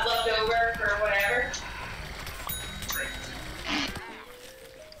 Still have leftover for whatever.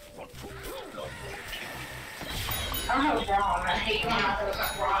 I don't have a bra on. I hate going out there with my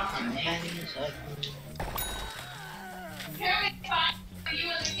bra on. Can we find you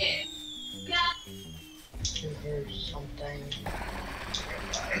in the kid? Yeah. There's something.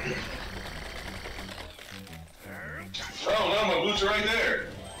 Oh no, my boots are right there.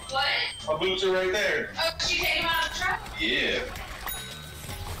 What? My boots are right there. Oh, did you take him out of the truck? Yeah.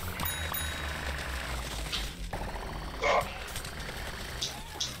 Oh.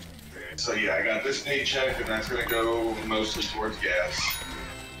 So yeah, I got this paycheck, and that's gonna go mostly towards gas.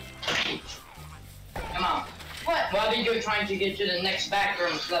 Come on. What? Why are you trying to get to the next back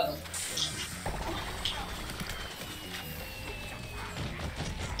room level?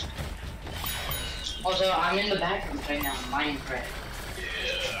 Also, I'm in the back room right now, Minecraft.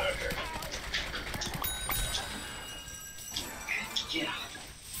 Yeah, okay. Yeah.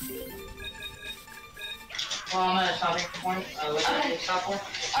 Well, I'm at a stopping point. What's Okay. the stop point?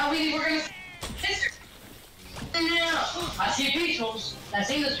 Oh, we were gonna. Sister. No, I see peaceful's. I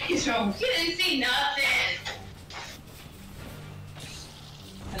see the peaceful. You didn't see nothing.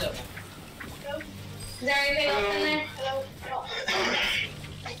 Hello. Is there anything else in there? Hello. No.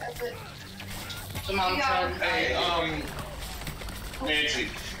 I think that's it. So mom said, Hey, Nancy.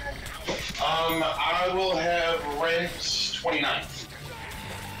 I will have rent 29th.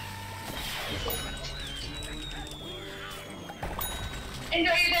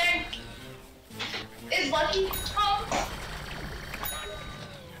 Enjoy your day. Is Lucky home?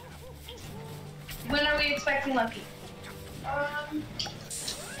 When are we expecting Lucky? I'm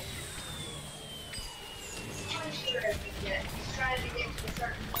not sure if we get. He's trying to get to a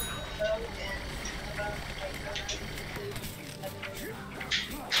certain point of the boat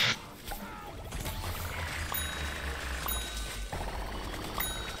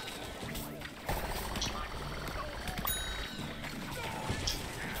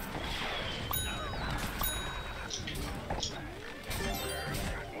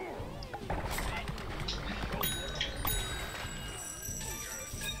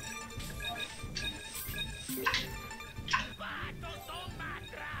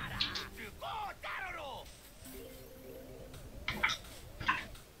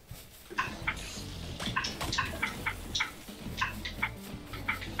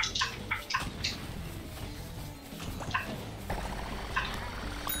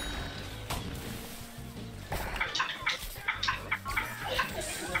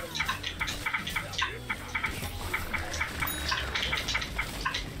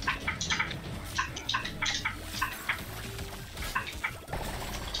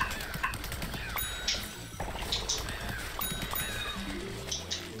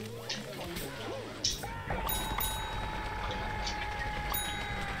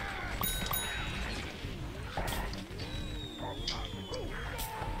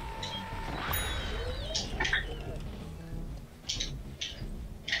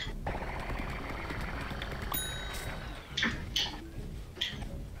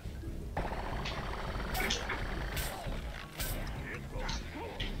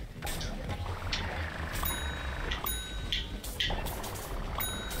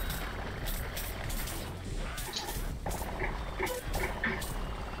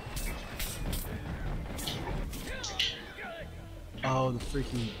Oh, the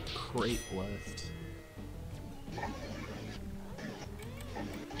freaking crate left.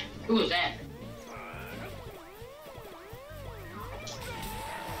 Who was that?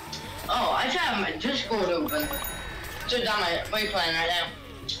 Oh, I just have my Discord open. So down my what are you playing right now?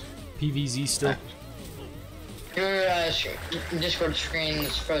 PVZ still? Your Discord screen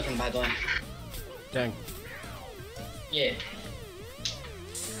is frozen, by the way. Dang. Yeah.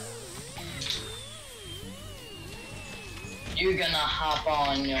 You're gonna hop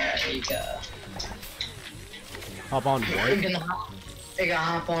on your Hop on You're what? gonna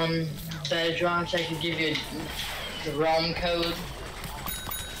hop on Bedrock so I can give you the realm code.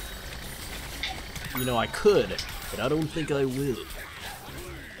 You know, I could, but I don't think I will.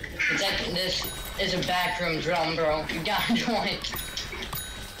 It's like this is a backrooms realm, bro. You gotta join.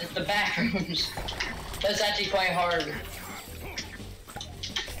 It's the backrooms. That's actually quite hard.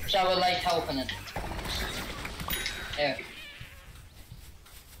 So I would like helping it. Yeah.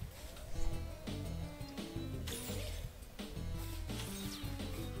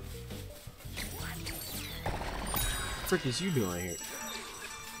 What the frick is you doing here?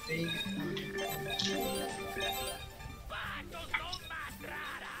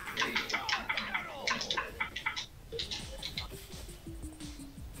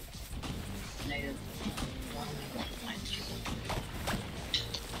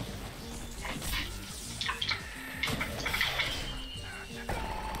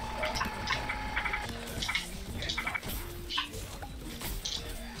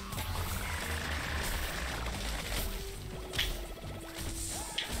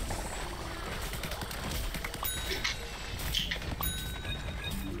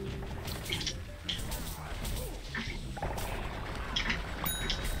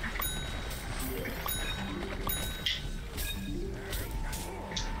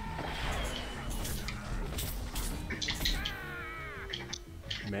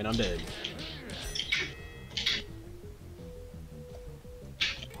 Man, I'm dead.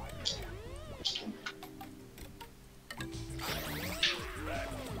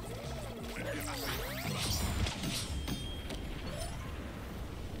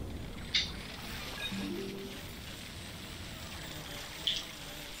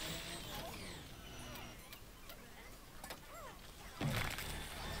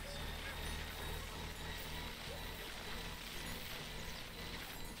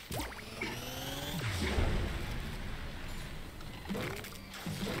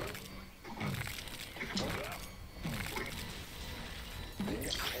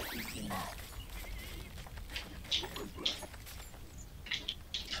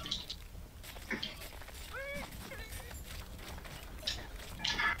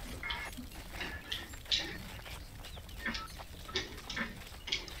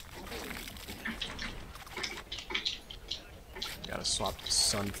 Gotta swap the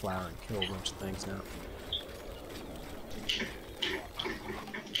sunflower and kill a bunch of things now.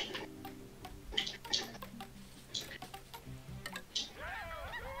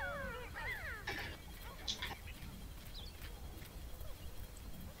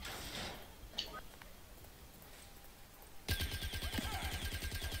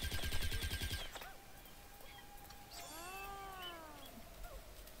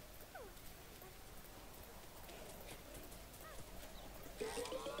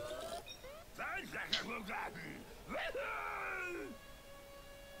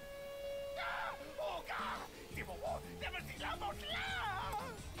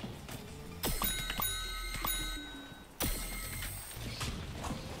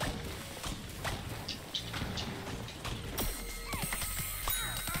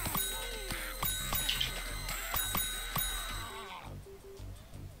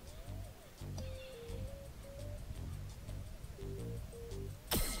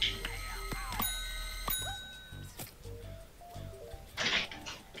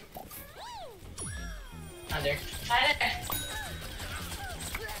 Hi there. Hi there.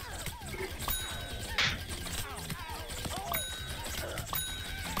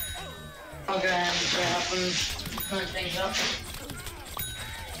 I'll go ahead and help him clean things up.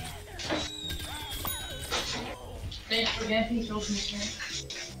 Thanks for getting things open here.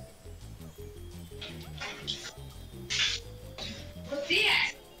 What's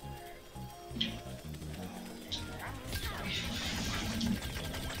this?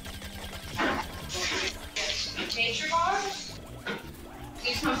 Nature bar?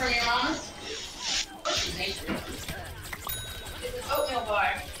 These come from your mama's? What's nature? It's an oatmeal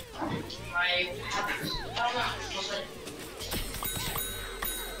bar. I don't know. We'll see.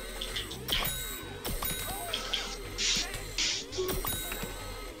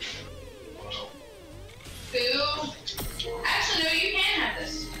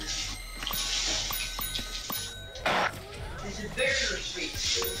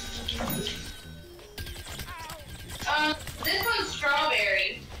 This one's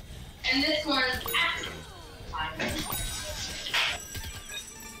strawberry, and this one's apple.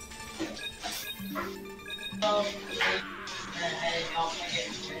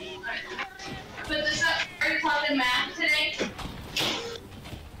 But this up, are you talking math today?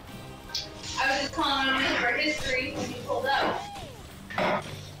 I was just calling on him for history when you pulled up.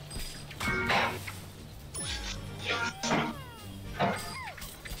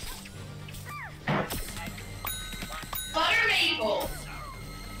 Butter maple.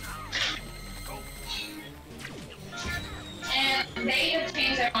 And they have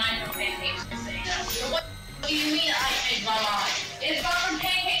changed their mind from pancakes to saying, what do you mean I changed my mind? It's gone from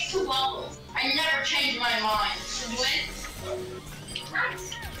pancakes to waffles. I never changed my mind. Since when?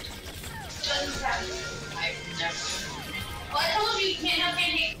 Nice. Doesn't sound I've never. Well, I told you you can't have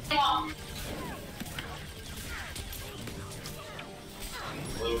pancakes and waffles.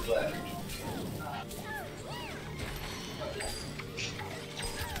 Blue flag.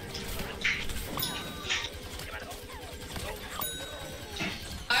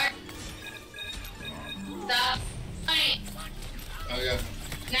 Alright. Stop. Fine. Okay.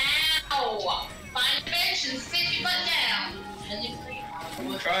 Now, find a bench and sit your butt down. And you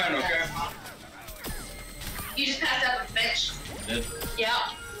I'm trying, okay? You just passed up a bench. Did?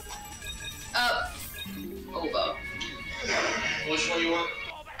 Yeah. Up. Over. Which one you want?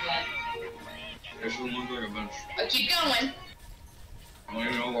 This one looks like a bunch. Keep going. I don't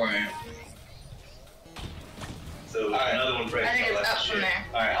even know where I am. So another one breaks. I think it's up from there.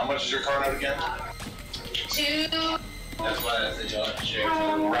 Alright, how much is your car note again? 2. That's why I said y'all have to share.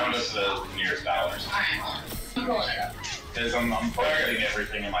 Round us to the nearest dollars. Alright, hold on. I'm pulling it up. Because I'm budgeting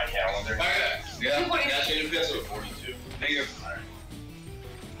everything in my calendar. Okay. Yeah. 242. Got you in peso 42. Thank you. Alright.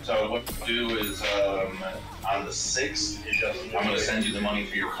 So what we'll do is on the 6th, I'm going to send you the money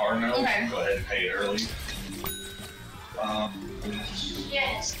for your car note. Okay. Go ahead and pay it early.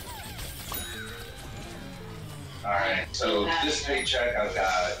 Yes. Alright, so this paycheck I've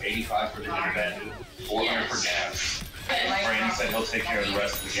got 85 for the internet, 400 for gas. Brandon said he'll take care of the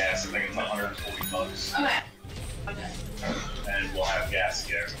rest of the gas. I think it's 140 bucks. Okay. Okay. And we'll have gas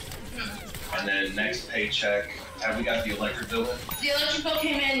again. And then next paycheck, have we got the electric bill in? The electric bill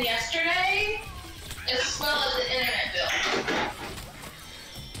came in yesterday, as well as the internet bill.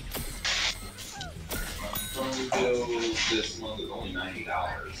 Phone bill this month is only $90.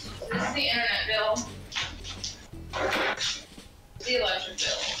 This is the internet bill. The electric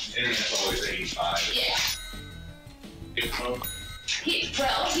bill. Internet's always 85. Yeah. Good phone?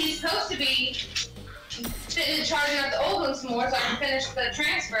 He's supposed to be charging up the old ones more so I can finish the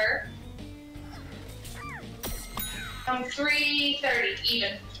transfer. 3:30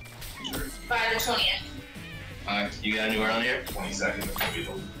 even. By the 20th. Alright, you got anywhere on here?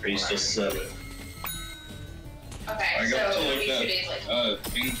 22nd. Are you still 7? Okay, I got so to it'll like be 2 days later.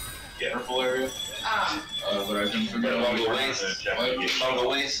 Thing, Yeah, purple area? but I didn't figure out the waste. On the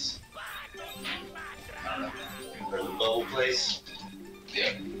waist? Or the bubble place?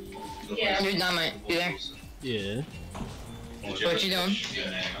 Yeah. Yeah. You're done, you there? Yeah. What you doing?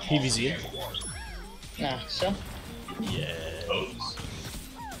 PVZ. No, so? Yeah.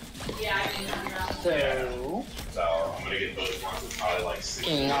 Yeah, I can do that. So... So I'm gonna get those ones. It's probably like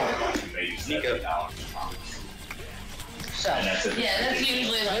Can you not? maybe $70. So... And that's it. Yeah, that's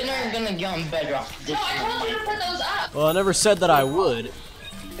usually like When are you gonna get on Bedrock this No, I told you year? to put those up. Well, I never said that I would,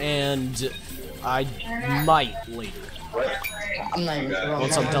 and I might later I'm not even sure.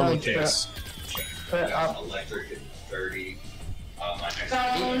 once I'm done with this. Put it up. Electric at 30. My next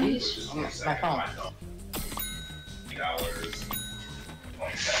Phone. which is My 22nd, phone. my phone. $20.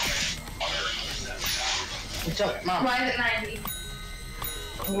 27. What's up, Mom? Why is it 90?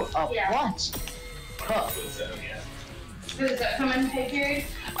 What? Yeah. Huh. Does that come in pay period?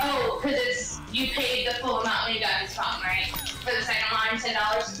 Oh, because it's you paid the full amount when you got this phone, right? For the second line,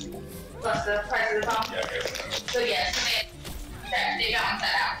 $10 plus the price of the phone. Yeah, I guess So yes, they balance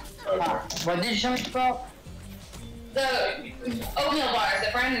that out. What did you show me about? The oatmeal bars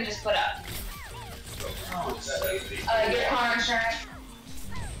that Brandon just put up. Your car insurance.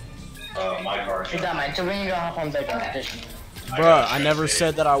 My car. You're done, man. So when you go hop on Bedrock Okay. Edition? Bruh, I never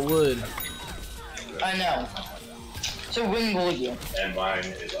said that I would. I know. So when will you? And mine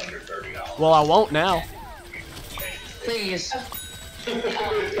is under $30. Well, I won't now. Please.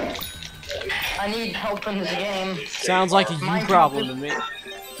 I need help in this game. Sounds like a you problem to me.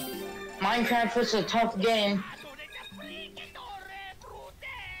 Minecraft is a tough game.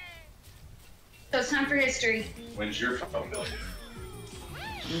 So it's time for history. When's your phone bill?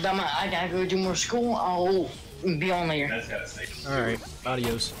 Dumb, I gotta go do more school. Oh. Be on later. That's gotta stay. Alright,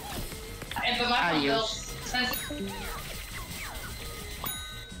 adios. And but my phone Adios. bill, since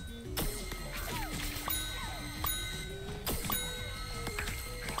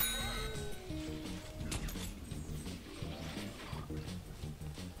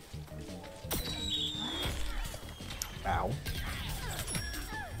Ow.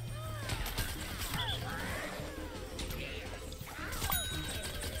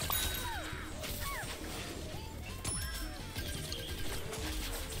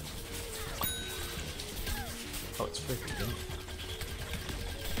 Oh, it's freaking good.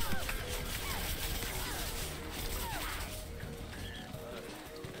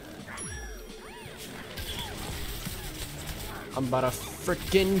 I'm about to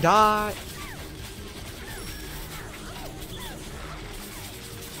freaking die.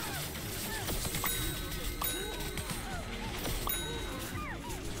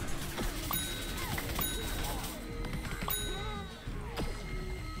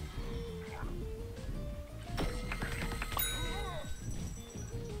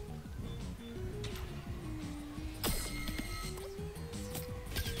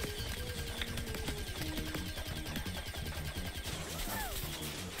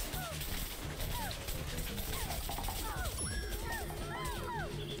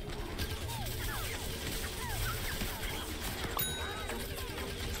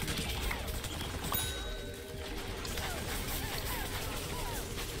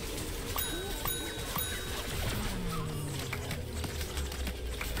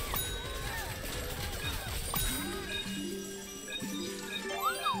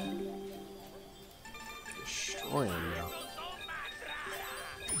 Destroy him now.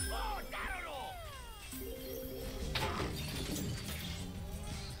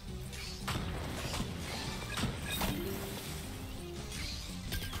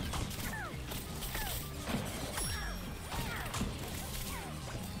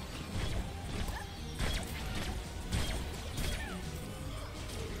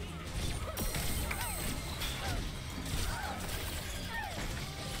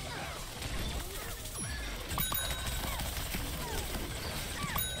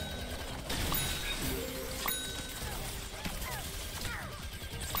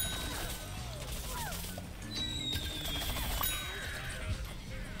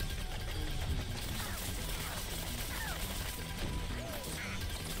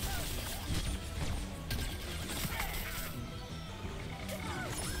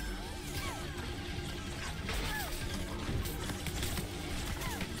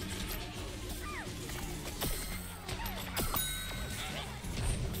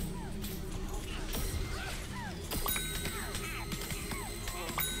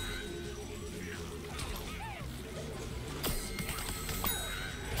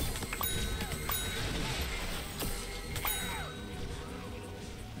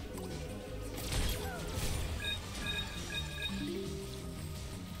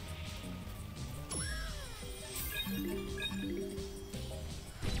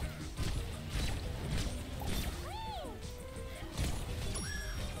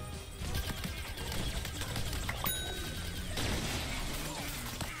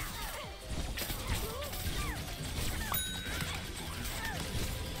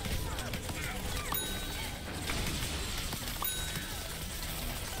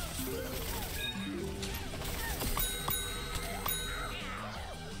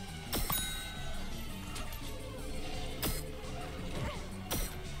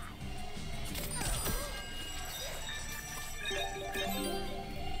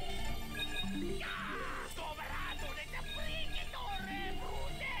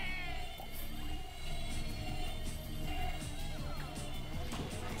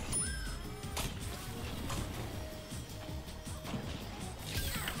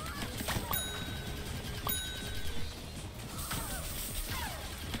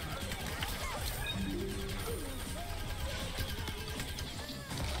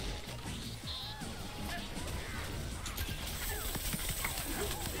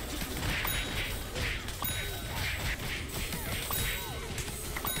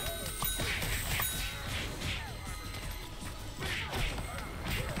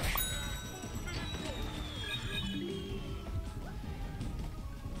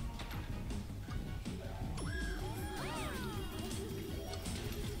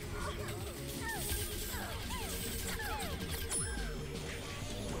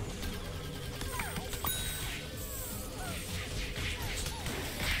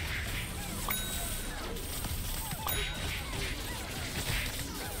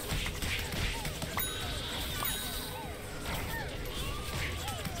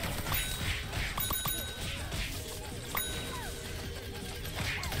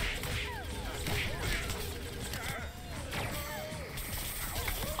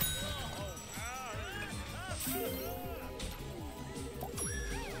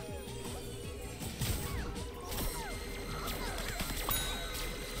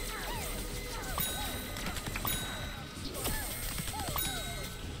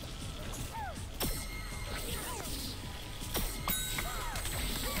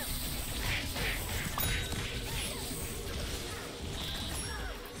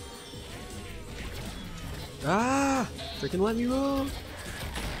 Ah! Freaking let me roll!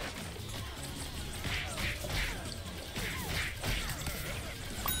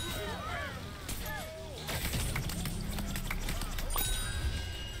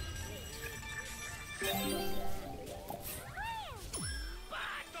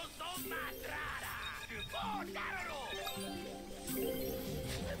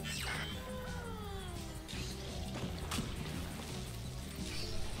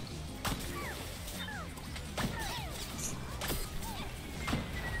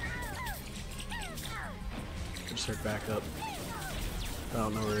 Start back up. I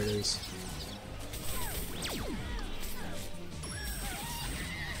don't know where it is.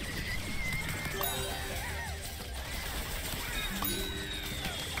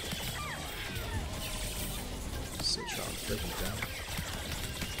 So strong, freaking down.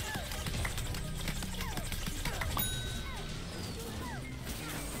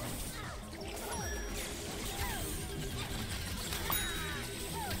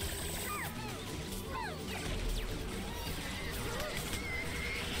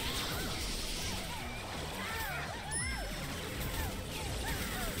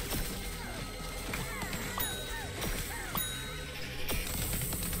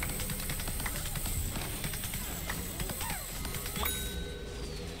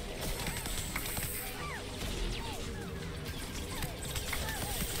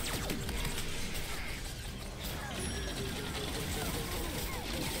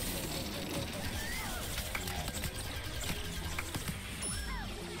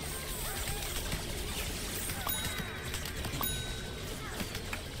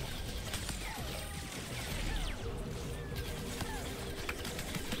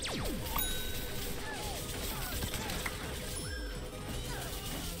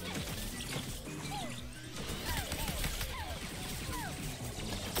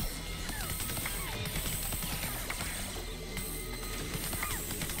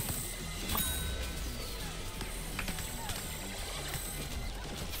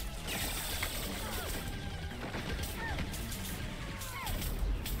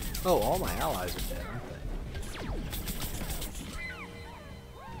 Oh, all my allies are dead, aren't they?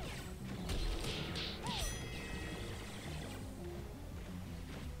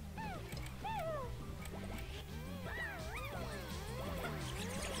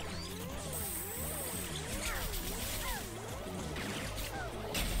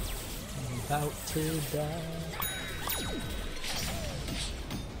 I'm about to die.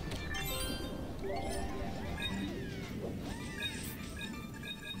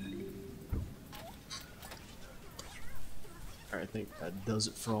 I think that does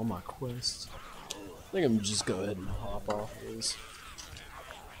it for all my quests. I think I'm just go ahead and hop off of this.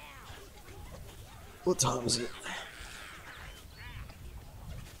 What time is it? I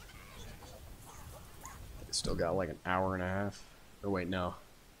still got like an hour and a half. Or wait, no.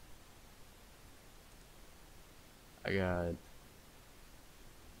 I got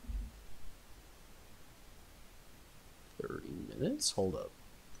 30 minutes? Hold up.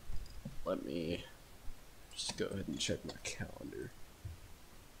 Let me just go ahead and check my calendar.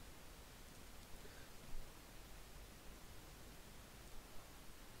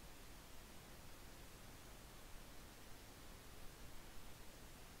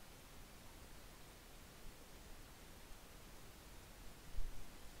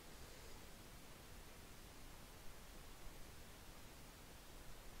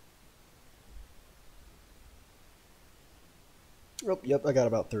 Oh, yep, I got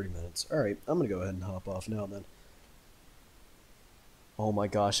about 30 minutes. Alright, I'm gonna go ahead and hop off now then. Oh my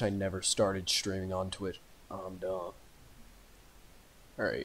gosh, I never started streaming on Twitch. I'm dumb. Alright.